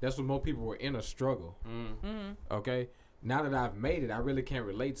struggle, that's when most people were in a struggle. Okay. Now that I've made it, I really can't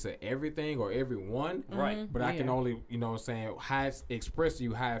relate to everything or everyone. Right. But I can Yeah. only, you know what I'm saying, express to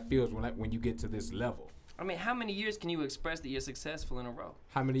you how it feels when you get to this level. I mean, how many years can you express that you're successful in a row?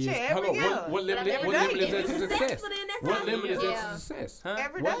 How many years? Shit, Hold every on, year. what limit Every is that day. to If you success? successful, then that's What all limit you is do. that Yeah. to success? Huh?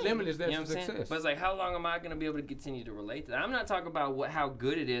 Every What day. limit is that You know to what I'm saying? success? But it's like, how long am I gonna be able to continue to relate to that? I'm not talking about how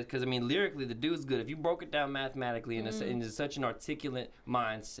good it is, because I mean, lyrically, the dude's good. If you broke it down mathematically into such an articulate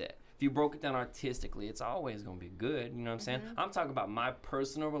mindset, if you broke it down artistically, it's always gonna be good. You know what I'm saying? I'm talking about my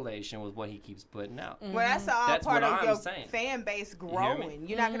personal relation with what he keeps putting out. Well, that's all That's part what of I'm your saying. fan base hear me? growing.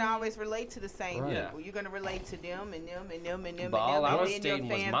 You're not gonna always relate to the same Right. people. You're gonna relate to them and them and them and them But all and I them, was and then your stating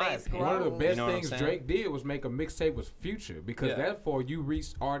was fan my base opinion. One of the grows. best You know what I'm things saying? Drake did was make a mixtape with Future because Yeah. therefore you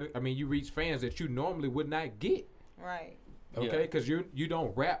reach you reach fans that you normally would not get. Right. Okay, because you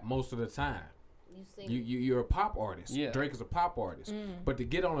don't rap most of the time. You're a pop artist. Yeah. Drake is a pop artist. But to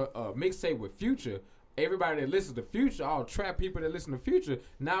get on a mixtape with Future, everybody that listens to Future, all trap people that listen to Future,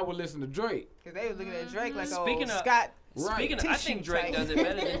 now will listen to Drake. Because they was looking at Drake like, Speaking of- Scott. Speaking of, I think Drake does it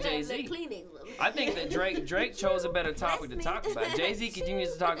better than Jay-Z. I think that Drake chose a better topic to talk about. Jay-Z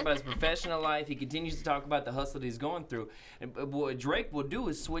continues to talk about his professional life. He continues to talk about the hustle that he's going through. And what Drake will do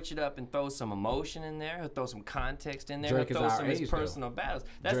is switch it up and throw some emotion in there. He'll throw some context in there. Drake He'll is throw our some of his age, personal battles.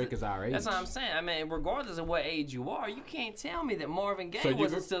 Drake is our age. That's what I'm saying. I mean, regardless of what age you are, you can't tell me that Marvin Gaye So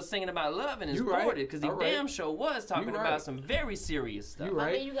wasn't still singing about love in his You right. 40s, because he All right. damn sure was talking You about right. some very serious stuff. You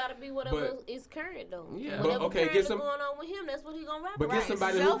right. I mean, you gotta be whatever But- is current though. Yeah. But, Whatever okay, current get is some- going on with him, that's what he gonna rap But about. get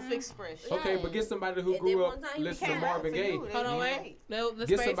somebody who Self-expression. okay, but get somebody who And grew then up one time you listening to can't Marvin rap for Gaye. you. Hold on, Yeah. wait. No, the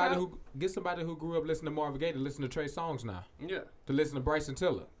Get space somebody who grew up listening to Marvin Gaye to listen to Trey Songz now. Yeah. To listen to Bryson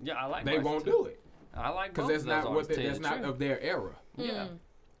Tiller. Yeah, I like They Bryson won't Tiller. do it. I like Because both that's of those not what artists, to that's tell you not the of their era. truth. Yeah.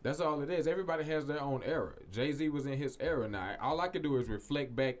 That's all it is. Everybody has their own era. Jay-Z was in his era now. All I can do is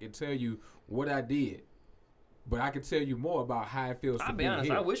reflect back and tell you what I did. But I can tell you more about how it feels to I'll be be honest,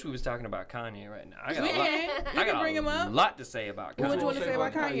 here. I wish we was talking about Kanye right now. I got Yeah, a lot, you I can got bring him a up. lot to say about Kanye. What you want to say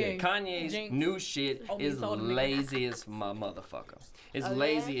about Kanye? Kanye's Jinx. new shit Oh, you is told him. lazy as my motherfucker. It's Oh, yeah?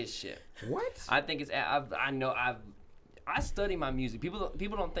 lazy as shit. What? I think it's. I study my music. People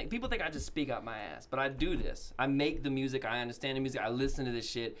think I just speak out my ass, but I do this. I make the music. I understand the music. I listen to this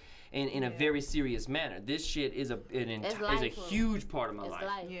shit in a very serious manner. This shit is a huge part of my life.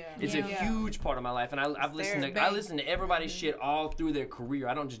 Yeah. It's a huge part of my life, and I've listened to I listen to everybody's shit all through their career.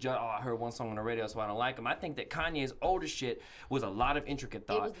 I don't just judge. Oh, I heard one song on the radio, so I don't like them. I think that Kanye's older shit was a lot of intricate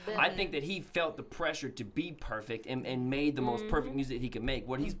thought. I think that he felt the pressure to be perfect and made the most perfect music he could make.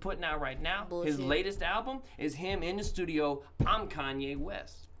 What he's putting out right now, his latest album, is him in the studio. I'm Kanye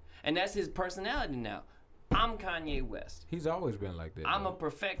West, and that's his personality now. I'm Kanye West. He's always been like that. I'm a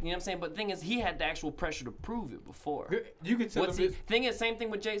perfect, you know what I'm saying? But the thing is, he had the actual pressure to prove it before. You can tell him Same thing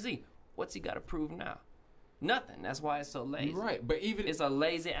with Jay-Z. What's he got to prove now? Nothing. That's why it's so lazy. You're right, but even it's a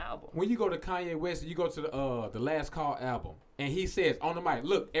lazy album. When you go to Kanye West, you go to the Last Call album, and he says on the mic,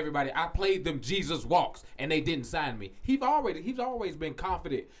 "Look, everybody, I played them Jesus walks, and they didn't sign me." He's always been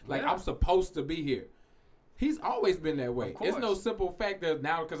confident, like I'm supposed to be here. He's always been that way. It's no simple fact that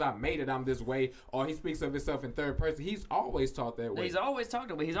now because I made it, I'm this way, or he speaks of himself in third person. He's always taught that way. He's always talked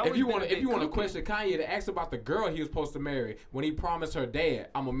that way. He's always if you want to question Kanye, to ask about the girl he was supposed to marry when he promised her dad,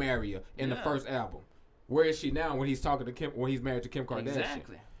 "I'm gonna marry her" in the first album. Where is she now when he's talking to Kim? When he's married to Kim Kardashian?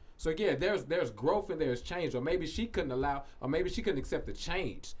 Exactly. So yeah, there's growth and there's change, or maybe she couldn't accept the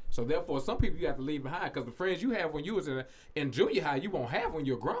change. So therefore, some people you have to leave behind because the friends you have when you was in junior high, you won't have when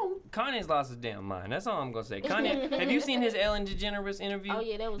you're grown. Kanye's lost his damn mind. That's all I'm gonna say. Kanye, have you seen his Ellen DeGeneres interview? Oh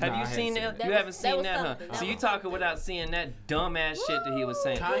yeah, that was. Have you seen that? You haven't seen that, huh? That So you was talking without seeing that dumbass shit that he was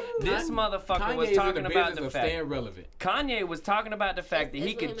saying. This motherfucker Kanye was is in talking the about business the of fact. staying relevant. Kanye was talking about the fact that he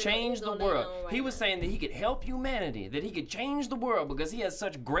It's could him change he's the gonna world. let on right He was now. saying that he could help humanity, that he could change the world because he has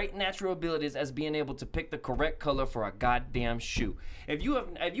such great natural abilities as being able to pick the correct color for a goddamn shoe. If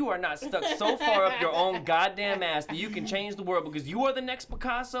you are not stuck so far up your own goddamn ass that you can change the world because you are the next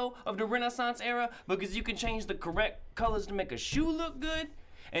Picasso of the Renaissance era, because you can change the correct colors to make a shoe look good,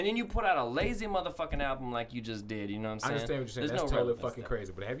 and then you put out a lazy motherfucking album like you just did, you know what I'm saying? I understand what you're saying. There's That's no totally relevance fucking there.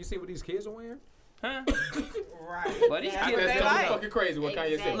 crazy. But have you seen what these kids are wearing? Huh? Right. But these That's kids, what That's they totally like. fucking crazy what Kanye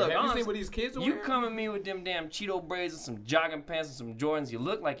said. Exactly. But have you honestly, seen what these kids are you wearing? come at me with them damn Cheeto braids and some jogging pants and some Jordans, you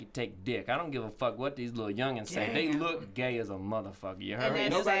look like you take dick. I don't give a fuck what these little youngins say. They look gay as a motherfucker. You heard And me?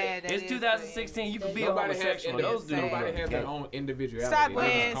 that's sad. That It's is 2016. You can be a Nobody has, homosexual. Those dudes nobody look has gay. their own individuality. Stop They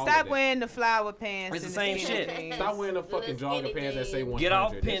wearing, just call stop it wearing the flower pants. It's and the same skinny shit. jeans. that. Stop wearing the fucking jogging pants that say 100. Get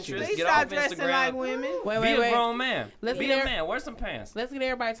off That shit Pinterest. is- Please Get stop off dressing Instagram. like women. Wait, Be a wait. grown man. Let's Be get a man. Wear some pants. Let's get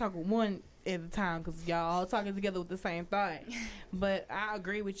everybody talking one at a time because y'all all talking together with the same thought. But I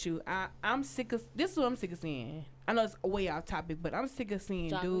agree with you. I'm sick of this. Is what I'm sick of seeing. I know it's way off topic, but I'm sick of seeing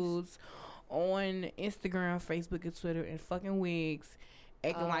Joggers. dudes on Instagram, Facebook, and Twitter in fucking wigs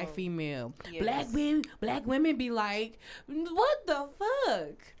acting like female. Yes. Black women be like, what the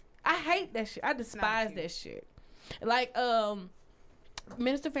fuck? I hate that shit. I despise cute. that shit. Like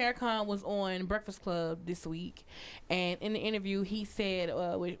Minister Farrakhan was on Breakfast Club this week, and in the interview he said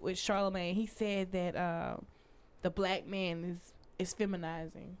with Charlamagne, he said that the black man is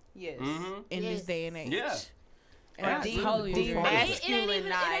feminizing Yes. Mm-hmm. in this Yes. day and age. Yeah. Totally agree.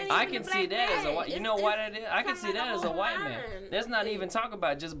 Demasculinized. I can see that as a white. You know why that is? I can see that as a white man. Let's not even talk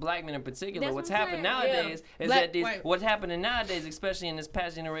about just black men in particular. That's What's what I'm happening saying. nowadays is Black- that wait. what's happening nowadays, especially in this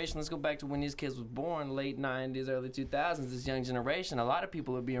past generation. Let's go back to when these kids was born, late '90s, early 2000s. This young generation, a lot of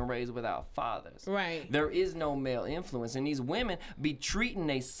people are being raised without fathers. Right. There is no male influence, and these women be treating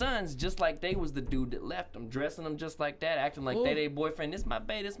their sons just like they was the dude that left them, dressing them just like that, acting like they their boyfriend. This my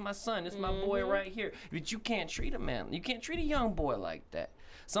babe, this my son, this my boy right here. But you can't treat a man. You can't treat a young boy like that.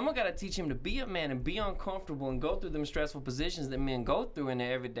 Someone got to teach him to be a man and be uncomfortable and go through them stressful positions that men go through in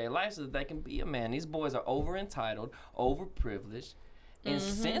their everyday life so that they can be a man. These boys are over entitled, over privileged,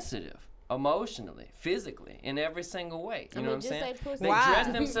 insensitive. Emotionally, physically, in every single way. You know what I'm saying? They dress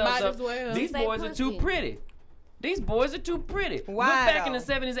themselves Might up. as well. These boys are too pretty. These boys are too pretty. Why, Look back in though?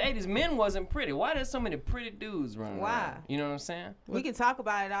 the 70s, 80s, men wasn't pretty. Why there's so many pretty dudes running Why? around? You know what I'm saying? We can talk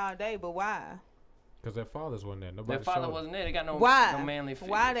about it all day, but why? Because their fathers wasn't there. Nobody Their father showed wasn't there. They got no Why? manly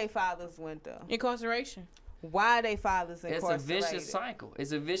figures. Why they fathers went there? Incarceration. Why they fathers It's incarcerated? a vicious cycle.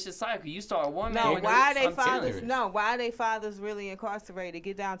 It's a vicious cycle. You start one man. No, with why it, they I'm telling fathers? you. No, why they fathers really incarcerated?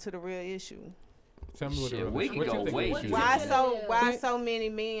 Get down to the real issue. Tell me what Shit, the we can what you go think way the issue is. Why so many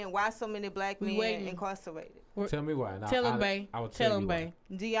men? Why so many black We men waiting. incarcerated? Tell me why. and Tell him, I babe. will Tell you him, why.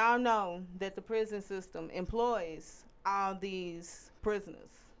 babe. Do y'all know that the prison system employs all these prisoners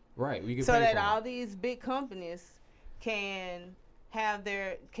Right. We get so paid that for 'em. all these big companies can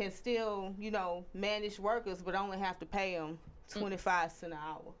still manage workers, but only have to pay them 25 cents an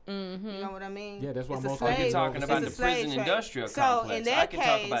hour. Mm-hmm. You know what I mean? Yeah, that's why It's a most slave- people You're talking about it's the a slave prison trade. industrial So complex. in that I can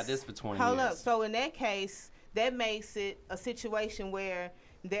talk case- about this for 20 Hold years. up. So in that case, that makes it a situation where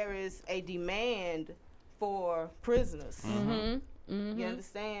there is a demand for prisoners. You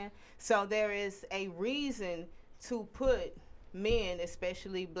understand? So there is a reason to put men,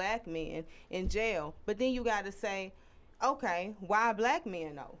 especially black men, in jail. But then you got to say, okay, why black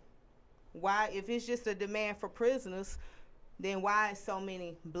men though? Why, if it's just a demand for prisoners, then why so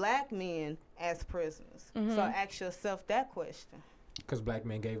many black men as prisoners? So ask yourself that question. Because black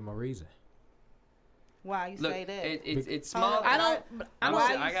men gave him a reason. Why you Look, say that? it's small. I don't. Why I you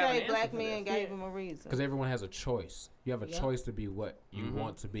got an say answer black for men this. gave him a reason? Because everyone has a choice. You have a Yeah. choice to be what you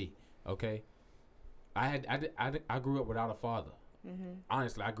want to be. Okay. I grew up without a father.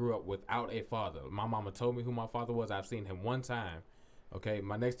 Honestly, I grew up without a father. My mama told me who my father was. I've seen him one time. Okay.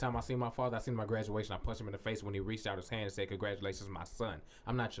 My next time I seen my father, I seen my graduation. I punched him in the face when he reached out his hand and said, "Congratulations, my son.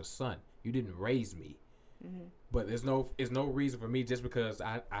 I'm not your son. You didn't raise me." But it's no reason for me just because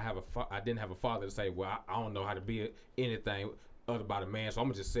I didn't have a father to say, well, I don't know how to be anything other about a man, so I'm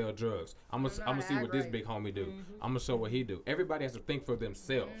gonna just sell drugs. I'm gonna see what this big homie do. I'm gonna show what he do. Everybody has to think for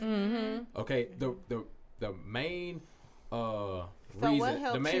themselves. Okay, the main So reason, what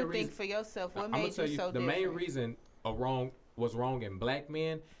helps the main you reason, think for yourself? What I'm made gonna tell you so the different? main reason was wrong in black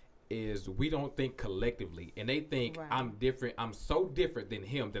men is we don't think collectively, and they think Right. I'm different. I'm so different than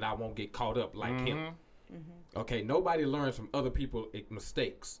him that I won't get caught up like him. Okay, nobody learns from other people's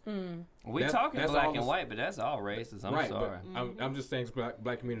mistakes. We That's- talking that's black all and this- white, but that's all racist. I'm right, sorry. but I'm just saying it's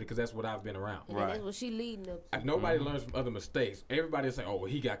black community because that's what I've been around. And Right. that's what she leading up to. Nobody learns from other mistakes. Everybody say, "Oh,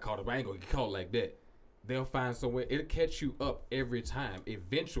 well, he got caught up. I ain't gonna get caught like that." They'll find somewhere. It'll catch you up every time.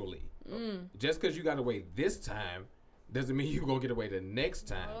 Eventually, just because you got away this time doesn't mean you gonna get away the next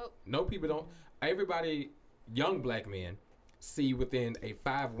time. No, people don't. Everybody, young black men, see within a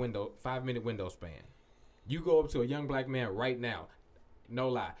 5-minute window span. You go up to a young black man right now. No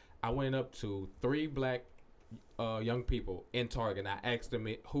lie, I went up to 3 black young people in Target. And I asked them,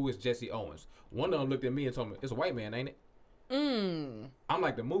 "Who is Jesse Owens?" One of them looked at me and told me, "It's a white man, ain't it?" I'm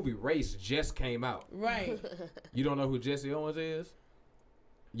like, the movie Race just came out. Right. You don't know who Jesse Owens is?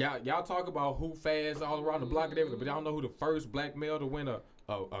 Y'all talk about who fast all around the block and everything, but y'all know who the first black male to win a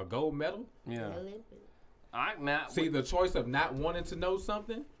gold medal? Yeah. Olympics. See, the choice of not wanting to know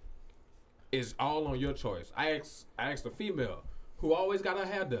something is all on your choice. I asked a female who always got her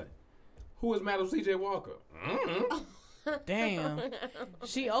hair done. Who is Madam C.J. Walker? Damn.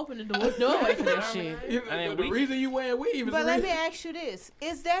 She opened the doorway for that shit. I mean, the reason you wearing weave is But the let reason. me ask you this: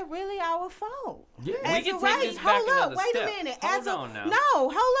 is that really our fault? Yeah. We As can a take race, this back hold up, another wait step. a minute. Hold As a on now. no,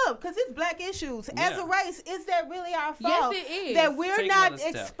 hold up, because it's black issues. As Yeah. a race, is that really our Yes, fault? it is. That we're Take not another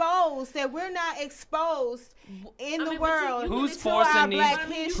step. exposed. That we're not exposed in the mean, but world. Who's to our forcing these? black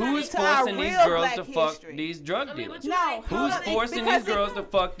history, Who's to our forcing these real girls black to fuck history. these drug I mean, dealers? but No, Who's hold up, Who's forcing because these girls to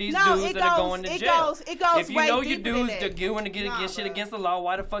fuck these no, dudes it that are goes- going to it jail? goes- it goes if you way know your deeper than dudes that. that you want to get shit against the law.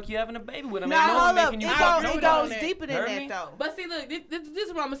 Why the fuck you having a baby with him? Nah, hold up. It goes deeper than Heard that, me? though. But see, look, this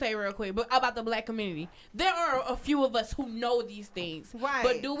is what I'm gonna say real quick. But about the black community, there are a few of us who know these things. Right.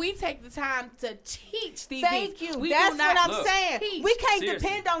 But do we take the time to teach these Thank things? you. We That's do not what I'm saying. teach. We can't Seriously.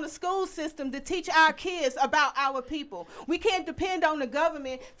 depend on the school system to teach our kids about our people. We can't depend on the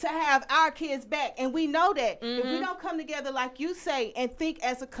government to have our kids back. And we know that. If we don't come together like you say and think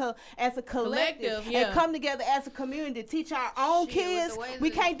as a collective yeah. and come together as a community to teach our own Shit, with kids, the way we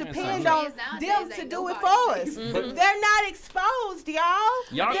the can't depend kids on nowadays them to ain't do it nobody for us. taking They're not exposed, y'all.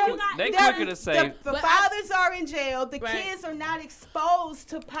 Y'all They're quick- not- they they're- quicker to say- the fathers are in jail. The Right. kids are not exposed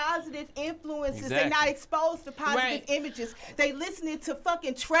to positive influences. They're not Exactly. exposed to positive Right. images. They listening to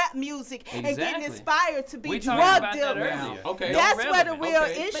fucking trap music and getting Exactly. inspired to be We talked drug about that dealers. earlier. Okay. That's No where the relevant. real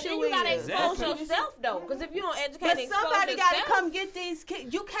Okay. issue But then you gotta is. expose Exactly. yourself though, because if you don't educate But and expose somebody got to yourself, come get these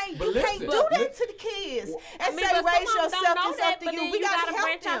kids. You can't But do listen, that but- to the kids and I mean, say but raise some of them yourself. don't know It's that, up to but you. then We you got to gotta help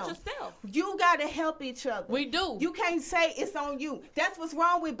branch out them. yourself. You got to help each other. We do. You can't say it's on you. That's what's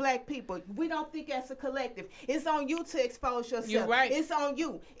wrong with black people. We don't think as a collective. It's on you to expose yourself. You're right. It's on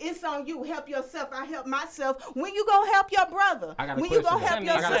you. It's on you. Help yourself. I help myself. When you gonna help your brother? I got a When you question gonna now. help I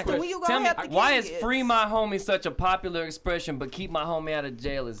your got a sister? question. When you Tell gonna me, help the kids? why is free my homie such a popular expression, but keep my homie out of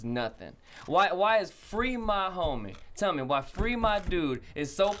jail is nothing? Why is free my homie? Tell me why free my dude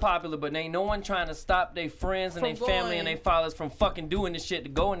is so popular, but ain't no one trying to stop their friends and From their family going. and their fathers from fucking doing this shit to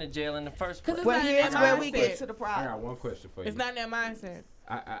go into jail in the first 'Cause place? it's Well, not in here's their where we mindset. get to the I problem. got one question for you. It's not in their mindset.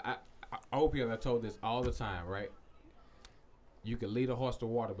 I hope you have told this all the time, right? You can lead a horse to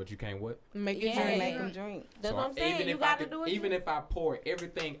water, but you can't what? Make it Yeah. drink. Make them drink. That's what I'm saying. Even You if I gotta could, do it. even if I pour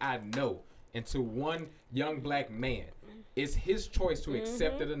everything I know into one young black man, it's his choice to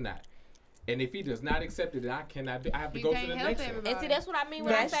accept it or not. And if he does not accept it, then I cannot. I have to You go to can't the help next one. everybody. And see, that's what I mean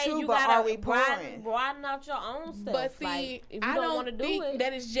when That's I say true, you but gotta are we pouring? broaden out your own stuff. But see, like, if you I don't want to don't do think it,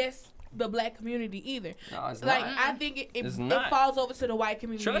 that it's just the black community either. No, it's Like not. I think it It's not. falls over to the white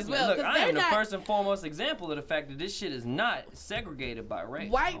community Trust as me, well. look, 'cause I am they're the not- first and foremost example of the fact that this shit is not segregated by race.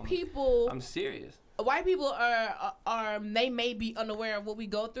 White homie. people. I'm serious. White people are they may be unaware of what we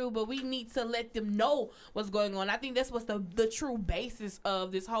go through, but we need to let them know what's going on. I think that's what's the true basis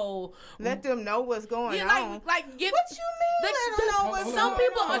of this whole. Let them know what's going Yeah, on. like get. What you mean? Let them know what's Some going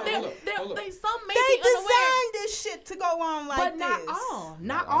people on. are some may They be unaware, designed this shit to go on like but not this. all.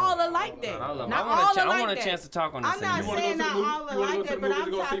 Not all are like that. I Not all are I want like a that. chance to talk on this. I'm not thing. wanna go saying to the not movie? all are You wanna go like to the that, but movie I'm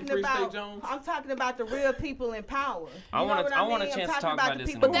to go see talking Free State about Jones? I'm talking about the real people in power. I You know wanna- what I want a mean? chance to I'm talk talking about the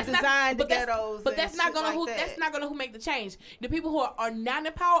this in people a who moment. designed the but that's, ghettos. but that's and not shit gonna like who that. that's not gonna who make the change. The people who are not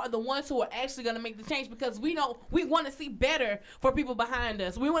in power are the ones who are actually gonna make the change because we want to see better for people behind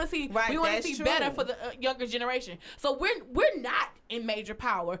us. We want to see Right, we want to that's see true. better for the younger generation. So we're not in major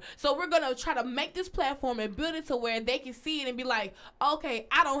power. So we're gonna try to make this platform and build it to where they can see it and be like, okay,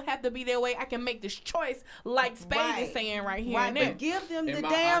 I don't have to be their way. I can make this choice, like Spade Right. is saying right here Right, and there. but give them In the my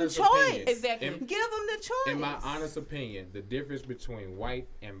damn honest choice. opinion, Exactly. in- Give them the choice. In my honest opinion, the difference between white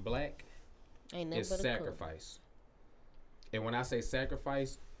and black ain't nothing is but a cook. sacrifice. And when I say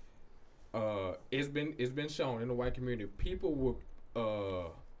sacrifice, it's been shown in the white community, people will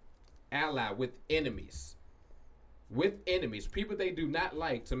ally with enemies. People they do not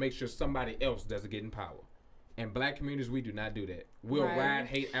like to make sure somebody else doesn't get in power. In black communities, we do not do that. We'll Right. ride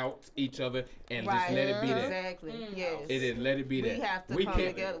hate out each other and Right. just let it be that. Exactly. Yes. It is let it be We that. have to we come can't,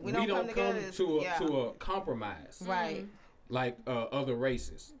 together. We We don't don't come together come as- to a yeah. to a compromise Right. like other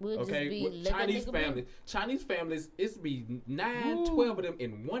races. We'll just okay, be With let that nigga be. Chinese families, it's be 9, 12 of them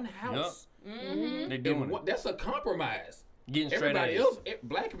in one house. They And doing it. that's a compromise. Getting straight Everybody at else,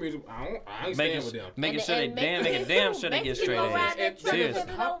 black communities, I ain't staying with them. Making sure they damn sure they get straight at it. Seriously.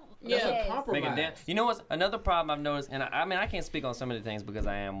 That's a Make compromise. it damn. You know what's another problem I've noticed, and I mean I can't speak on some of the things because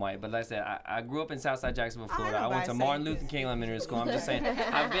I am white, but like I said, I grew up in Southside Jacksonville, Florida. I went to Martin Luther King Elementary School. I'm just saying,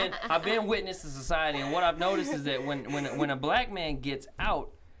 I've been witness to society, and what I've noticed is that when a black man gets out,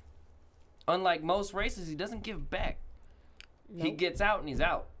 unlike most races, he doesn't give back. He gets out and he's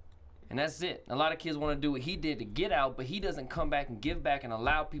out. And that's it. A lot of kids want to do what he did to get out, but he doesn't come back and give back and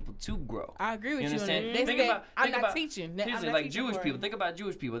allow people to grow. I agree with you. understand? They Think say, about- I'm think not about- teaching. Seriously, I'm not like teaching Jewish for people. it. Think about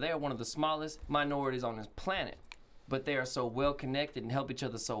Jewish people. They are one of the smallest minorities on this planet. But they are so well connected and help each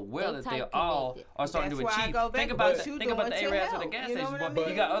other so well They that they tight all connected. are starting That's to why I achieve. go back Think to about what you think about the doing to Arabs at the help. gas You know station. what I But you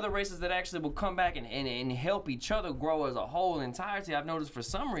mean? got other races that actually will come back and help each other grow as a whole entirety. I've noticed for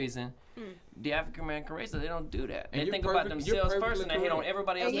some reason the African American race, they don't do that. And They you're think about perfect- you're themselves first perfectly and they hate on correct.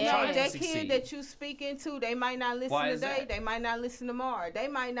 everybody else And you and know, trying to that succeed. kid that you speaking to, they might not listen Why is today. that? They might not listen tomorrow. They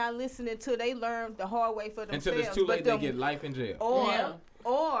might not listen until they learn the hard way for themselves. Until it's too late, But they get life in jail. Or, Yeah.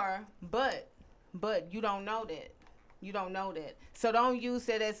 but you don't know that. You don't know that. So don't use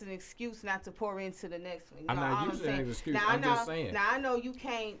that as an excuse not to pour into the next one. I'm not using it as an excuse. I'm just saying. Now I know you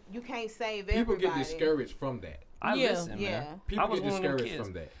can't save people everybody. Get discouraged from that. I listen, yeah. man. People I was get one of them discouraged kids.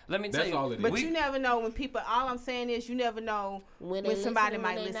 from that. Let me tell That's you. all it is. But you never know when people. All I'm saying is you never know when somebody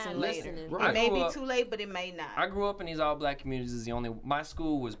might listen later. Right. It may be too late, but it may not. I grew up in these all black communities. My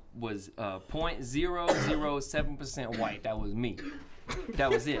school was 0.007% white. That was me.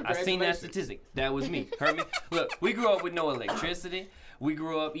 That was it. I seen that statistic. That was me. Heard me? Look, we grew up with no electricity. We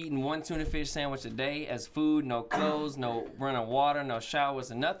grew up eating one tuna fish sandwich a day as food, no clothes, no running water, no showers,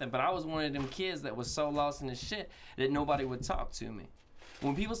 and nothing. But I was one of them kids that was so lost in the shit that nobody would talk to me.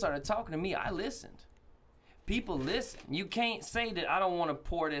 When people started talking to me, I listened. People listen. You can't say that I don't want to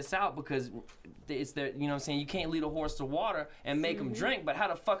pour this out because it's there. You know what I'm saying? You can't lead a horse to water and make them drink. But how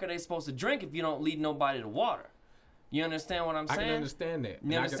the fuck are they supposed to drink if you don't lead nobody to water? You understand what I'm saying? I can understand that.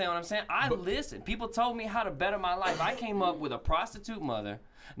 You understand what I'm saying? I listen. People told me how to better my life. I came up with a prostitute mother,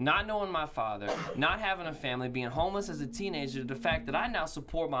 not knowing my father, not having a family, being homeless as a teenager. The fact that I now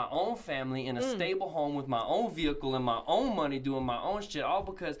support my own family in a stable home with my own vehicle and my own money, doing my own shit, all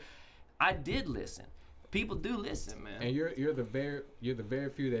because I did listen. People do listen, man. And you're the very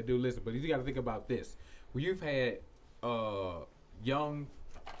few that do listen. But you got to think about this: when you've had young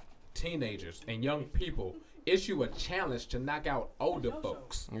teenagers and young people issue a challenge to knock out older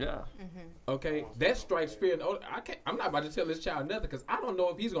folks. Yeah. Okay, that strikes fear. I'm not about to tell this child nothing because I don't know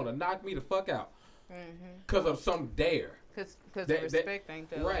if he's gonna knock me the fuck out because of some dare. Because the respect ain't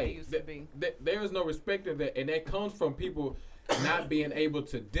there like it used to be. There is no respect in that, and that comes from people not being able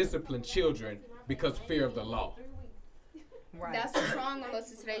to discipline children because fear of the law. Right. That's what's wrong with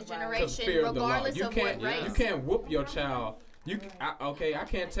most of today's generation, fear regardless of, what race. You can't whoop your child. I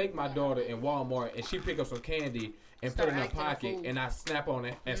can't take my daughter in Walmart and she pick up some candy and put it in her pocket and I snap on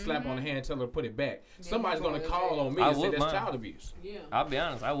it and slap on the hand and tell her to put it back. Somebody's gonna call on me and say that's child abuse. Yeah. I'll be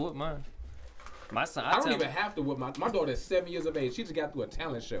honest, I whoop mine. My son, I don't even have to whip my daughter is 7 years of age. She just got through a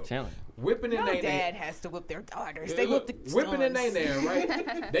talent show. Whipping and Your dad has to whip their daughters. They whip the whipping and they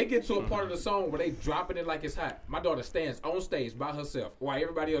right? They get to a part of the song where they dropping it like it's hot. My daughter stands on stage by herself while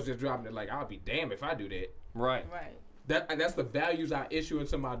everybody else is dropping it like I'll be damned if I do that. Right. That's the values I issue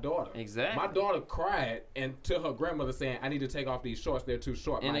into my daughter. Exactly. My daughter cried and to her grandmother saying, "I need to take off these shorts. They're too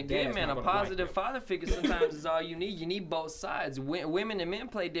short." And my again, man, a positive father figure sometimes is all you need. You need both sides. Women and men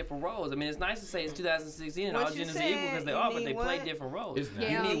play different roles. I mean, it's nice to say it's 2016 and all genders are equal because they are, but they play different roles.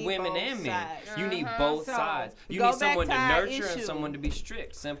 You need women and men. You need both sides. You need someone to nurture and someone to be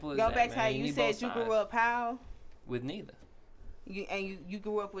strict. Simple as that. Go back to how you said you grew up how? With neither. You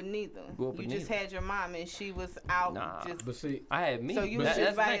grew up with neither. You just had your mom and she was out. But see, I had me. So you was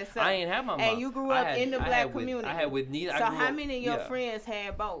just by yourself. I ain't have my mom. And you grew up in the black community. I had with neither. So how many of your friends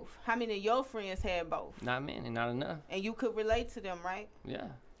had both? How many of your friends had both? Not many, not enough. And you could relate to them, right? Yeah.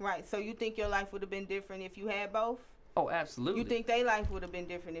 Right. So you think your life would have been different if you had both? Oh, absolutely. You think their life would have been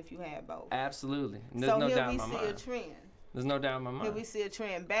different if you had both? Absolutely. There's no doubt in my mind. So here we see a trend. There's no doubt in my mind. Here we see a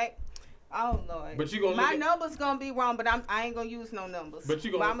trend back. Oh Lord! But you gonna my numbers gonna be wrong, but I ain't gonna use no numbers. But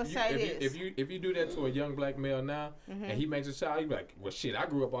you gonna I'm gonna say this: if you do that to a young black male now, and he makes a child, you be like, well, shit, I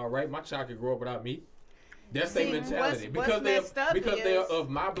grew up all right. My child could grow up without me. That's their mentality because they're of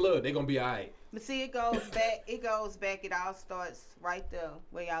my blood. They're gonna be all right. But see, it goes back. It all starts right there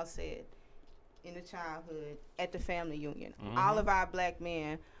where y'all said in the childhood at the family union. All of our black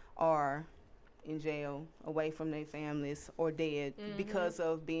men are in jail, away from their families, or dead because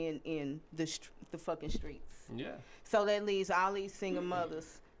of being in the fucking streets. Yeah. So that leaves all these single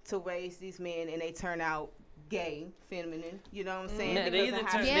mothers to raise these men, and they turn out gay, feminine. You know what I'm saying? They either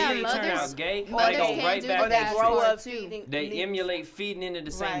turn out gay, or they go right back. Or they grow up feeding. They emulate feeding into the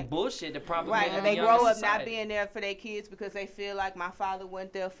same bullshit. The propaganda. Right. They grow up not being there for their kids because they feel like my father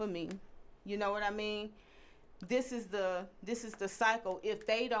wasn't there for me. You know what I mean? This is the cycle. If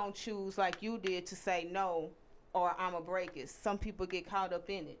they don't choose like you did to say no, or I'm a break it, some people get caught up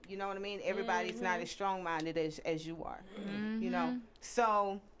in it. You know what I mean? Everybody's not as strong minded as you are. You know.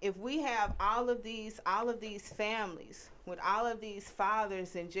 So if we have all of these families with all of these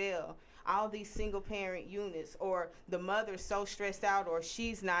fathers in jail, all these single parent units, or the mother's so stressed out or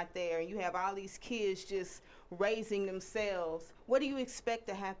she's not there, and you have all these kids just raising themselves, what do you expect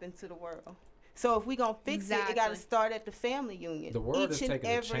to happen to the world? So if we gonna fix it, it got to start at the family union. The world is taking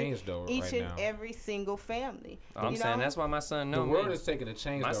a change though right now. Each and every single family. I'm saying that's why my son knows. The world is taking a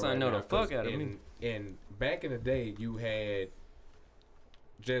change. My son know the fuck out of me. And back in the day, you had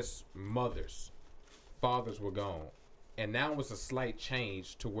just mothers, fathers were gone, and now it's a slight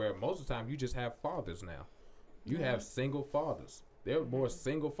change to where most of the time you just have fathers now. You have single fathers. There are more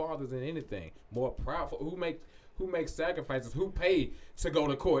single fathers than anything. More proud. who make sacrifices, who pay to go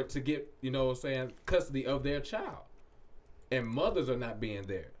to court to get, custody of their child. And mothers are not being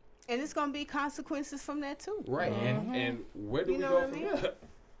there. And it's going to be consequences from that, too. Right. And where do we go from there?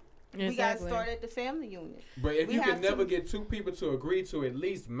 We got to start at the family unit. But if you can never get two people to agree to at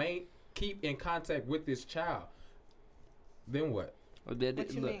least keep in contact with this child, then what? What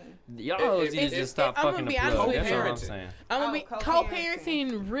you mean? Y'all need to just stop fucking the plug. That's what I'm saying.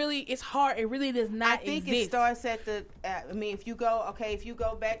 Co-parenting really is hard. It really does not exist. I think it starts at the. If you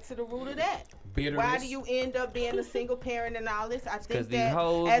go back to the root of that. Bitterness. Why do you end up being a single parent and all this? I think because that these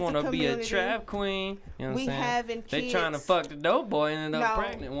hoes want to be a trap queen. You know what I'm saying? Having they kids. trying to fuck the dope boy and end up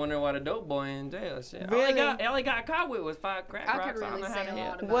pregnant, wondering why the dope boy in jail. Shit. Really? All he got caught with was 5 crack rocks. I could really say a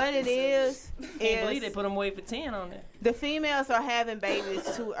lot about what it is. Can't believe they put him away for 10 on that. The females are having babies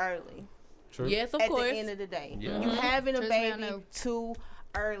too early. True. Yes, of At course. the end of the day, Yeah. you having a baby know. too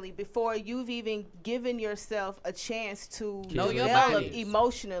early before you've even given yourself a chance to Know your develop body.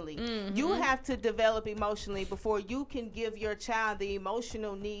 emotionally. You have to develop emotionally before you can give your child the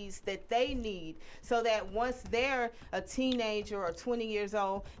emotional needs that they need, so that once they're a teenager or 20 years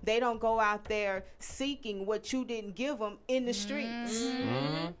old, they don't go out there seeking what you didn't give them in the streets.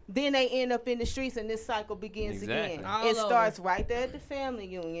 Then they end up in the streets, and this cycle begins again. All It over. starts right there at the family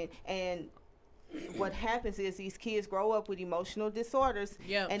union, and what happens is these kids grow up with emotional disorders,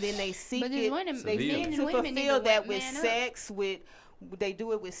 and then they seek But it. women, They men seek and to women need fulfill to that wake with man up. sex. They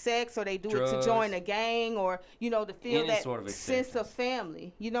do it with sex, or they do it Drugs. to join a gang, or to feel Any that sort of sense of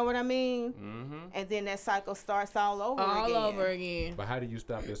family. You know what I mean? And then that cycle starts all over again. But how do you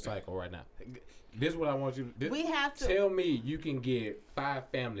stop this cycle right now? This is what I want you to. We have to tell me you can get 5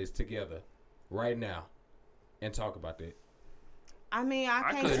 families together right now and talk about that. I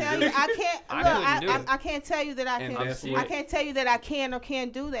can't couldn't tell do you. it. I can't. I Look, couldn't do it. I can't tell you that I And can. that's I what- can't tell you that I can or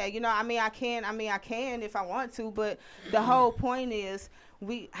can't do that. I can. I can if I want to. But the whole point is,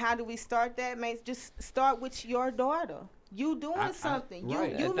 how do we start that? Just start with your daughter. You doing something.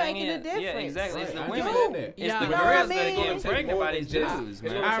 right. You The thing making a is- difference. Yeah, exactly. It's the I women. understand that. It's Yeah. the You know girls what I that are mean? getting It's gonna pregnant take by more these than just- dudes, It's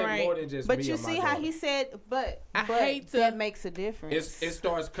man. gonna take Alright. more than just But me you or my see how daughter. he said, but I hate to- that makes a difference. It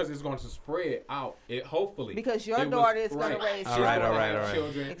starts because it's going to spread out. Hopefully Because your it was- daughter is gonna right. raise All right, children. all right.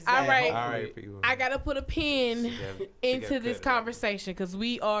 Children. Exactly. All right. All right, people. I gotta put a pin She got into this cut it out. conversation because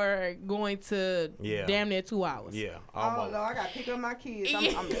we are going to Yeah. damn near 2 hours. Yeah, Oh almost. no, I gotta pick up my kids. I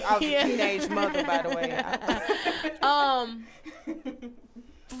was Yeah. a teenage mother, by the way.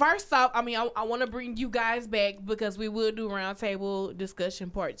 First off, I want to bring you guys back because we will do roundtable discussion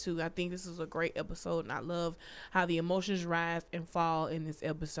part 2. I think this is a great episode, and I love how the emotions rise and fall in this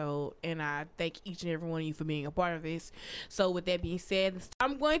episode. And I thank each and every one of you for being a part of this. So, with that being said,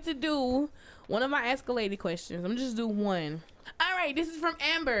 I'm going to do one of my Ask a Lady questions. I'm just do one. All right, this is from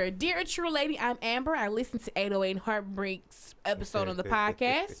Amber. Dear Tru Lady, I'm Amber. I listened to 808 Heartbreaks episode on the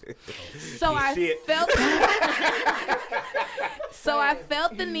podcast. So I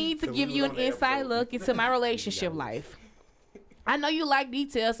felt the need to give you an inside look into my relationship life. I know you like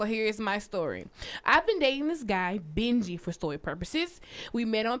details, so here is my story. I've been dating this guy, Benji, for story purposes. We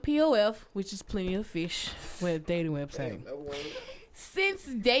met on POF, which is Plenty of Fish, with a dating website. Since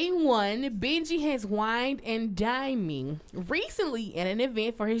day one, Benji has wined and dined me. Recently, at an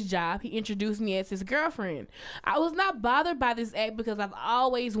event for his job, he introduced me as his girlfriend. I was not bothered by this act because I've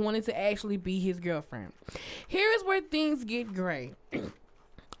always wanted to actually be his girlfriend. Here is where things get gray.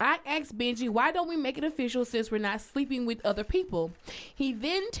 I asked Benji, why don't we make it official since we're not sleeping with other people? He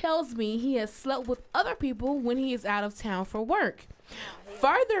then tells me he has slept with other people when he is out of town for work.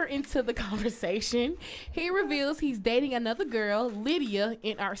 Further into the conversation, he reveals he's dating another girl, Lydia,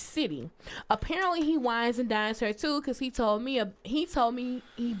 in our city. Apparently, he wines and dines her too because he told me he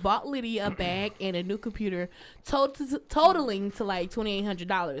bought Lydia a bag and a new computer, totaling to like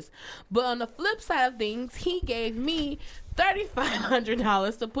 $2,800. But on the flip side of things, he gave me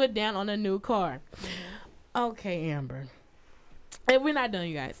 $3,500 to put down on a new car. Okay, Amber. And we're not done,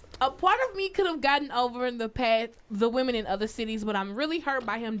 you guys. A part of me could have gotten over the women in other cities, but I'm really hurt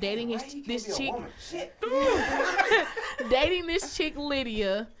by him dating this chick, dating this chick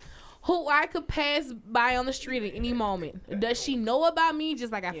Lydia, who I could pass by on the street at any moment. Does she know about me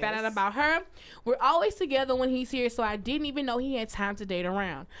just like I found out about her? We're always together when he's here, so I didn't even know he had time to date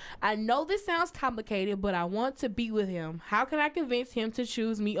around. I know this sounds complicated, but I want to be with him. How can I convince him to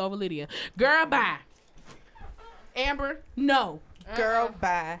choose me over Lydia? Girl, bye. Amber, no. Girl,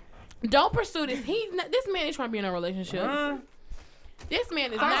 bye. Don't pursue this. This man is trying to be in a relationship. This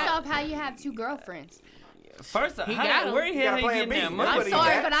man is First not. off, how you have 2 girlfriends? First, He got him. where he got getting plan B. that That's money? I'm what he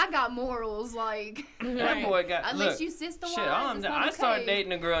sorry, got. but I got morals. Like, That boy got. unless Look, you sister shit, wives, it's not I start okay.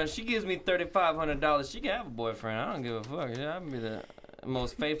 dating a girl and she gives me $3,500. She can have a boyfriend. I don't give a fuck. Yeah, I'll be the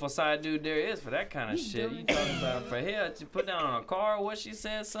most faithful side dude there is for that kind of shit. You talking about for hell to put down on a car? What she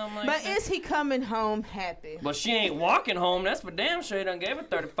said, something like But that. is he coming home happy? But she ain't walking home. That's for damn sure. He done gave her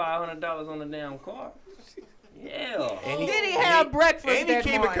 $3,500 on the damn car. Yeah. And Did he have breakfast And he that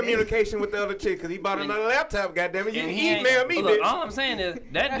keep in morning? communication with the other chick because he bought another laptop. Goddamn it! You And can he ain't- email me, look, bitch. all I'm saying is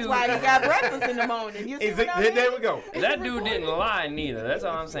that That's dude. why he got breakfast in the morning. You see Is what it, I mean? there we go. That dude didn't lie neither. That's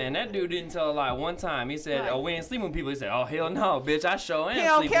all I'm saying. That dude didn't tell a lie one time. He said, "Oh, we ain't sleeping with people." He said, "Oh, hell no, bitch, I sure am He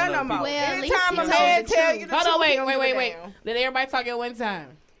don't sleeping care with no other more. people." Well, at least Anytime he a told man the tell truth. you the Hold truth, on, he wait, don't wait, give wait, a wait. damn. Let everybody talk at one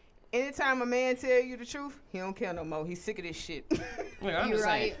time. Anytime a man tell you the truth, he don't care no more. He's sick of this shit. Look, I'm You're just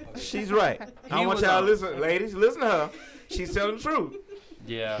saying. right. She's right. I He want was y'all on. to listen, ladies. Listen to her. She's telling the truth.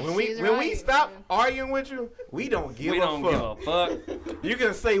 Yeah. When we She's when we right, stop man. arguing with you, we don't give We a don't fuck. give a fuck. You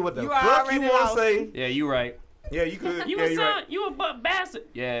can say what the You fuck already you want lost. to say. Yeah, you right. Yeah, you could. You yeah, was you right. you a butt bastard.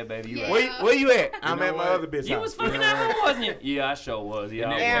 Yeah, baby, you Yeah. right. Where you at? I'm know at my what? other bitch You house. was fucking that hoe, wasn't you? Yeah, I sure was. Yeah,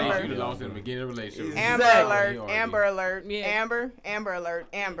 In I that Amber. case, was. you'd have lost in the beginning of the relationship. Amber Exactly. alert, Amber alert, Yeah. Amber alert,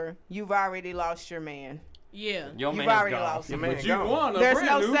 Amber. You've already lost your man. Yeah. Your You've man's already gone. lost Your him. man But you gone. won a There's brand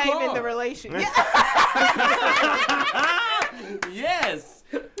no new saving car. the relationship. Yes,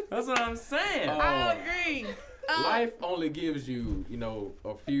 that's what I'm saying. I agree. Life only gives you,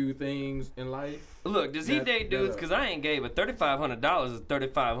 a few things in life. Look, does he That- date dudes? Because I ain't gave it. $3,500 is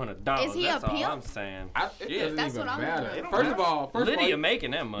 $3,500. Is he That's a all pimp? I'm saying. It Yeah. doesn't That's even what I'm matter. doing. First of all, Lydia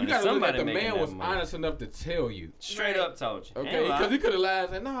making that money. you gotta look Somebody at the making man that was money. honest enough to tell you. Straight up told you. Okay, Ain't lie. because he could have lied and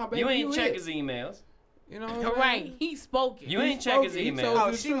said, "Nah, baby, You ain't check it." his emails. You know, what I'm saying? Right. He spoke it. You ain't check spoke his it. He emails. told Oh,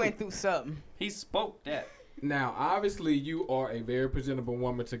 you the she truth. went through something. He spoke that. Now, obviously, you are a very presentable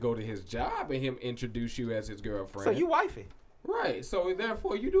woman to go to his job and him introduce you as his girlfriend. So you wifey. Right. So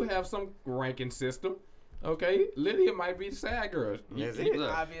therefore, you do have some ranking system. Okay, Lydia might be the sad girl. That's You- it.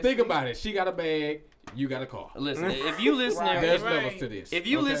 Look, Obviously. Think about it. She got a bag. You got a car. listen, if you listening, Right. There's Right. levels to this. if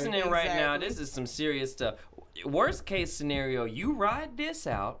you okay? listening right now, Exactly. this is some serious stuff. Worst case scenario, you ride this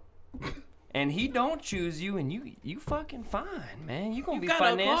out. And he don't choose you, and you fucking fine, man. You gonna You be got a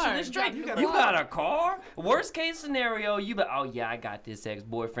financially car. straight. You You got got, a a car. Worst case scenario, you be oh yeah, I got this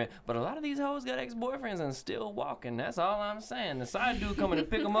ex-boyfriend. But a lot of these hoes got ex-boyfriends and still walking. That's all I'm saying. The side dude coming to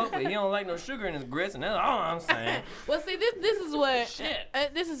pick him up, but he don't like no sugar in his grits, and that's all I'm saying. Well, see, this is what. Shit.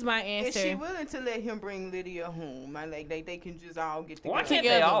 This is my Is answer. she willing to let him bring Lydia home? Like they can just all get together. Why can't they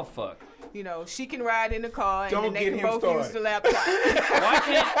Together. all fuck? You know, she can ride in the car and Don't then they get can him both started. use the laptop. Why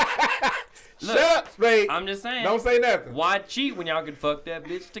can't? Look, Shut up, Spade. I'm just saying. Don't say nothing. Why cheat when y'all can fuck that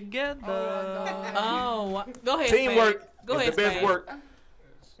bitch together? Oh, go ahead. Teamwork Spade. Go is ahead, the best Spade. work.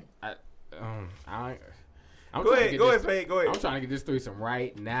 I'm Go trying to ahead, get go this- ahead, Spade. Go I'm ahead. trying to get this threesome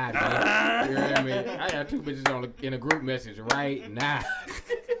right now, man. You know what I mean? I got two bitches in a group message right now.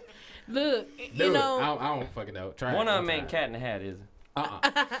 Look, Do you it. know. I don't fucking know. Try One it. of I'm them ain't tired. cat in the hat, is it?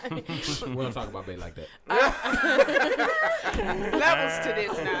 We don't talk about baby like that. Levels to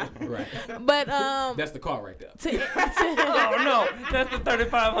this now. Right. But That's the car right there. Oh no, that's the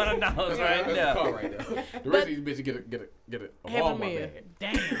 $3,500 That's right the there. car right there. The rest of these bitches get a half a Walmart meal. bag.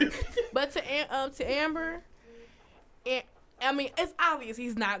 Damn. But to Amber, I mean, it's obvious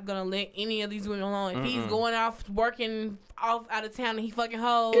he's not gonna let any of these women alone. If he's going off working off out of town and he fucking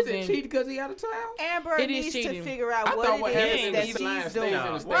hoes. Is it and cheating because he out of town? Amber It is needs cheating. to figure I out thought what what it happened is is that he's the line she's stays doing.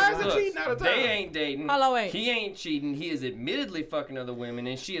 in the state Why is line. it cheating out of They town? ain't dating. Hold on, wait. He ain't cheating. He is admittedly fucking other women,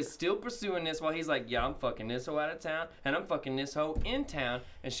 and she is still pursuing this while he's like, yeah, I'm fucking this hoe out of town, and I'm fucking this hoe in town,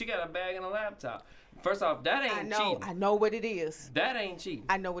 and she got a bag and a laptop. First off, that ain't cheating. I know what it is. That ain't cheating.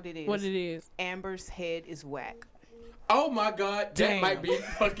 I know what it is. What it is. Amber's head is whack. Oh my God, that Damn. might be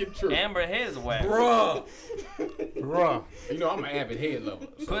fucking true. Amber head is whack. Bruh. Bruh. You know I'm an avid head lover.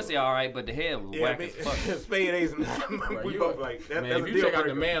 so- Pussy all right, but the head was Yeah, whack man, as fuck. Spade Ace and Bruh, we you- both like that. Man, That's if a you deal check out the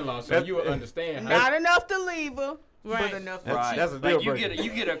breaker. man law, so That's- you will understand. Not enough to leave her, Right. but enough to Right. That's a deal Like you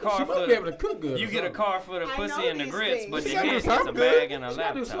breaker. get a car She for must be able to cook good. you or get a something. car for the I pussy know and the these grits, things. but the She head gotta do gets a something bag good. and a She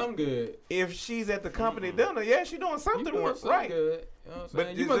gotta do laptop. something good. If she's at the company dinner, yeah, she doing You something doing right. something good. You know what I'm But saying?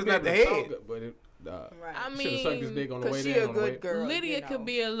 it's You must just be not able the to talk head. good, but it, Right. I should have sucked his mean, dick on the way Cause she there. a on the way. good girl. Lydia you know. could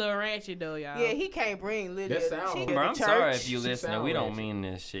be a little ratchet though, y'all. Yeah, he can't bring Lydia. That sound- She Bro, Bro, go I'm to sorry church. if you She listening. sound We don't ratchet. mean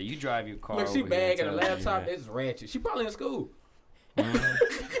this shit. You drive your car. Look, she over here bag and a tells me laptop. that. It's ratchet. She probably in school.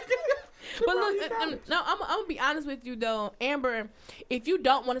 But look, no, I'm gonna be honest with you though, Amber. If you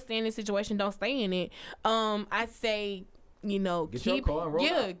don't want to stay in this situation, don't stay in it. I say, you know, Get your keep car and roll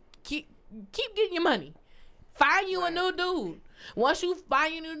out. keep getting your money. Find you a new dude. Once you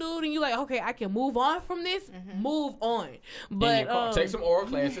find your new dude and you like, okay, I can move on from this, move on. But take some oral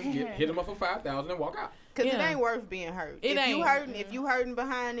classes, hit them up for $5,000 and walk out. Cause it ain't worth being hurt. If you hurting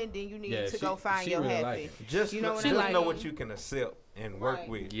behind it, then you need to go find your really happy. like just know what you can accept and work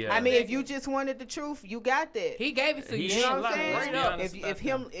with. Yeah. I mean, if you just wanted the truth, you got that. He gave it to you. You know what I'm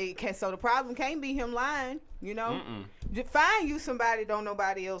saying? So the problem can't be him lying. You know, just find you somebody don't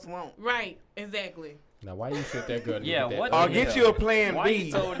nobody else want. Right. Exactly. Now, why you sit that girl? Or get you a plan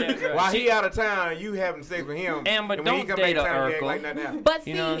B. Told that girl? While he out of town, you having sex with him. But don't date a Urkel. Like but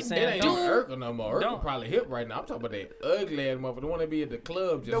you know what I'm saying? It ain't even Urkel no more. Urkel probably hip right now. I'm talking about that ugly ass motherfucker, the one that be at the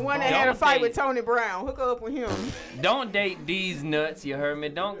club. Just the one that had a fight with Tony Brown. Hook up with him. Don't date these nuts. You heard me.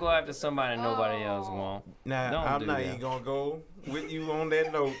 Don't go after somebody nobody else want. Now, I'm not even gonna go with you on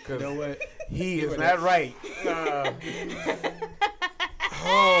that note because you know what? He is not right.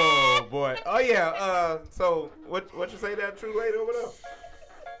 Oh boy! Oh yeah. So what you say that Tru Lady over there?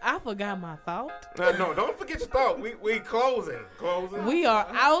 I forgot my thought. No, don't forget your thought. We closing. We are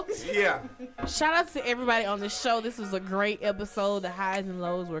out. Yeah. Shout out to everybody on the show. This was a great episode. The highs and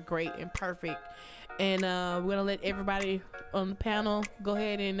lows were great and perfect. And we're gonna let everybody on the panel go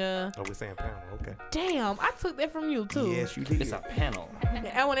ahead and. Oh, we're saying panel. Okay. Damn, I took that from you too. Yes, you did. It's a panel.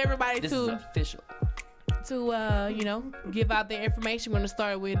 I want everybody this is official. To give out their information. We're gonna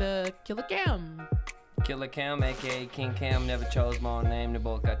start with Killa Kam. Killa Kam, aka King Kam, never chose my own name. They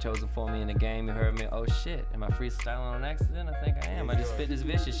both got chosen for me in the game. You heard me. Oh shit, am I freestyling on accident? I think I am. I just spit this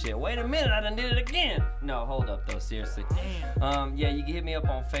vicious shit. Wait a minute, I done did it again. No, hold up though, seriously. Yeah, you can hit me up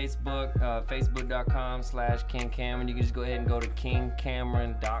on Facebook, facebook.com/King Cameron. You can just go ahead and go to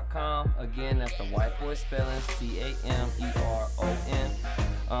kingcameron.com. Again, that's the white boy spelling, CAMERON.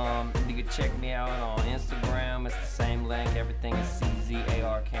 You can check me out on Instagram. It's the same link. Everything is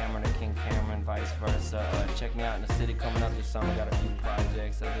CZAR Cameron or King Cameron, vice versa. Check me out in the city coming up this summer. Got a few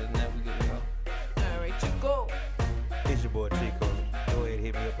projects. Other than that, we good to go. All right, Chico. It's your boy Chico. Go ahead and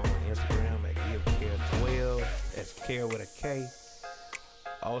hit me up on Instagram at GiveCare12. That's Care with a K.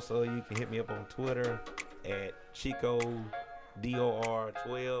 Also, you can hit me up on Twitter at Chico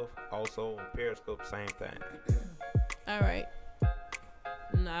DOR12. Also on Periscope, same thing. All right.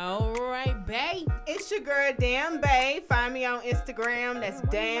 All right, bae. It's your girl, Damn Bae. Find me on Instagram. That's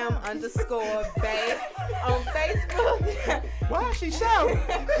damn_bae. On Facebook. Why is she shouting?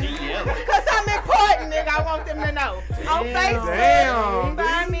 Because I'm important, nigga. I want them to know. On Facebook,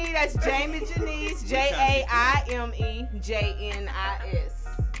 find me. That's Jamie Janice, JAIMEJNIS.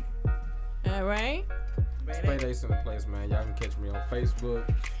 All right. Spade Ace in the place, man. Y'all can catch me on Facebook.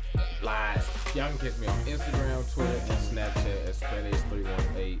 Lies. Y'all can catch me on Instagram, Twitter, and Snapchat at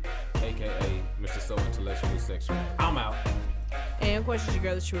SpadeAce318, aka Mr. So Intellectually Sexual. I'm out. And of course, it's your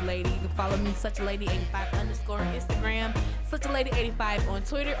girl, the Tru Lady. You can follow me, SuchALady85 _ on Instagram, SuchALady85 on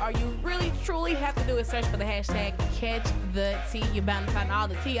Twitter. All you really truly have to do is search for the hashtag #CatchTheTea. You're bound to find all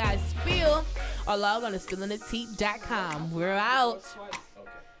the tea I spill or log on to spillingthetea.com. We're out.